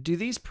track. Do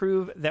these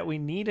prove that we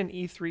need an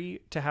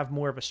E3 to have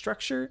more of a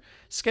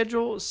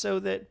schedule so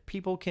that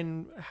people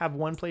can have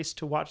one place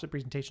to watch the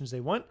presentations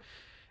they want?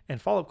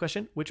 And follow-up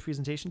question, which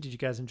presentation did you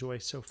guys enjoy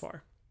so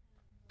far?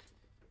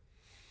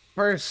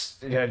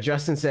 First,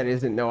 Justin said,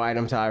 isn't no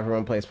items how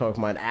everyone plays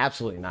Pokemon?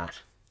 Absolutely not.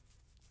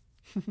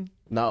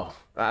 No.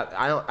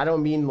 I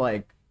don't mean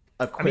like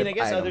equip I mean, I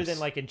guess items. Other than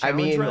like in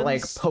challenge runs?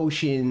 Like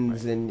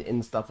potions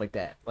and stuff like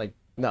that. Like,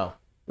 no.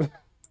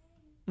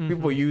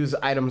 People use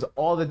items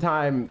all the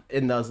time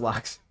in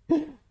Nuzlocke.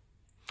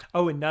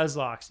 Oh, in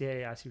Nuzlocke.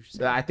 Yeah, I see what you're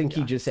saying. I think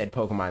he just said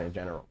Pokemon in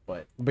general.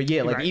 But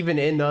yeah, like even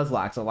in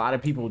Nuzlocke, a lot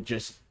of people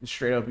just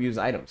straight up use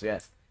items,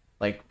 yes.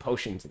 Like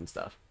potions and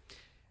stuff.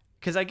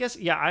 Because I guess,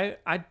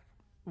 I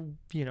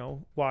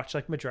watch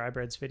like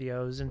Madrybread's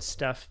videos and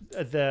stuff,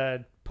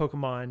 the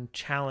Pokemon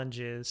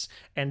challenges,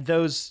 and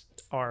those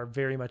are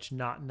very much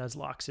not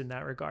Nuzlocke in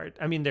that regard.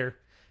 I mean, they're,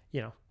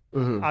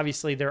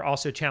 obviously they're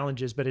also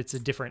challenges, but it's a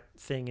different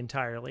thing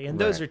entirely. And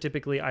those are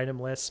typically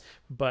itemless,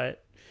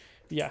 but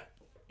yeah,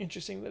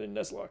 interesting that in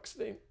Nuzlocke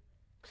they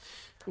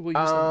will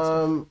use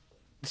them.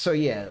 So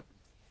yeah.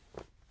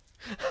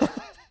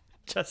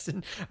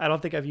 Justin, I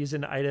don't think I've used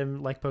an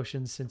item like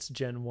potions since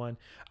Gen 1.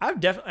 I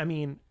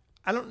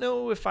don't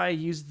know if I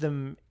used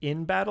them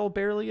in battle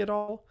barely at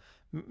all.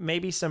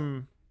 Maybe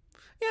some,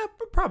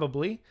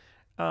 probably.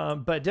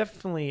 But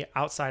definitely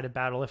outside of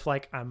battle. If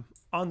like I'm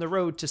on the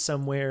road to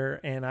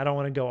somewhere and I don't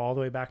want to go all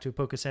the way back to a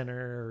Poke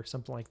Center or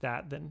something like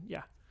that, then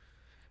yeah,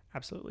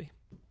 absolutely.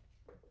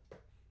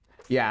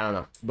 Yeah, I don't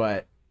know.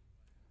 But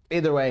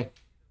either way,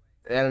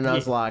 at a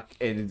Nuzlocke,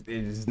 it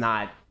is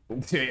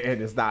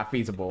not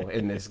feasible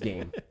in this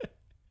game.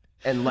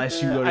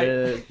 Unless you go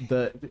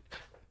to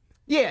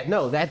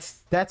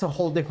that's a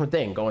whole different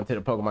thing, going to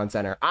the Pokemon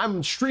Center.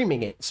 I'm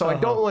streaming it, so I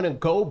don't want to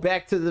go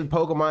back to the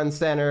Pokemon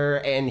Center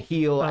and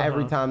heal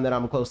every time that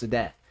I'm close to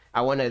death.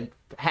 I want to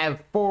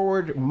have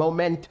forward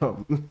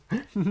momentum.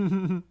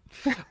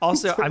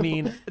 Also, I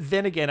mean,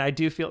 then again, I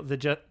do feel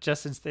the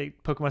Justin's thing,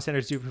 Pokemon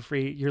Centers do for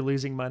free, you're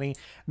losing money.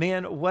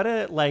 Man,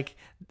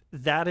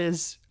 that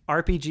is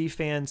RPG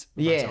fans,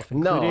 myself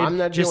included, I'm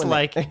not just doing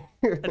like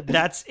that.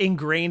 That's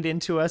ingrained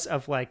into us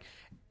of like,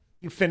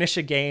 you finish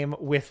a game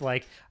with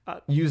like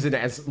use it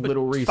as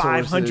little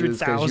resources,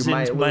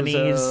 500,000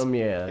 monies.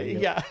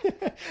 Yeah.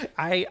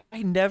 I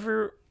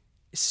never,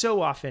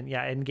 so often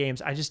in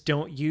games I just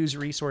don't use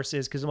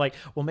resources because I'm like,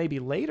 well, maybe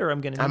later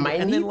I'm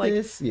gonna need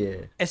this.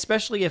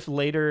 Especially if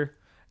later,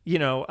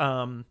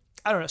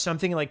 I don't know. So I'm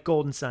thinking like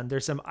Golden Sun.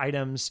 There's some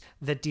items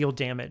that deal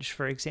damage,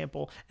 for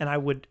example, and I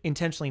would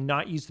intentionally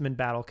not use them in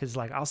battle because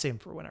like I'll save them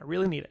for when I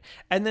really need it.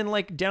 And then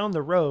like down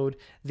the road,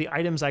 the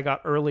items I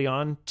got early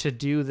on to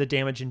do the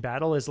damage in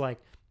battle is like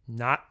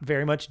not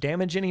very much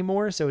damage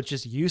anymore, so it's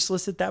just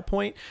useless at that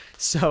point.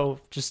 So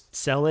just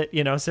sell it,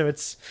 So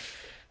it's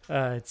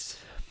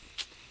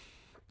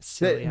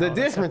silly. The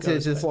difference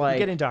is just like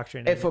get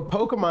indoctrinated. If a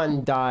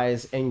Pokemon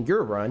dies in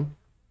your run,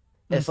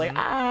 it's like,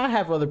 I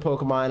have other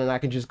Pokemon and I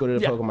can just go to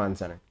the Pokemon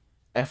Center.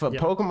 If a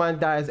Pokemon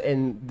dies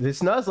in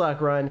this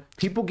Nuzlocke run,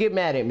 people get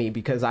mad at me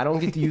because I don't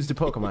get to use the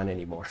Pokemon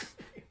anymore.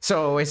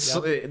 So it's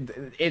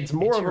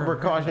more of a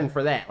precaution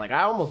for that. Like,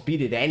 I almost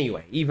beat it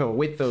anyway, even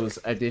with those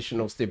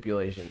additional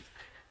stipulations.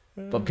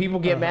 But people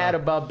get mad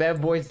about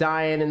Bev Boys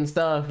dying and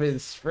stuff.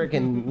 It's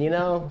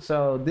freaking,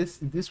 so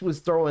this was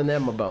throwing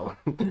them a bone.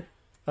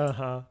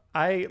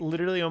 I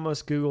literally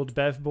almost Googled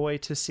Bev Boy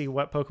to see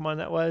what Pokemon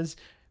that was.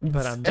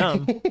 But I'm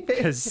dumb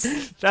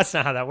because that's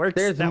not how that works.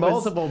 There's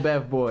multiple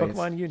Bev Boys.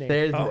 Pokemon you name.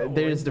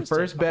 There's the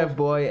first Bev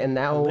Boy, and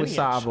that one was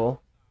Sobble,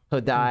 who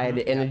died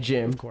in a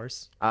gym. Of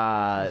course.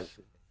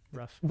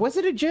 Rough. Was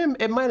it a gym?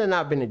 It might have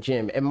not been a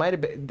gym. It might have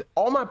been.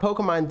 All my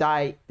Pokemon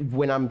die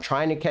when I'm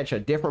trying to catch a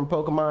different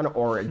Pokemon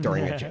or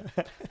during a gym.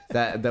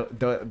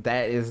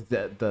 That is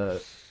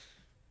the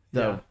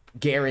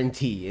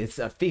guarantee. It's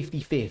a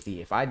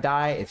 50-50. If I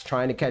die, it's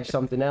trying to catch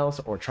something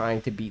else or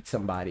trying to beat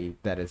somebody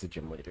that is a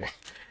gym leader.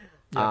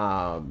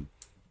 And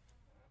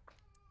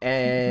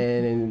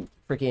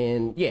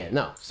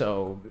freaking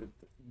so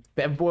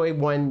Bev Boy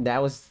 1,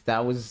 that was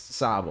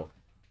Sobble.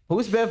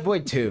 Who's Bev Boy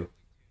 2?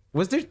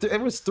 Was there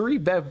was 3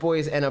 Bev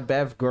Boys and a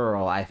Bev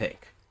girl, I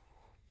think.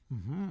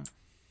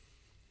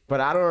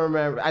 But I don't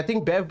remember. I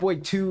think Bev Boy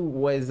 2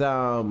 was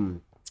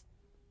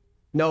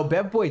no,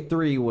 Bev Boy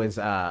 3 was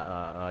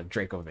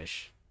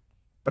Dracovish.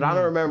 But I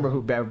don't remember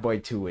who Bev Boy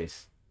 2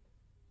 is.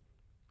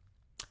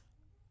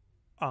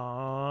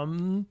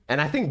 And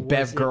I think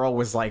Bev Girl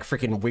was like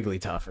freaking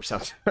Wigglytuff or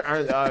something,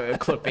 or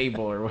Clip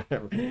Abel or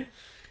whatever.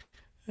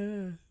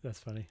 That's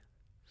funny.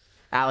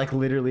 Alec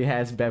literally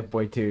has Bev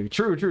Boy too.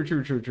 True.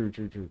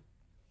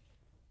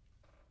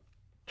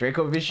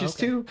 Draco Vicious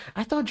too?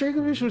 I thought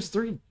Draco Vicious was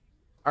 3.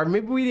 Or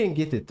maybe we didn't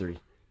get to 3.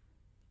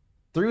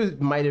 3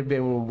 might have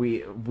been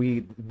when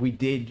we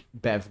did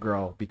Bev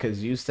Girl,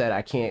 because you said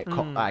I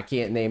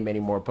can't name any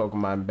more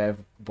Pokemon Bev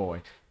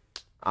Boy.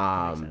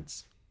 Makes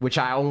sense. Which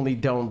I only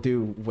don't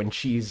do when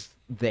she's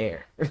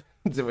there.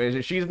 So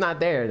if she's not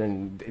there,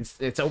 then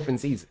it's open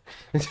season.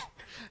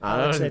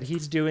 Alex said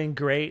he's doing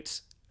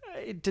great.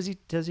 Does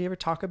he ever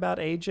talk about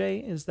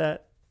AJ?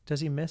 Does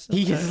he miss him?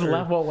 He is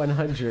level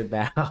 100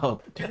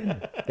 now.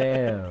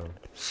 Damn.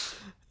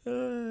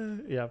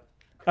 Yeah.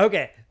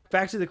 Okay.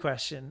 Back to the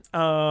question.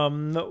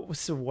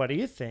 So what do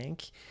you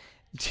think?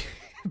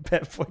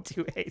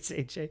 Bet42 hates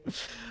AJ.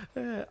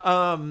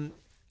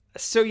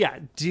 So yeah,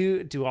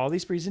 do all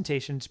these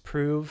presentations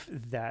prove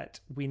that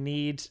we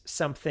need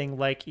something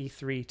like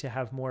E3 to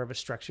have more of a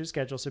structured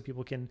schedule so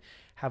people can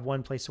have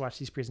one place to watch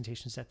these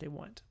presentations that they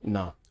want?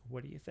 No.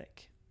 What do you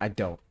think? I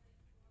don't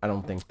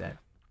think that.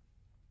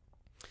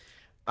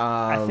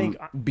 I think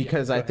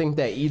I think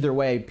that either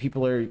way,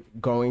 people are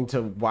going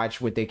to watch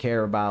what they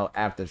care about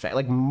after the fact.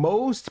 Like,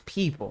 most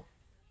people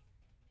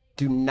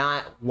do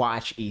not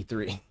watch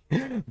E3,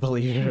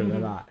 believe it or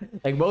not.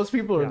 Like, most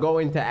people are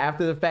going to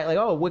after the fact, like,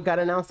 oh, what got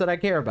announced that I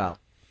care about?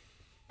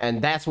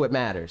 And that's what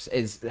matters,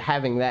 is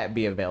having that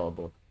be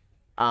available.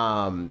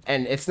 And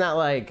it's not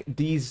like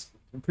these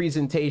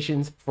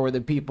presentations for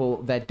the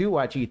people that do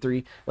watch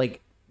E3,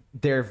 like,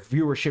 their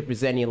viewership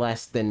is any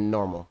less than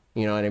normal.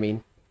 You know what I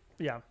mean?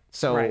 Yeah.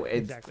 So right,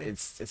 exactly.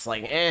 it's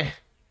like,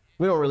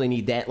 we don't really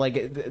need that.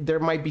 Like, there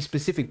might be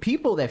specific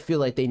people that feel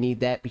like they need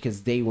that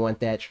because they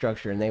want that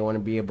structure and they want to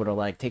be able to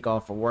like take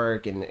off for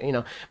work and, you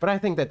know, but I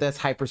think that that's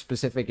hyper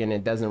specific and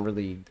it doesn't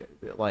really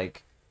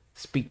like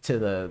speak to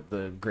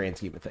the grand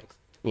scheme of things,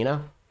 you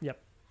know? Yep.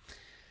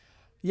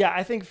 Yeah,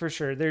 I think for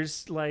sure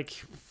there's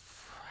like,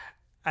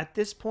 at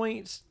this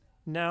point,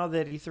 now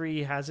that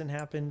E3 hasn't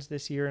happened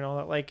this year and all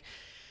that, like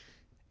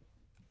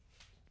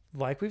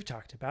we've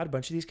talked about, a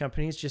bunch of these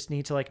companies just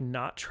need to like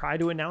not try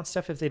to announce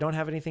stuff if they don't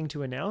have anything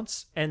to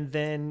announce, and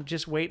then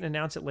just wait and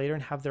announce it later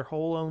and have their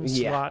whole own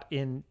slot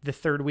in the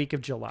 3rd week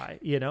of July,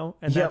 you know?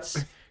 And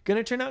that's going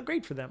to turn out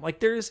great for them. Like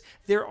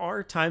there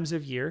are times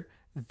of year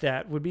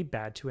that would be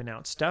bad to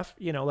announce stuff,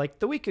 you know, like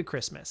the week of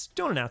Christmas.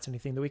 Don't announce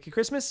anything the week of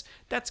Christmas.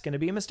 That's going to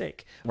be a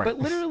mistake. Right. But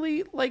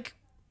literally, like,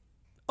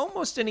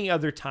 almost any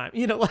other time,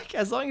 you know, like,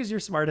 as long as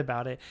you're smart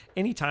about it,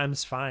 any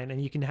time's fine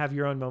and you can have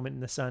your own moment in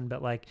the sun.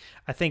 But like,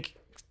 I think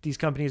these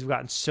companies have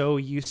gotten so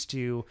used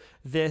to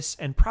this,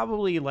 and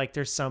probably like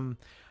there's some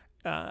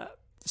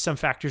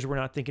factors we're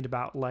not thinking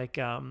about, like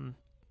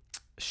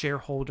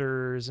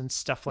shareholders and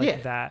stuff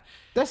like that.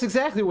 That's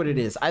exactly what it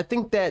is. I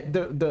think that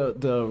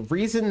the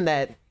reason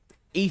that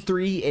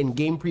E3 and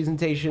game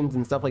presentations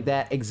and stuff like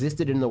that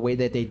existed in the way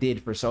that they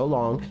did for so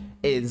long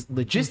is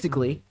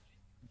logistically,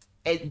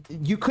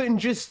 you couldn't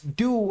just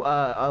do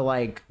a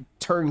like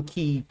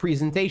turnkey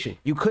presentation.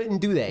 You couldn't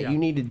do that. You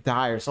needed to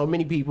hire so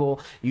many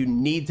people. You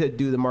need to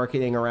do the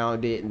marketing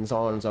around it and so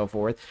on and so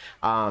forth.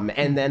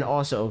 And then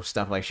also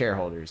stuff like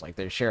shareholders, like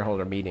there's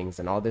shareholder meetings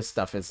and all this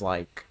stuff is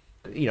like,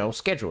 you know,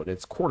 scheduled.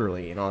 It's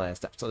quarterly and all that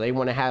stuff. So they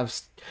want to have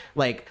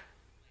like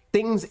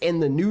things in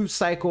the news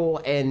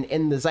cycle and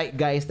in the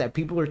zeitgeist that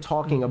people are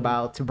talking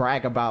about to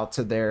brag about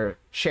to their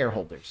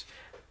shareholders.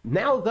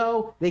 Now,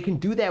 though, they can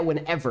do that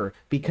whenever,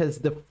 because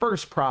the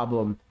first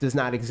problem does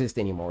not exist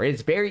anymore.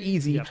 It's very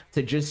easy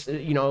to just,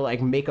 you know,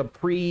 like make a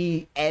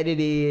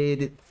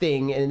pre-edited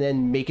thing and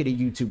then make it a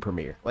YouTube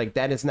premiere. Like,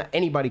 that is not,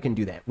 anybody can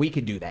do that. We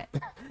could do that,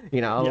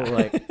 you know,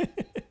 like,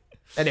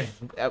 and if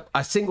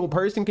a single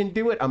person can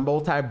do it, a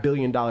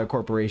multi-billion-dollar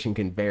corporation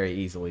can very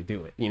easily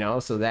do it, you know?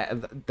 So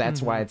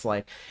that's why it's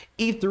like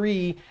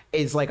E3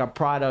 is like a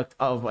product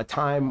of a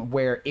time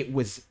where it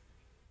was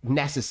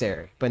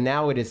necessary, but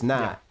now it is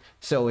not.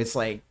 So it's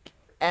like,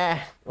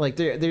 like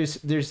there's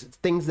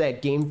things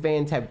that game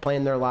fans have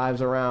planned their lives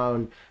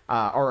around,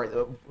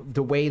 or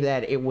the way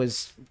that it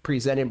was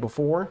presented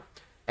before,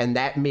 and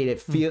that made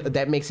it feel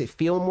that makes it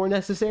feel more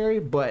necessary.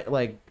 But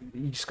like,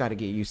 you just got to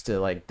get used to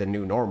like the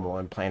new normal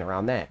and plan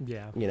around that.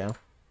 Yeah, you know.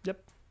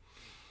 Yep.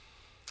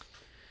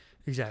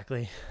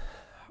 Exactly.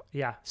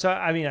 Yeah. So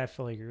I mean, I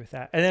fully agree with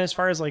that. And then as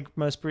far as like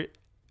most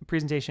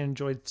presentation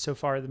enjoyed so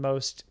far the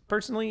most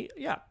personally,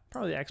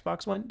 probably the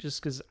Xbox one,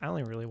 just because I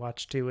only really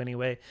watched 2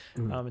 anyway,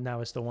 and that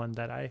was the one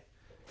that I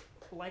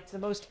liked the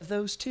most of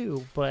those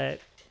 2.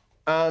 But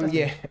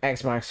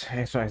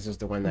Xbox is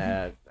the one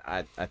that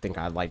I think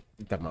I like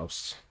the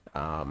most.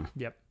 But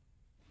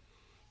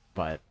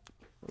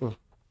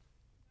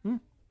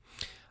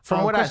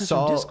from what I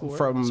saw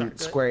from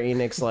Square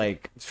Enix,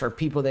 like for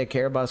people that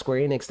care about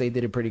Square Enix, they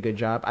did a pretty good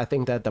job. I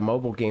think that the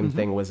mobile game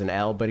thing was an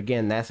L, but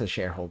again, that's a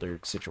shareholder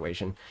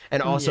situation,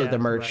 and also the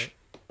merch. Right.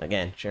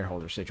 Again,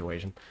 shareholder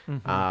situation.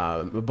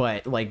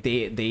 But like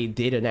they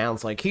did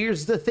announce like,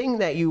 here's the thing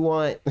that you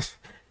want.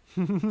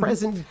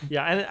 present.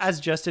 Yeah, and as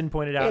Justin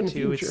pointed out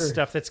too, future. it's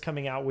stuff that's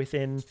coming out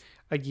within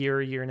a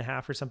year and a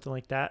half or something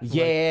like that.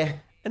 Yeah, like,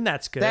 and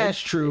that's good. That's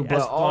true,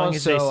 but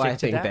also I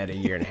think that a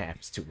year and a half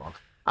is too long.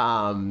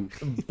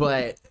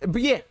 But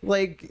yeah,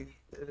 like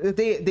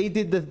they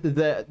did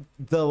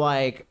the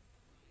like,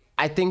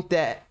 I think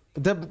that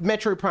the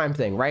Metroid Prime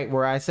thing, right?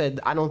 Where I said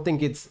I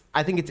think it's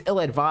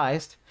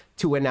ill-advised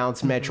to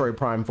announce Metroid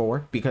Prime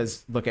 4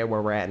 because look at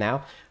where we're at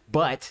now.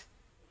 But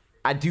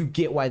I do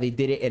get why they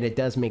did it, and it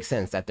does make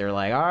sense that they're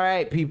like, all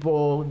right,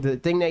 people, the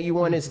thing that you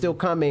want is still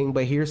coming,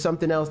 but here's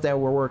something else that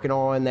we're working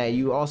on that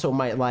you also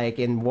might like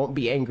and won't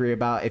be angry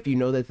about if you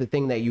know that the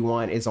thing that you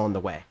want is on the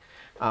way.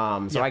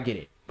 So I get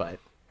it, but...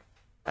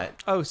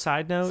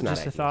 side note,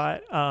 just a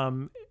thought.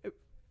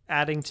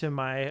 Adding to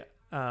my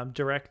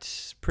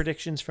direct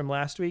predictions from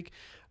last week,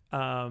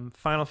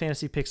 Final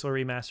Fantasy Pixel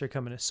Remaster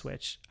coming to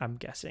Switch, I'm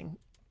guessing.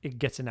 It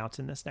gets announced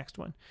in this next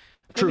one.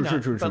 True.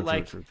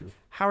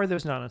 How are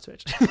those not on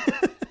Switch?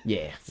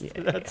 Yeah.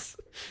 That's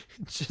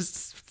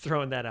just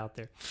throwing that out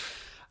there.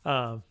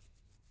 So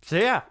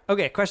yeah.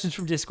 Okay. Questions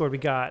from Discord. We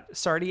got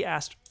Sardi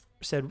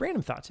said,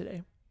 random thought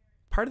today.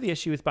 Part of the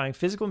issue with buying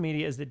physical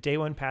media is that day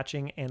one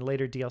patching and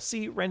later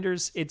DLC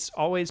renders its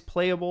always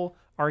playable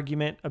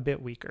argument a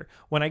bit weaker.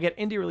 When I get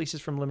indie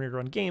releases from limited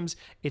run games,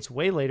 it's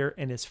way later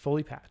and is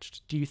fully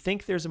patched. Do you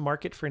think there's a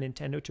market for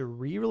Nintendo to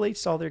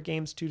re-release all their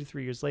games 2 to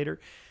 3 years later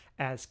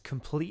as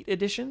complete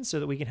editions so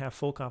that we can have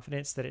full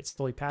confidence that it's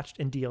fully patched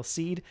and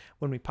DLC'd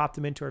when we pop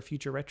them into our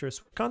future retro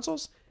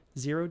consoles?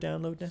 0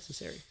 download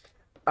necessary.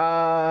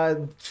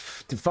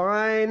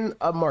 Define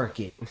a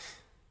market.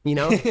 You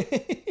know,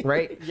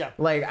 right? Yeah.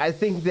 Like, I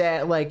think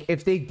that, like,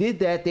 if they did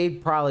that,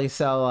 they'd probably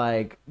sell,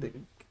 like,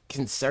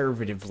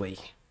 conservatively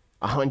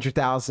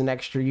 100,000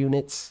 extra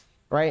units,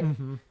 right?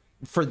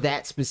 For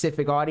that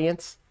specific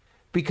audience.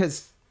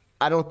 Because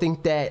I don't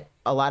think that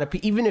a lot of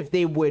people, even if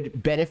they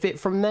would benefit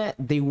from that,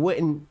 they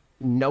wouldn't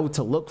know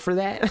to look for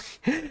that.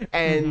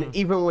 And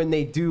even when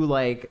they do,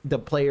 like, the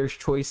player's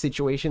choice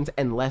situations,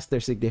 unless they're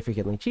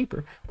significantly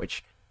cheaper,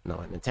 which,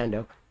 no,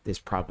 Nintendo, this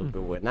probably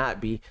would not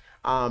be.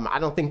 I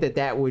don't think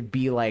that would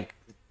be like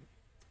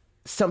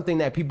something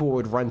that people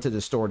would run to the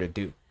store to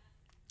do.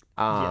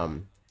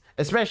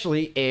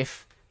 Especially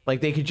if like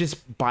they could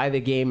just buy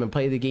the game and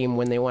play the game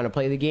when they want to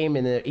play the game.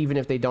 And then even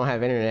if they don't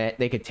have internet,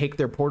 they could take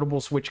their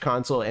portable Switch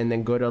console and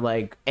then go to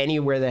like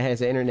anywhere that has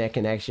an internet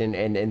connection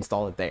and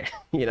install it there,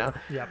 you know?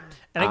 Yeah.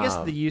 And I guess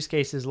the use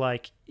case is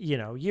like, you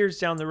know, years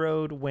down the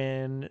road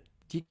when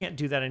you can't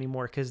do that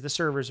anymore because the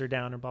servers are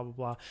down and blah, blah,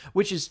 blah,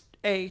 which is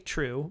A,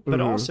 true,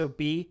 but also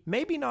B,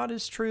 maybe not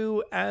as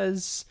true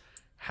as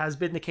has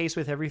been the case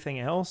with everything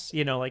else.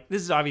 You know, like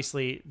this is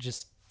obviously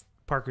just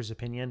Parker's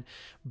opinion,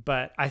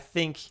 but I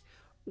think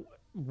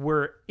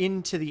we're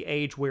into the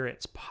age where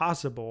it's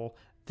possible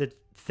that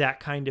that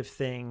kind of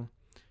thing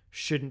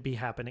shouldn't be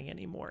happening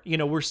anymore. You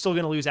know, we're still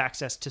going to lose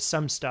access to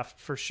some stuff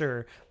for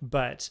sure,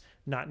 but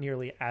not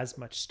nearly as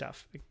much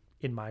stuff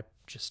in my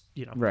just,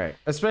 you know. Right.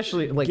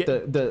 Especially like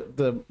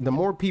the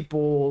more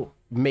people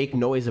make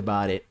noise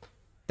about it,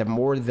 the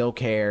more they'll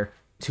care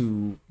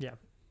to,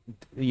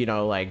 you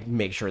know, like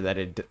make sure that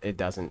it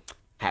doesn't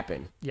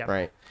happen. Yeah.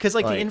 Right. Because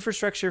like the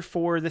infrastructure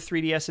for the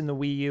 3DS and the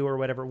Wii U or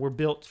whatever were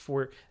built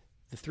for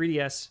the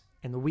 3DS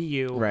and the Wii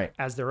U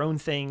as their own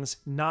things,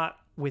 not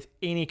with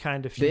any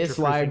kind of future. This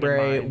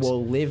library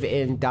will live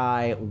and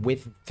die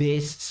with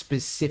this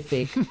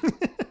specific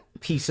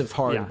piece of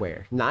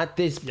hardware, not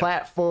this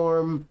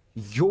platform.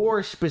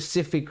 Your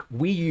specific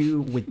Wii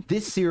U with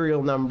this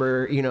serial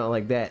number, you know,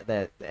 like that,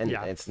 and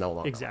it's no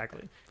longer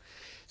exactly.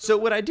 So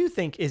what I do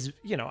think is,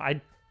 you know,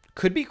 I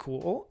could be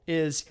cool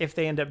is if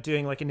they end up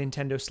doing like a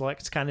Nintendo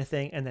Selects kind of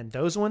thing, and then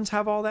those ones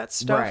have all that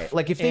stuff, right?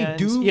 Like if they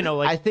do, you know,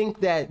 like I think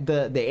that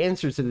the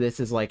answer to this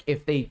is like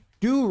if they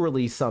do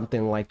release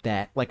something like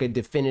that, like a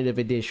definitive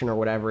edition or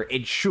whatever,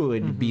 it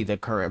should be the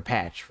current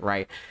patch,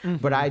 right?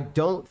 But I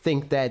don't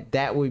think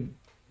that would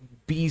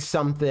be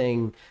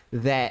something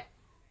that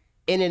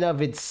in and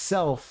of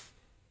itself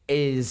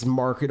is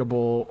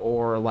marketable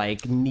or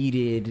like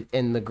needed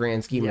in the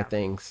grand scheme of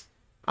things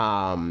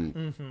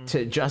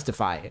to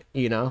justify it,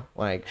 you know?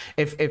 Like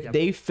if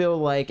they feel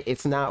like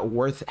it's not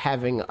worth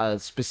having a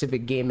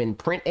specific game in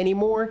print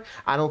anymore,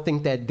 I don't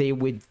think that they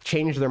would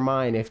change their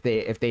mind if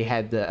they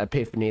had the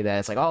epiphany that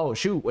it's like, oh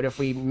shoot, what if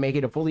we make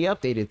it a fully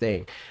updated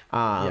thing?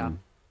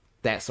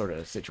 That sort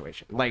of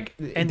situation. Like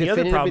and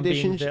definitive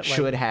editions that, like,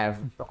 should have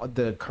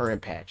the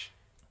current patch.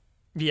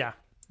 Yeah.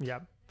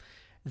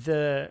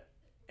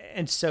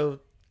 And so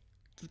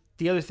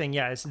the other thing,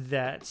 is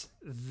that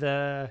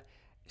the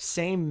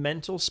same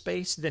mental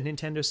space that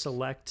Nintendo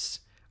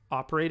Selects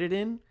operated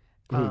in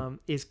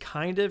is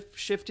kind of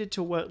shifted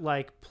to what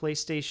like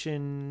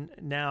PlayStation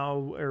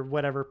Now or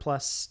whatever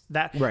plus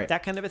that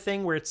kind of a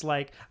thing where it's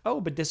like, oh,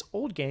 but this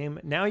old game,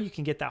 now you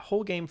can get that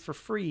whole game for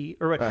free,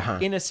 or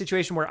in a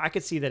situation where I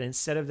could see that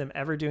instead of them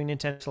ever doing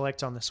Nintendo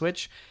Select on the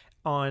Switch,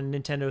 on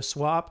Nintendo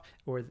Swap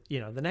or, you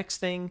know, the next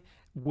thing,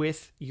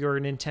 with your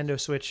Nintendo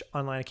Switch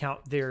online account,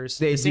 there's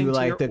they do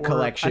like the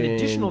collection, an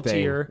additional thing,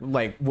 tier,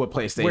 like what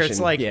PlayStation, where it's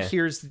like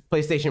here's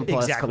PlayStation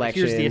Plus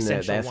collection. Here's the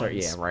essential that's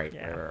ones. Right.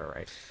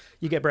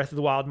 You get Breath of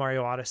the Wild,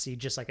 Mario Odyssey,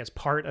 just like as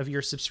part of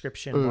your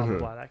subscription, blah blah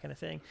blah, that kind of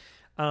thing.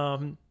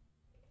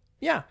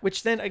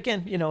 Which then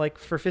again, like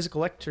for physical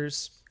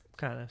collectors,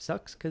 kind of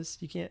sucks because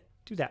you can't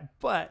do that.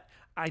 But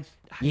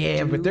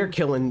but they're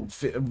killing,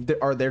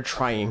 or they're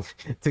trying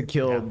to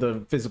kill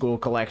the physical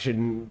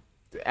collection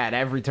at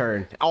every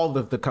turn, all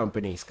of the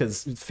companies,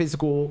 because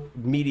physical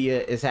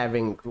media is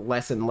having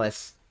less and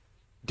less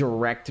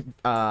direct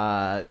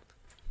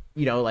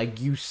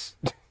use.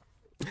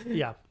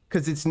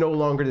 Because it's no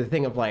longer the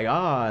thing of like,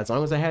 as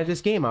long as I had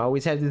this game, I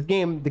always had this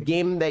game. The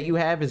game that you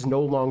have is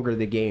no longer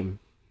the game.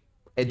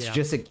 It's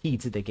just a key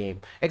to the game,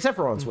 except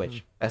for on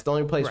Switch. That's the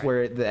only place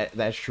where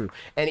that's true.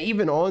 And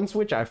even on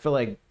Switch, I feel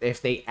like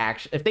if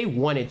they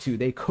wanted to,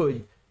 they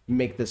could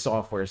make the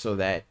software so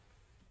that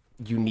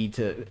you need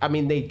to. I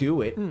mean, they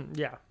do it.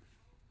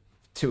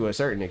 To a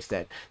certain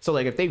extent. So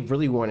like, if they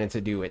really wanted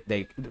to do it,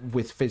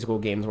 with physical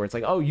games where it's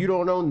like, oh, you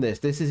don't own this.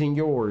 This isn't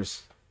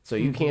yours, so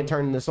you can't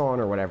turn this on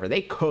or whatever.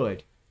 They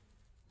could.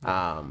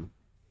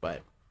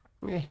 But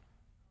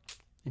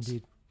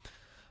indeed.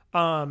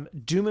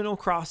 Doomino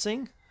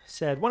Crossing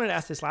said, wanted to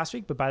ask this last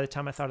week, but by the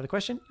time I thought of the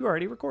question, you were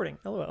already recording.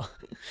 LOL.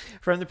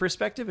 From the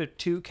perspective of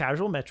two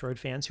casual Metroid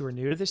fans who are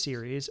new to the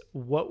series,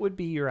 what would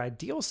be your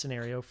ideal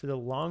scenario for the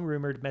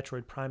long-rumored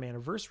Metroid Prime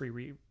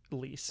Anniversary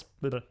release?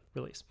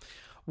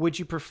 Would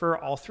you prefer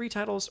all three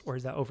titles, or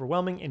is that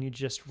overwhelming and you'd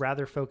just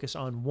rather focus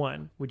on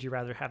one? Would you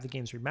rather have the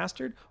games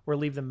remastered or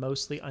leave them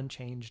mostly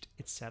unchanged,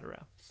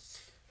 etc.?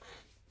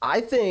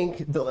 I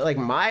think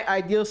my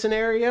ideal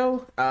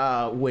scenario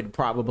would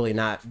probably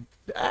not.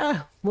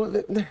 I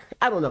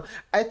don't know.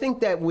 I think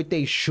that what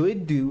they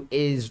should do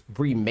is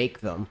remake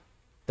them,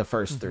 the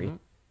first three,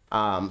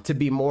 to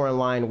be more in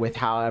line with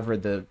however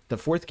the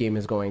fourth game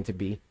is going to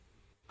be.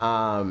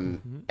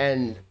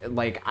 And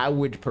I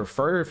would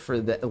prefer for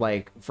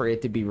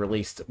it to be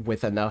released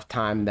with enough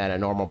time that a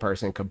normal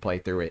person could play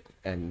through it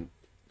and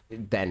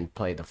then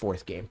play the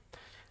fourth game.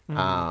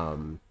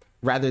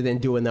 Rather than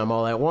doing them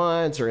all at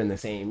once or in the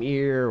same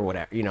year or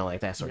whatever,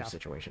 that sort of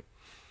situation.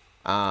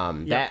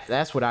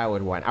 That's what I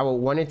would want. I would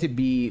want it to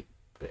be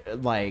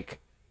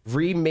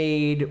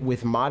remade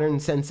with modern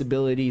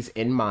sensibilities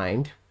in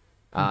mind,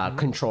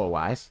 control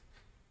wise.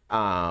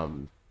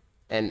 And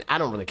I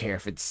don't really care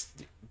if it's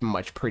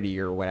much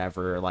prettier or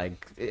whatever.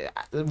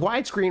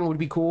 Widescreen would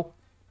be cool.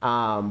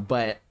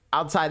 But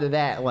outside of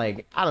that,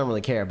 I don't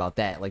really care about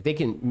that. They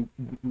can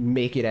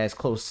make it as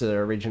close to the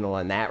original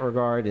in that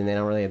regard, and they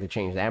don't really have to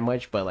change that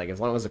much. But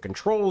as long as the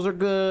controls are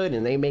good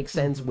and they make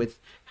sense with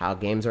how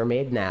games are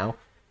made now,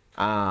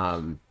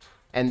 and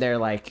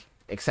they're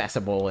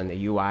accessible and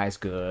the UI is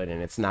good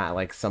and it's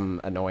not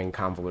some annoying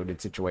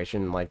convoluted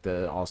situation like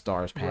the All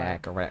Stars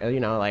pack or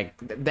whatever,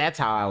 that's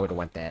how I would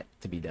want that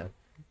to be done.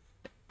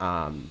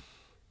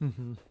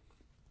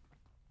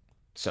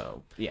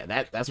 So yeah,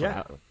 that's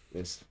what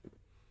is.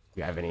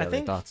 You have any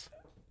other thoughts?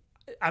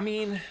 I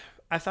mean,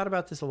 I thought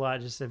about this a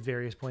lot just at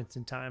various points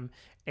in time,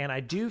 and I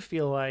do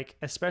feel like,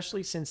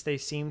 especially since they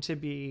seem to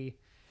be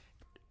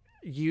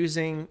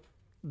using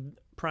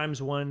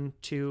Primes 1,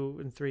 2,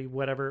 and 3,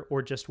 whatever,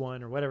 or just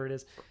 1 or whatever it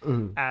is,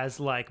 as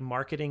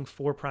marketing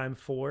for Prime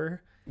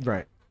 4,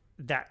 right?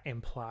 That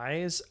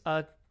implies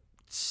a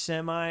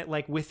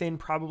within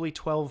probably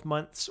 12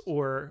 months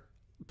or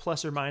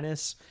plus or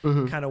minus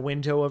kind of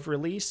window of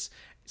release.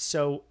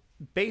 So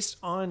based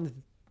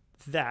on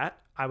that,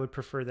 I would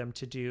prefer them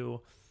to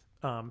do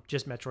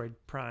just Metroid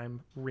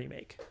Prime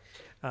remake.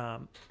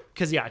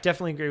 Because I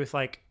definitely agree with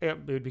it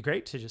would be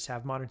great to just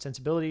have modern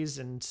sensibilities,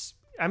 and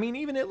I mean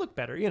even it looked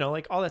better,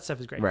 all that stuff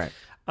is great. Right.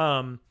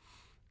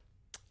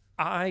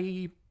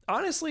 I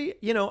honestly,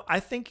 I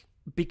think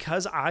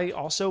because I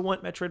also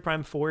want Metroid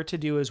Prime 4 to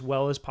do as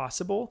well as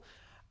possible,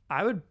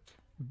 I would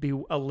be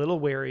a little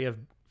wary of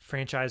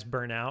franchise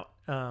burnout.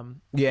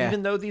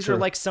 Even though these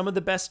are some of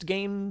the best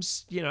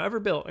games ever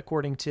built,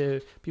 according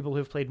to people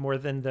who've played more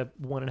than the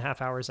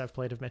 1.5 hours I've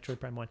played of Metroid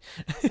Prime 1.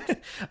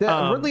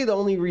 Really the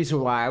only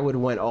reason why I would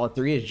want all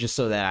three is just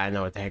so that I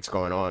know what the heck's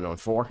going on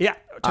 4. Yeah,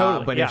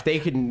 totally. But if they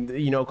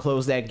can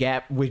close that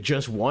gap with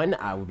just one,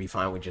 I would be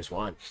fine with just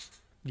one.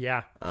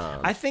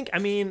 I think,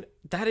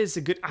 that is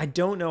a good, I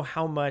don't know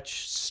how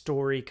much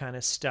story kind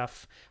of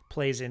stuff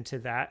plays into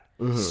that.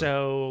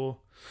 So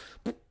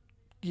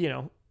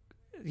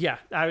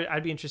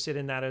I'd be interested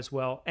in that as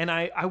well. And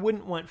I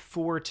wouldn't want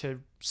 4 to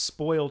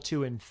spoil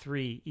 2 and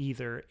 3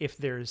 either if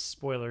there's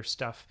spoiler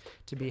stuff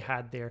to be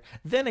had there.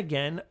 Then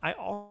again, I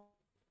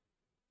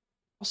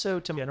also,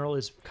 to general,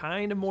 is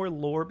kind of more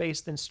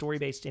lore-based than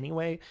story-based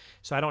anyway.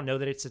 So I don't know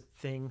that it's a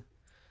thing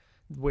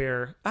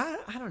where,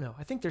 I don't know.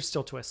 I think there's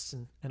still twists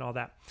and all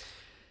that.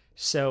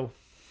 So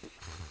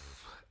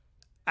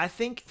I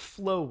think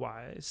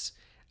flow-wise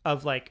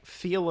of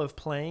feel of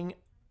playing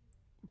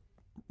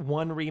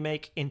one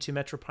remake into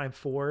Metroid Prime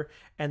 4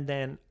 and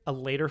then a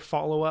later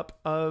follow-up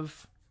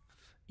of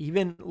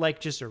even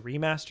just a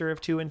remaster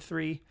of 2 and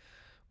 3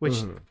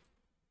 which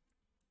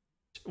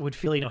would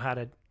feel know how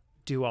to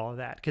do all of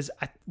that. Because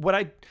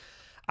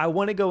I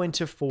want to go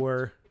into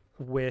 4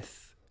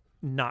 with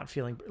not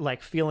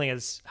feeling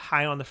as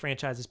high on the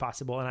franchise as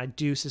possible, and I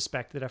do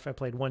suspect that if I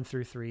played 1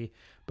 through 3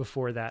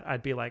 before that,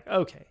 I'd be like,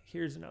 okay,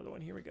 here's another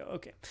one, here we go,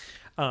 okay,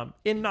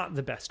 in not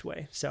the best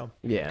way. So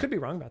yeah, could be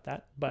wrong about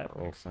that, but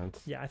that makes sense.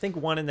 Yeah, I think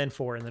 1 and then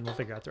 4, and then we'll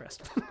figure out the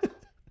rest.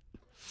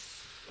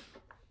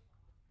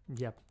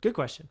 Yep, good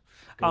question.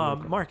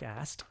 Mark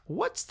asked,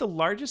 what's the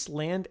largest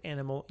land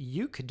animal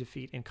you could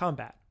defeat in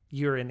combat?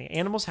 You're in the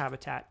animal's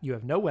habitat, you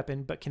have no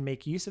weapon, but can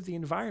make use of the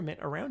environment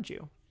around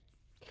you.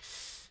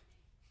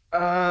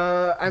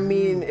 I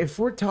mean, if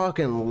we're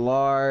talking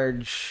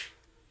large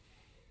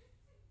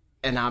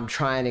and I'm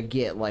trying to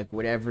get like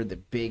whatever the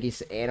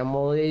biggest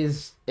animal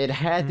is, it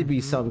had to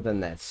be something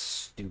that's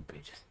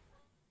stupid.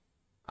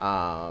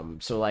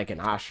 So like an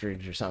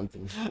ostrich or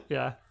something.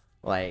 Yeah.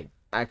 Like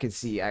I could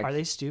see. Are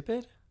they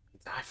stupid?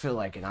 I feel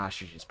like an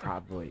ostrich is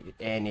probably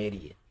an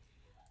idiot.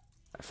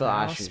 I feel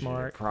ostriches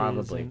are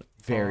probably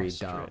very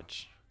dumb.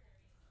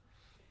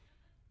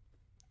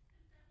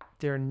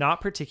 They're not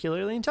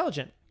particularly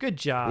intelligent. Good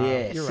job.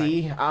 Yeah, you're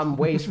see, right. I'm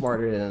way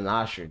smarter than an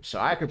ostrich, so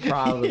I could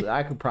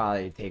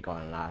probably take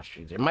on an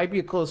ostrich. It might be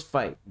a close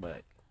fight,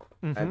 but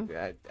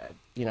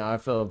I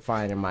feel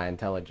fine in my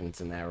intelligence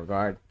in that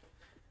regard.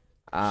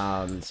 So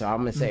I'm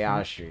gonna say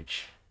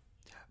ostrich.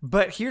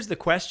 But here's the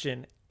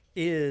question: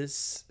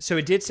 so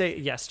it did say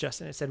yes,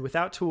 Justin. It said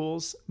without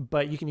tools,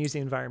 but you can use the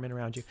environment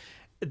around you.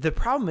 The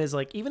problem is,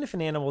 like, even if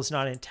an animal is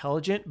not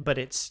intelligent, but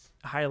it's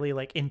highly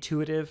like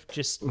intuitive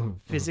just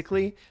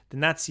physically,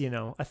 then that's,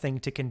 a thing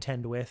to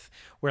contend with,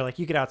 where like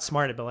you could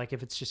outsmart it, but like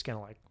if it's just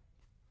gonna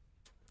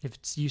if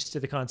it's used to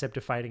the concept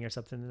of fighting or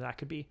something, then that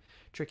could be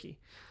tricky.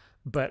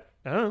 But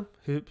I don't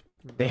know.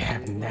 They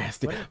have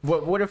nasty.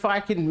 What if I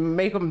can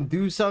make them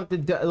do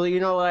something?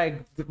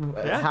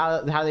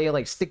 How they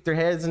like stick their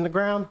heads in the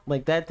ground,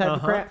 like that type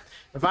of crap.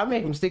 If I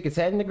make him stick his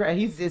head in the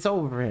ground, it's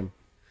over for him.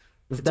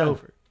 It's done.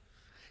 Over.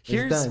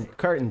 It's done.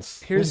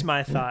 Curtains. Here's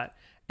my thought,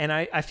 and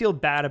I feel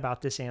bad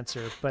about this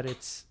answer, but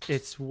it's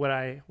what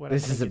I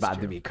this is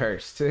about to be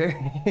cursed.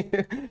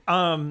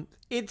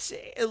 It's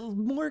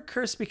more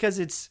cursed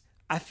because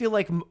I feel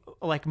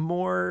like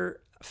more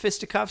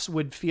fisticuffs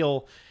would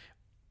feel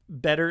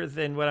better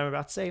than what I'm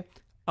about to say.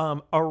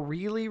 A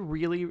really,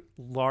 really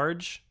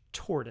large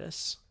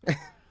tortoise.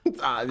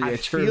 I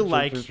feel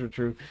like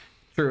true.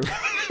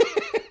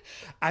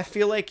 I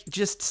feel like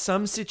just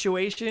some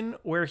situation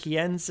where he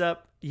ends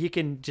up, you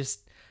can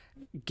just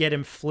get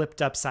him flipped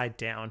upside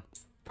down.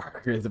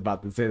 Parker is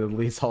about to say the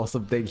least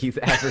wholesome thing he's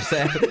ever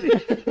said.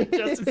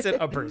 Justin said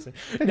a person.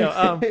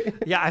 No,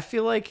 yeah, I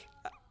feel like,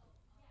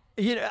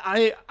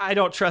 I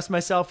don't trust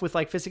myself with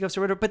like fisticuffs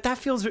or whatever, but that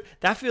feels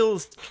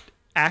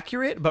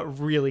accurate, but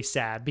really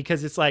sad,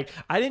 because it's like,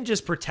 I didn't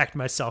just protect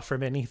myself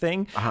from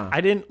anything.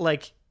 I didn't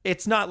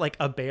it's not like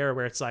a bear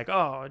where it's like,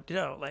 oh,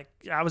 like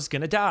I was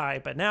going to die,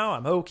 but now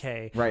I'm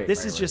okay. Right.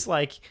 This is just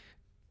like,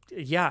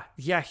 yeah.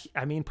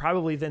 I mean,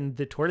 probably then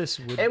the tortoise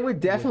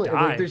would definitely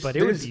die, but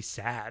it would be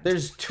sad.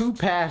 There's 2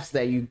 paths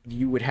that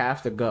you would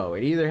have to go.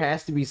 It either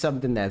has to be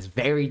something that's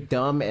very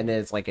dumb and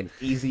it's like an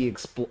easy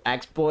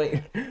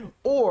exploit,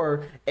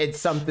 or it's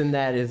something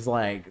that is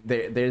like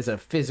there's a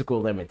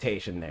physical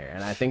limitation there.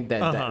 And I think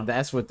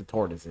that's what the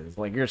tortoise is.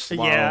 Like, you're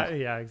slow. Yeah,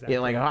 exactly.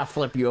 Yeah, like, if I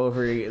flip you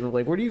over,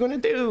 like, what are you gonna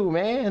do,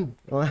 man?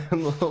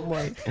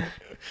 Like,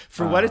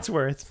 for what it's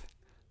worth,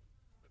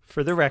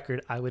 for the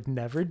record, I would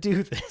never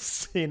do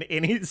this in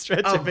any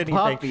stretch of anything.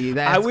 Puppy,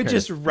 I would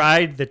just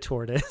ride the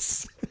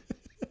tortoise.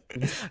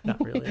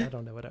 Not really. I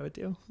don't know what I would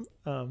do.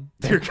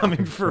 They're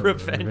coming for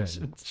revenge.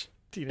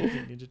 Teenage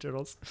Mutant Ninja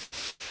Turtles.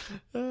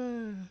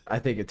 I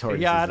think a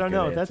tortoise. Yeah, is I don't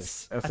know.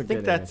 Answer. I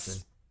think that's.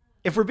 Answer.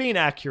 If we're being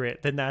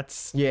accurate, then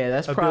that's. Yeah,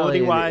 that's ability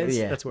probably wise.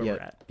 That's where we're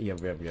at. Yep.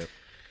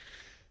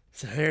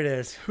 So there it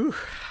is. Whew.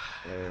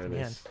 There it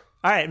is.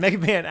 All right, Mega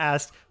Man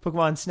asked,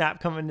 Pokemon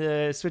Snap coming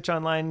to Switch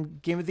Online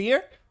Game of the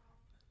Year?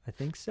 I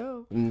think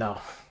so.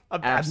 No,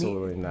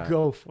 absolutely not.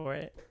 Go for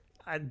it.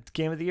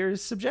 Game of the Year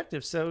is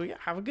subjective, so yeah,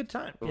 have a good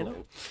time,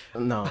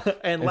 No.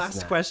 And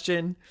last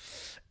question,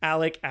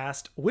 Alec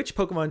asked, which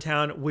Pokemon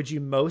town would you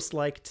most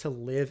like to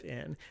live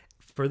in?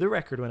 For the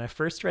record, when I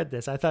first read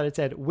this, I thought it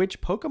said, which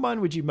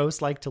Pokemon would you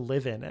most like to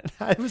live in? And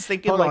I was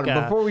thinking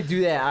before we do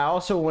that, I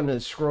also want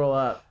to scroll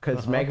up,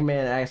 because Mega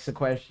Man asked the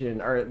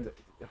question, or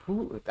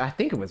I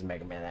think it was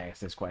Mega Man that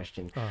asked this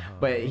question,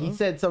 but he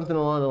said something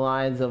along the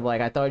lines of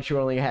like, I thought you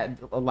only had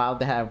allowed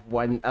to have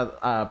one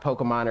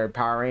Pokemon or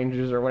Power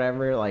Rangers or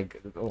whatever. Like,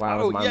 why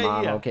was my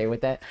mom okay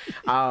with that?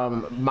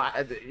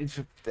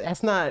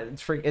 It's not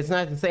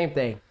the same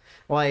thing.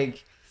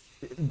 Like,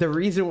 the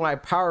reason why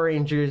Power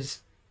Rangers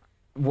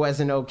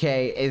wasn't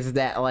okay is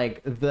that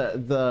like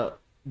the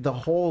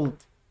whole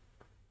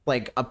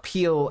like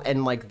appeal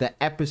and like the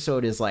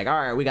episode is like, all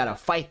right, we gotta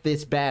fight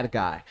this bad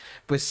guy.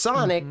 But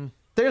Sonic,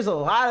 there's a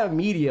lot of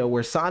media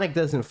where Sonic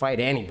doesn't fight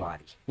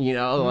anybody,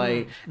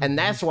 like, and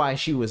that's why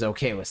she was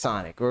okay with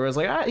Sonic, where it was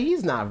like,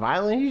 he's not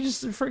violent,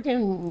 he's just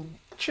freaking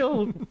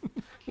chill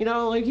You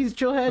know, like he's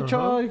chill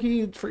hedgehog.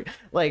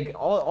 Like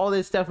all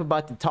this stuff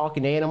about the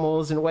talking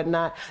animals and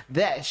whatnot.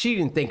 That she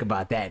didn't think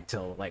about that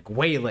until like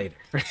way later.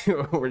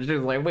 We're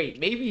just like, wait,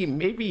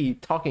 maybe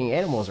talking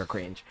animals are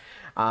cringe.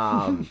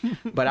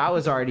 But I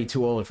was already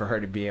too old for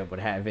her to be able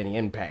to have any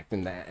impact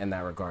in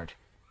that regard.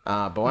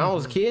 But when I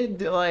was a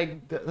kid, like,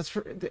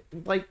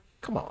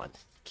 come on,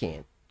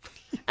 can't.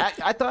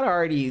 I thought I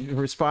already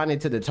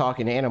responded to the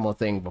talking animal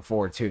thing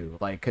before too,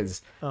 like,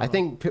 because I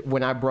think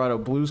when I brought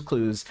up Blue's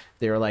Clues,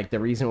 they were like, the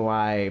reason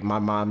why my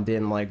mom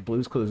didn't like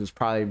Blue's Clues was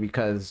probably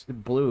because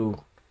Blue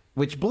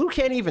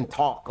can't even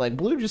talk. Like,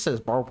 Blue just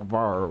says bar bar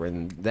bar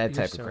and that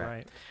type of crap.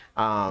 Right.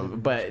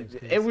 But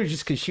it was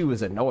just because she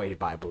was annoyed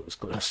by Blue's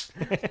Clues.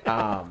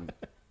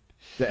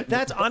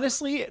 That's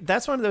honestly,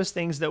 that's one of those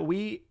things that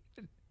we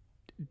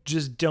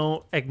just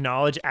don't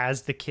acknowledge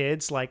as the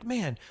kids. Like,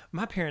 man,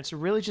 my parents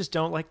really just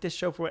don't like this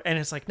show and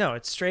it's like, no,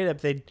 it's straight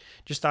up they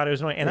just thought it was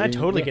annoying. And I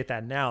totally get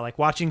that now, like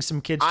watching some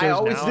kids shows. I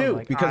always now, do,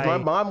 like, because my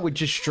mom would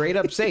just straight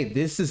up say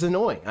this is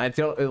annoying. Like,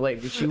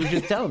 she would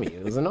just tell me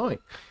it was annoying,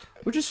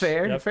 which is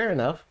fair. Fair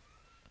enough.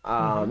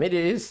 It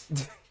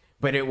is.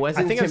 But it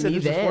wasn't. I think to I've said me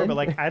this then. before, but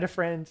like I had a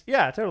friend.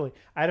 Yeah, totally.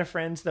 I had a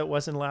friend that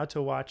wasn't allowed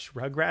to watch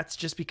Rugrats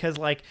just because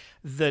like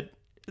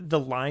the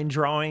line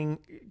drawing,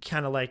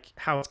 kind of like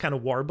how it's kind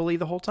of warbly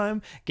the whole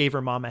time, gave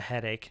her mom a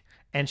headache,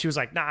 and she was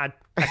like, "Nah,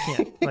 I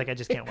can't. Like, I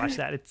just can't watch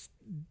that.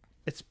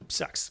 It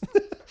sucks."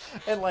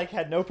 And like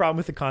had no problem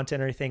with the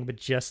content or anything, but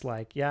just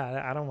like,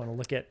 yeah, I don't want to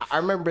look at. I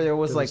remember there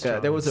was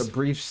there was a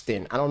brief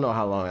stint. I don't know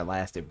how long it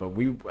lasted, but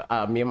me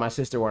and my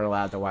sister weren't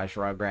allowed to watch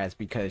Rugrats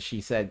because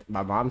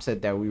my mom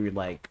said that we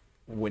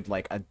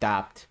would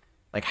adopt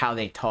like how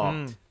they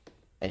talked,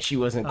 and she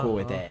wasn't cool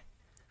with that.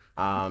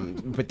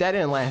 But that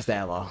didn't last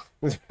that long.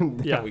 We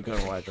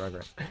couldn't watch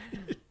Rugrats.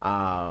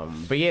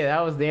 But yeah,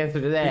 that was the answer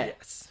to that.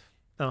 Yes.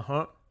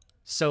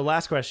 So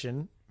last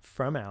question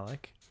from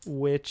Alec: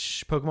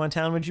 which Pokemon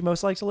town would you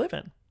most like to live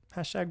in?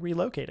 Hashtag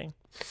relocating.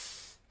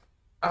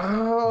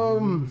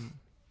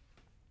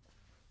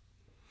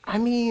 I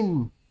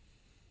mean,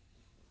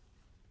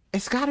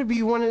 it's got to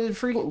be one of the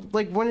freaking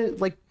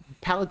like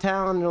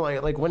Palatown or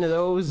like one of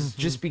those,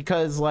 just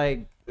because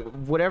like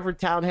whatever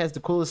town has the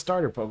coolest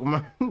starter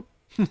Pokemon.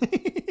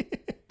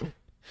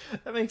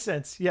 That makes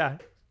sense. Yeah,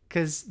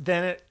 because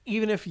then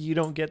even if you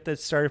don't get the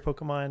starter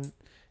Pokemon,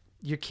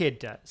 your kid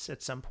does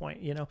at some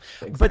point, you know.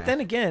 Exactly. But then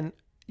again,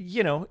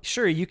 you know,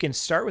 sure, you can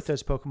start with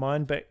those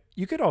Pokemon, but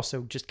you could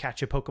also just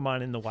catch a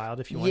Pokemon in the wild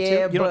if you want to.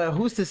 Yeah, but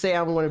who's to say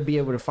I'm going to be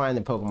able to find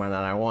the Pokemon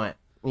that I want,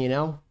 you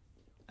know?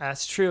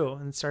 That's true.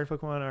 And starter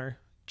Pokemon are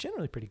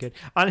generally pretty good.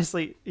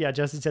 Honestly, yeah,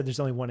 Justin said there's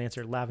only one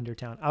answer, Lavender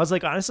Town. I was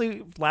like,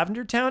 honestly,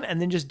 Lavender Town,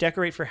 and then just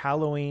decorate for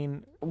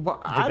Halloween.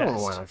 Well, I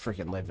don't want to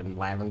freaking live in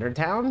Lavender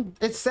Town.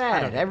 It's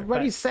sad.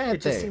 Everybody's sad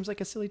It just seems like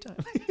a silly time.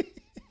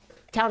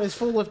 Town is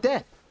full of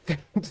death. I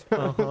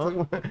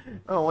don't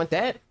want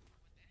that.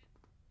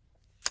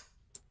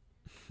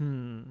 Yeah,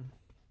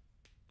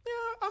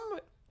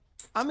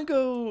 I'm gonna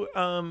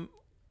go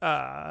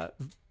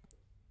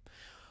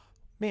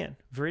man,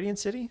 Viridian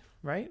City,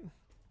 right?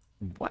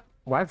 What?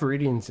 Why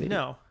Viridian City?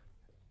 No.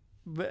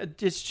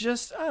 But it's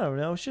just, I don't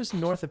know, it's just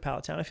north of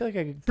Palatown. I feel like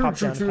I could pop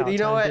down to Palatown. You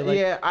know what? Like,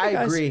 yeah, I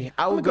agree.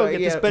 I would go get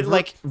this, but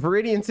like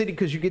Viridian City,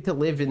 because you get to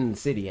live in the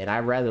city, and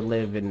I'd rather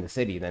live in the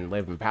city than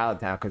live in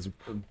Palatown, because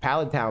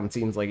Palatown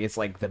seems like it's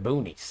like the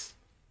boonies.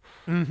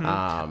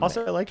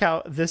 Also, I like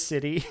how this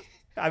city,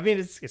 I mean,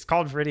 it's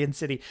called Viridian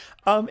City.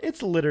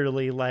 It's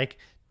literally like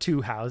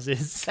 2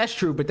 houses. That's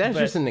true, but that's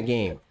just in the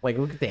game. Like,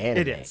 look at the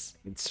anime. It is.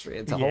 It's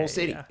a whole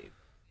city. Yeah.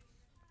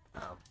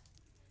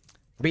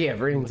 But yeah,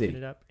 Viridian City.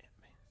 It up.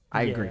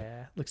 I agree.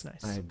 Looks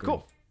nice. I agree.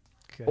 Cool.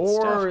 Good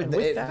or stuff. And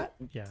with that,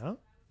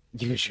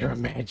 use your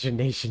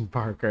imagination,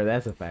 Parker.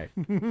 That's a fact.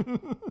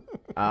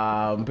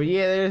 But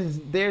yeah,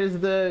 there's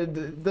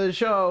the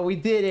show. We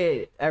did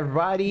it,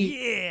 everybody.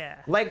 Yeah.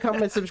 Like,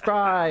 comment,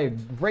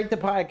 subscribe, rate the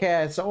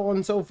podcast, so on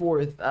and so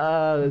forth.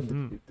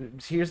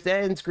 Here's the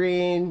end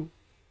screen.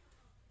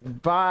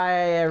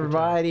 Bye,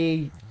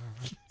 everybody.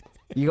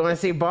 You gonna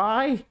say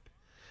bye?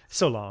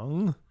 So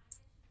long.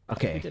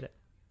 Okay. We did it.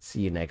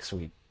 See you next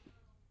week.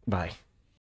 Bye.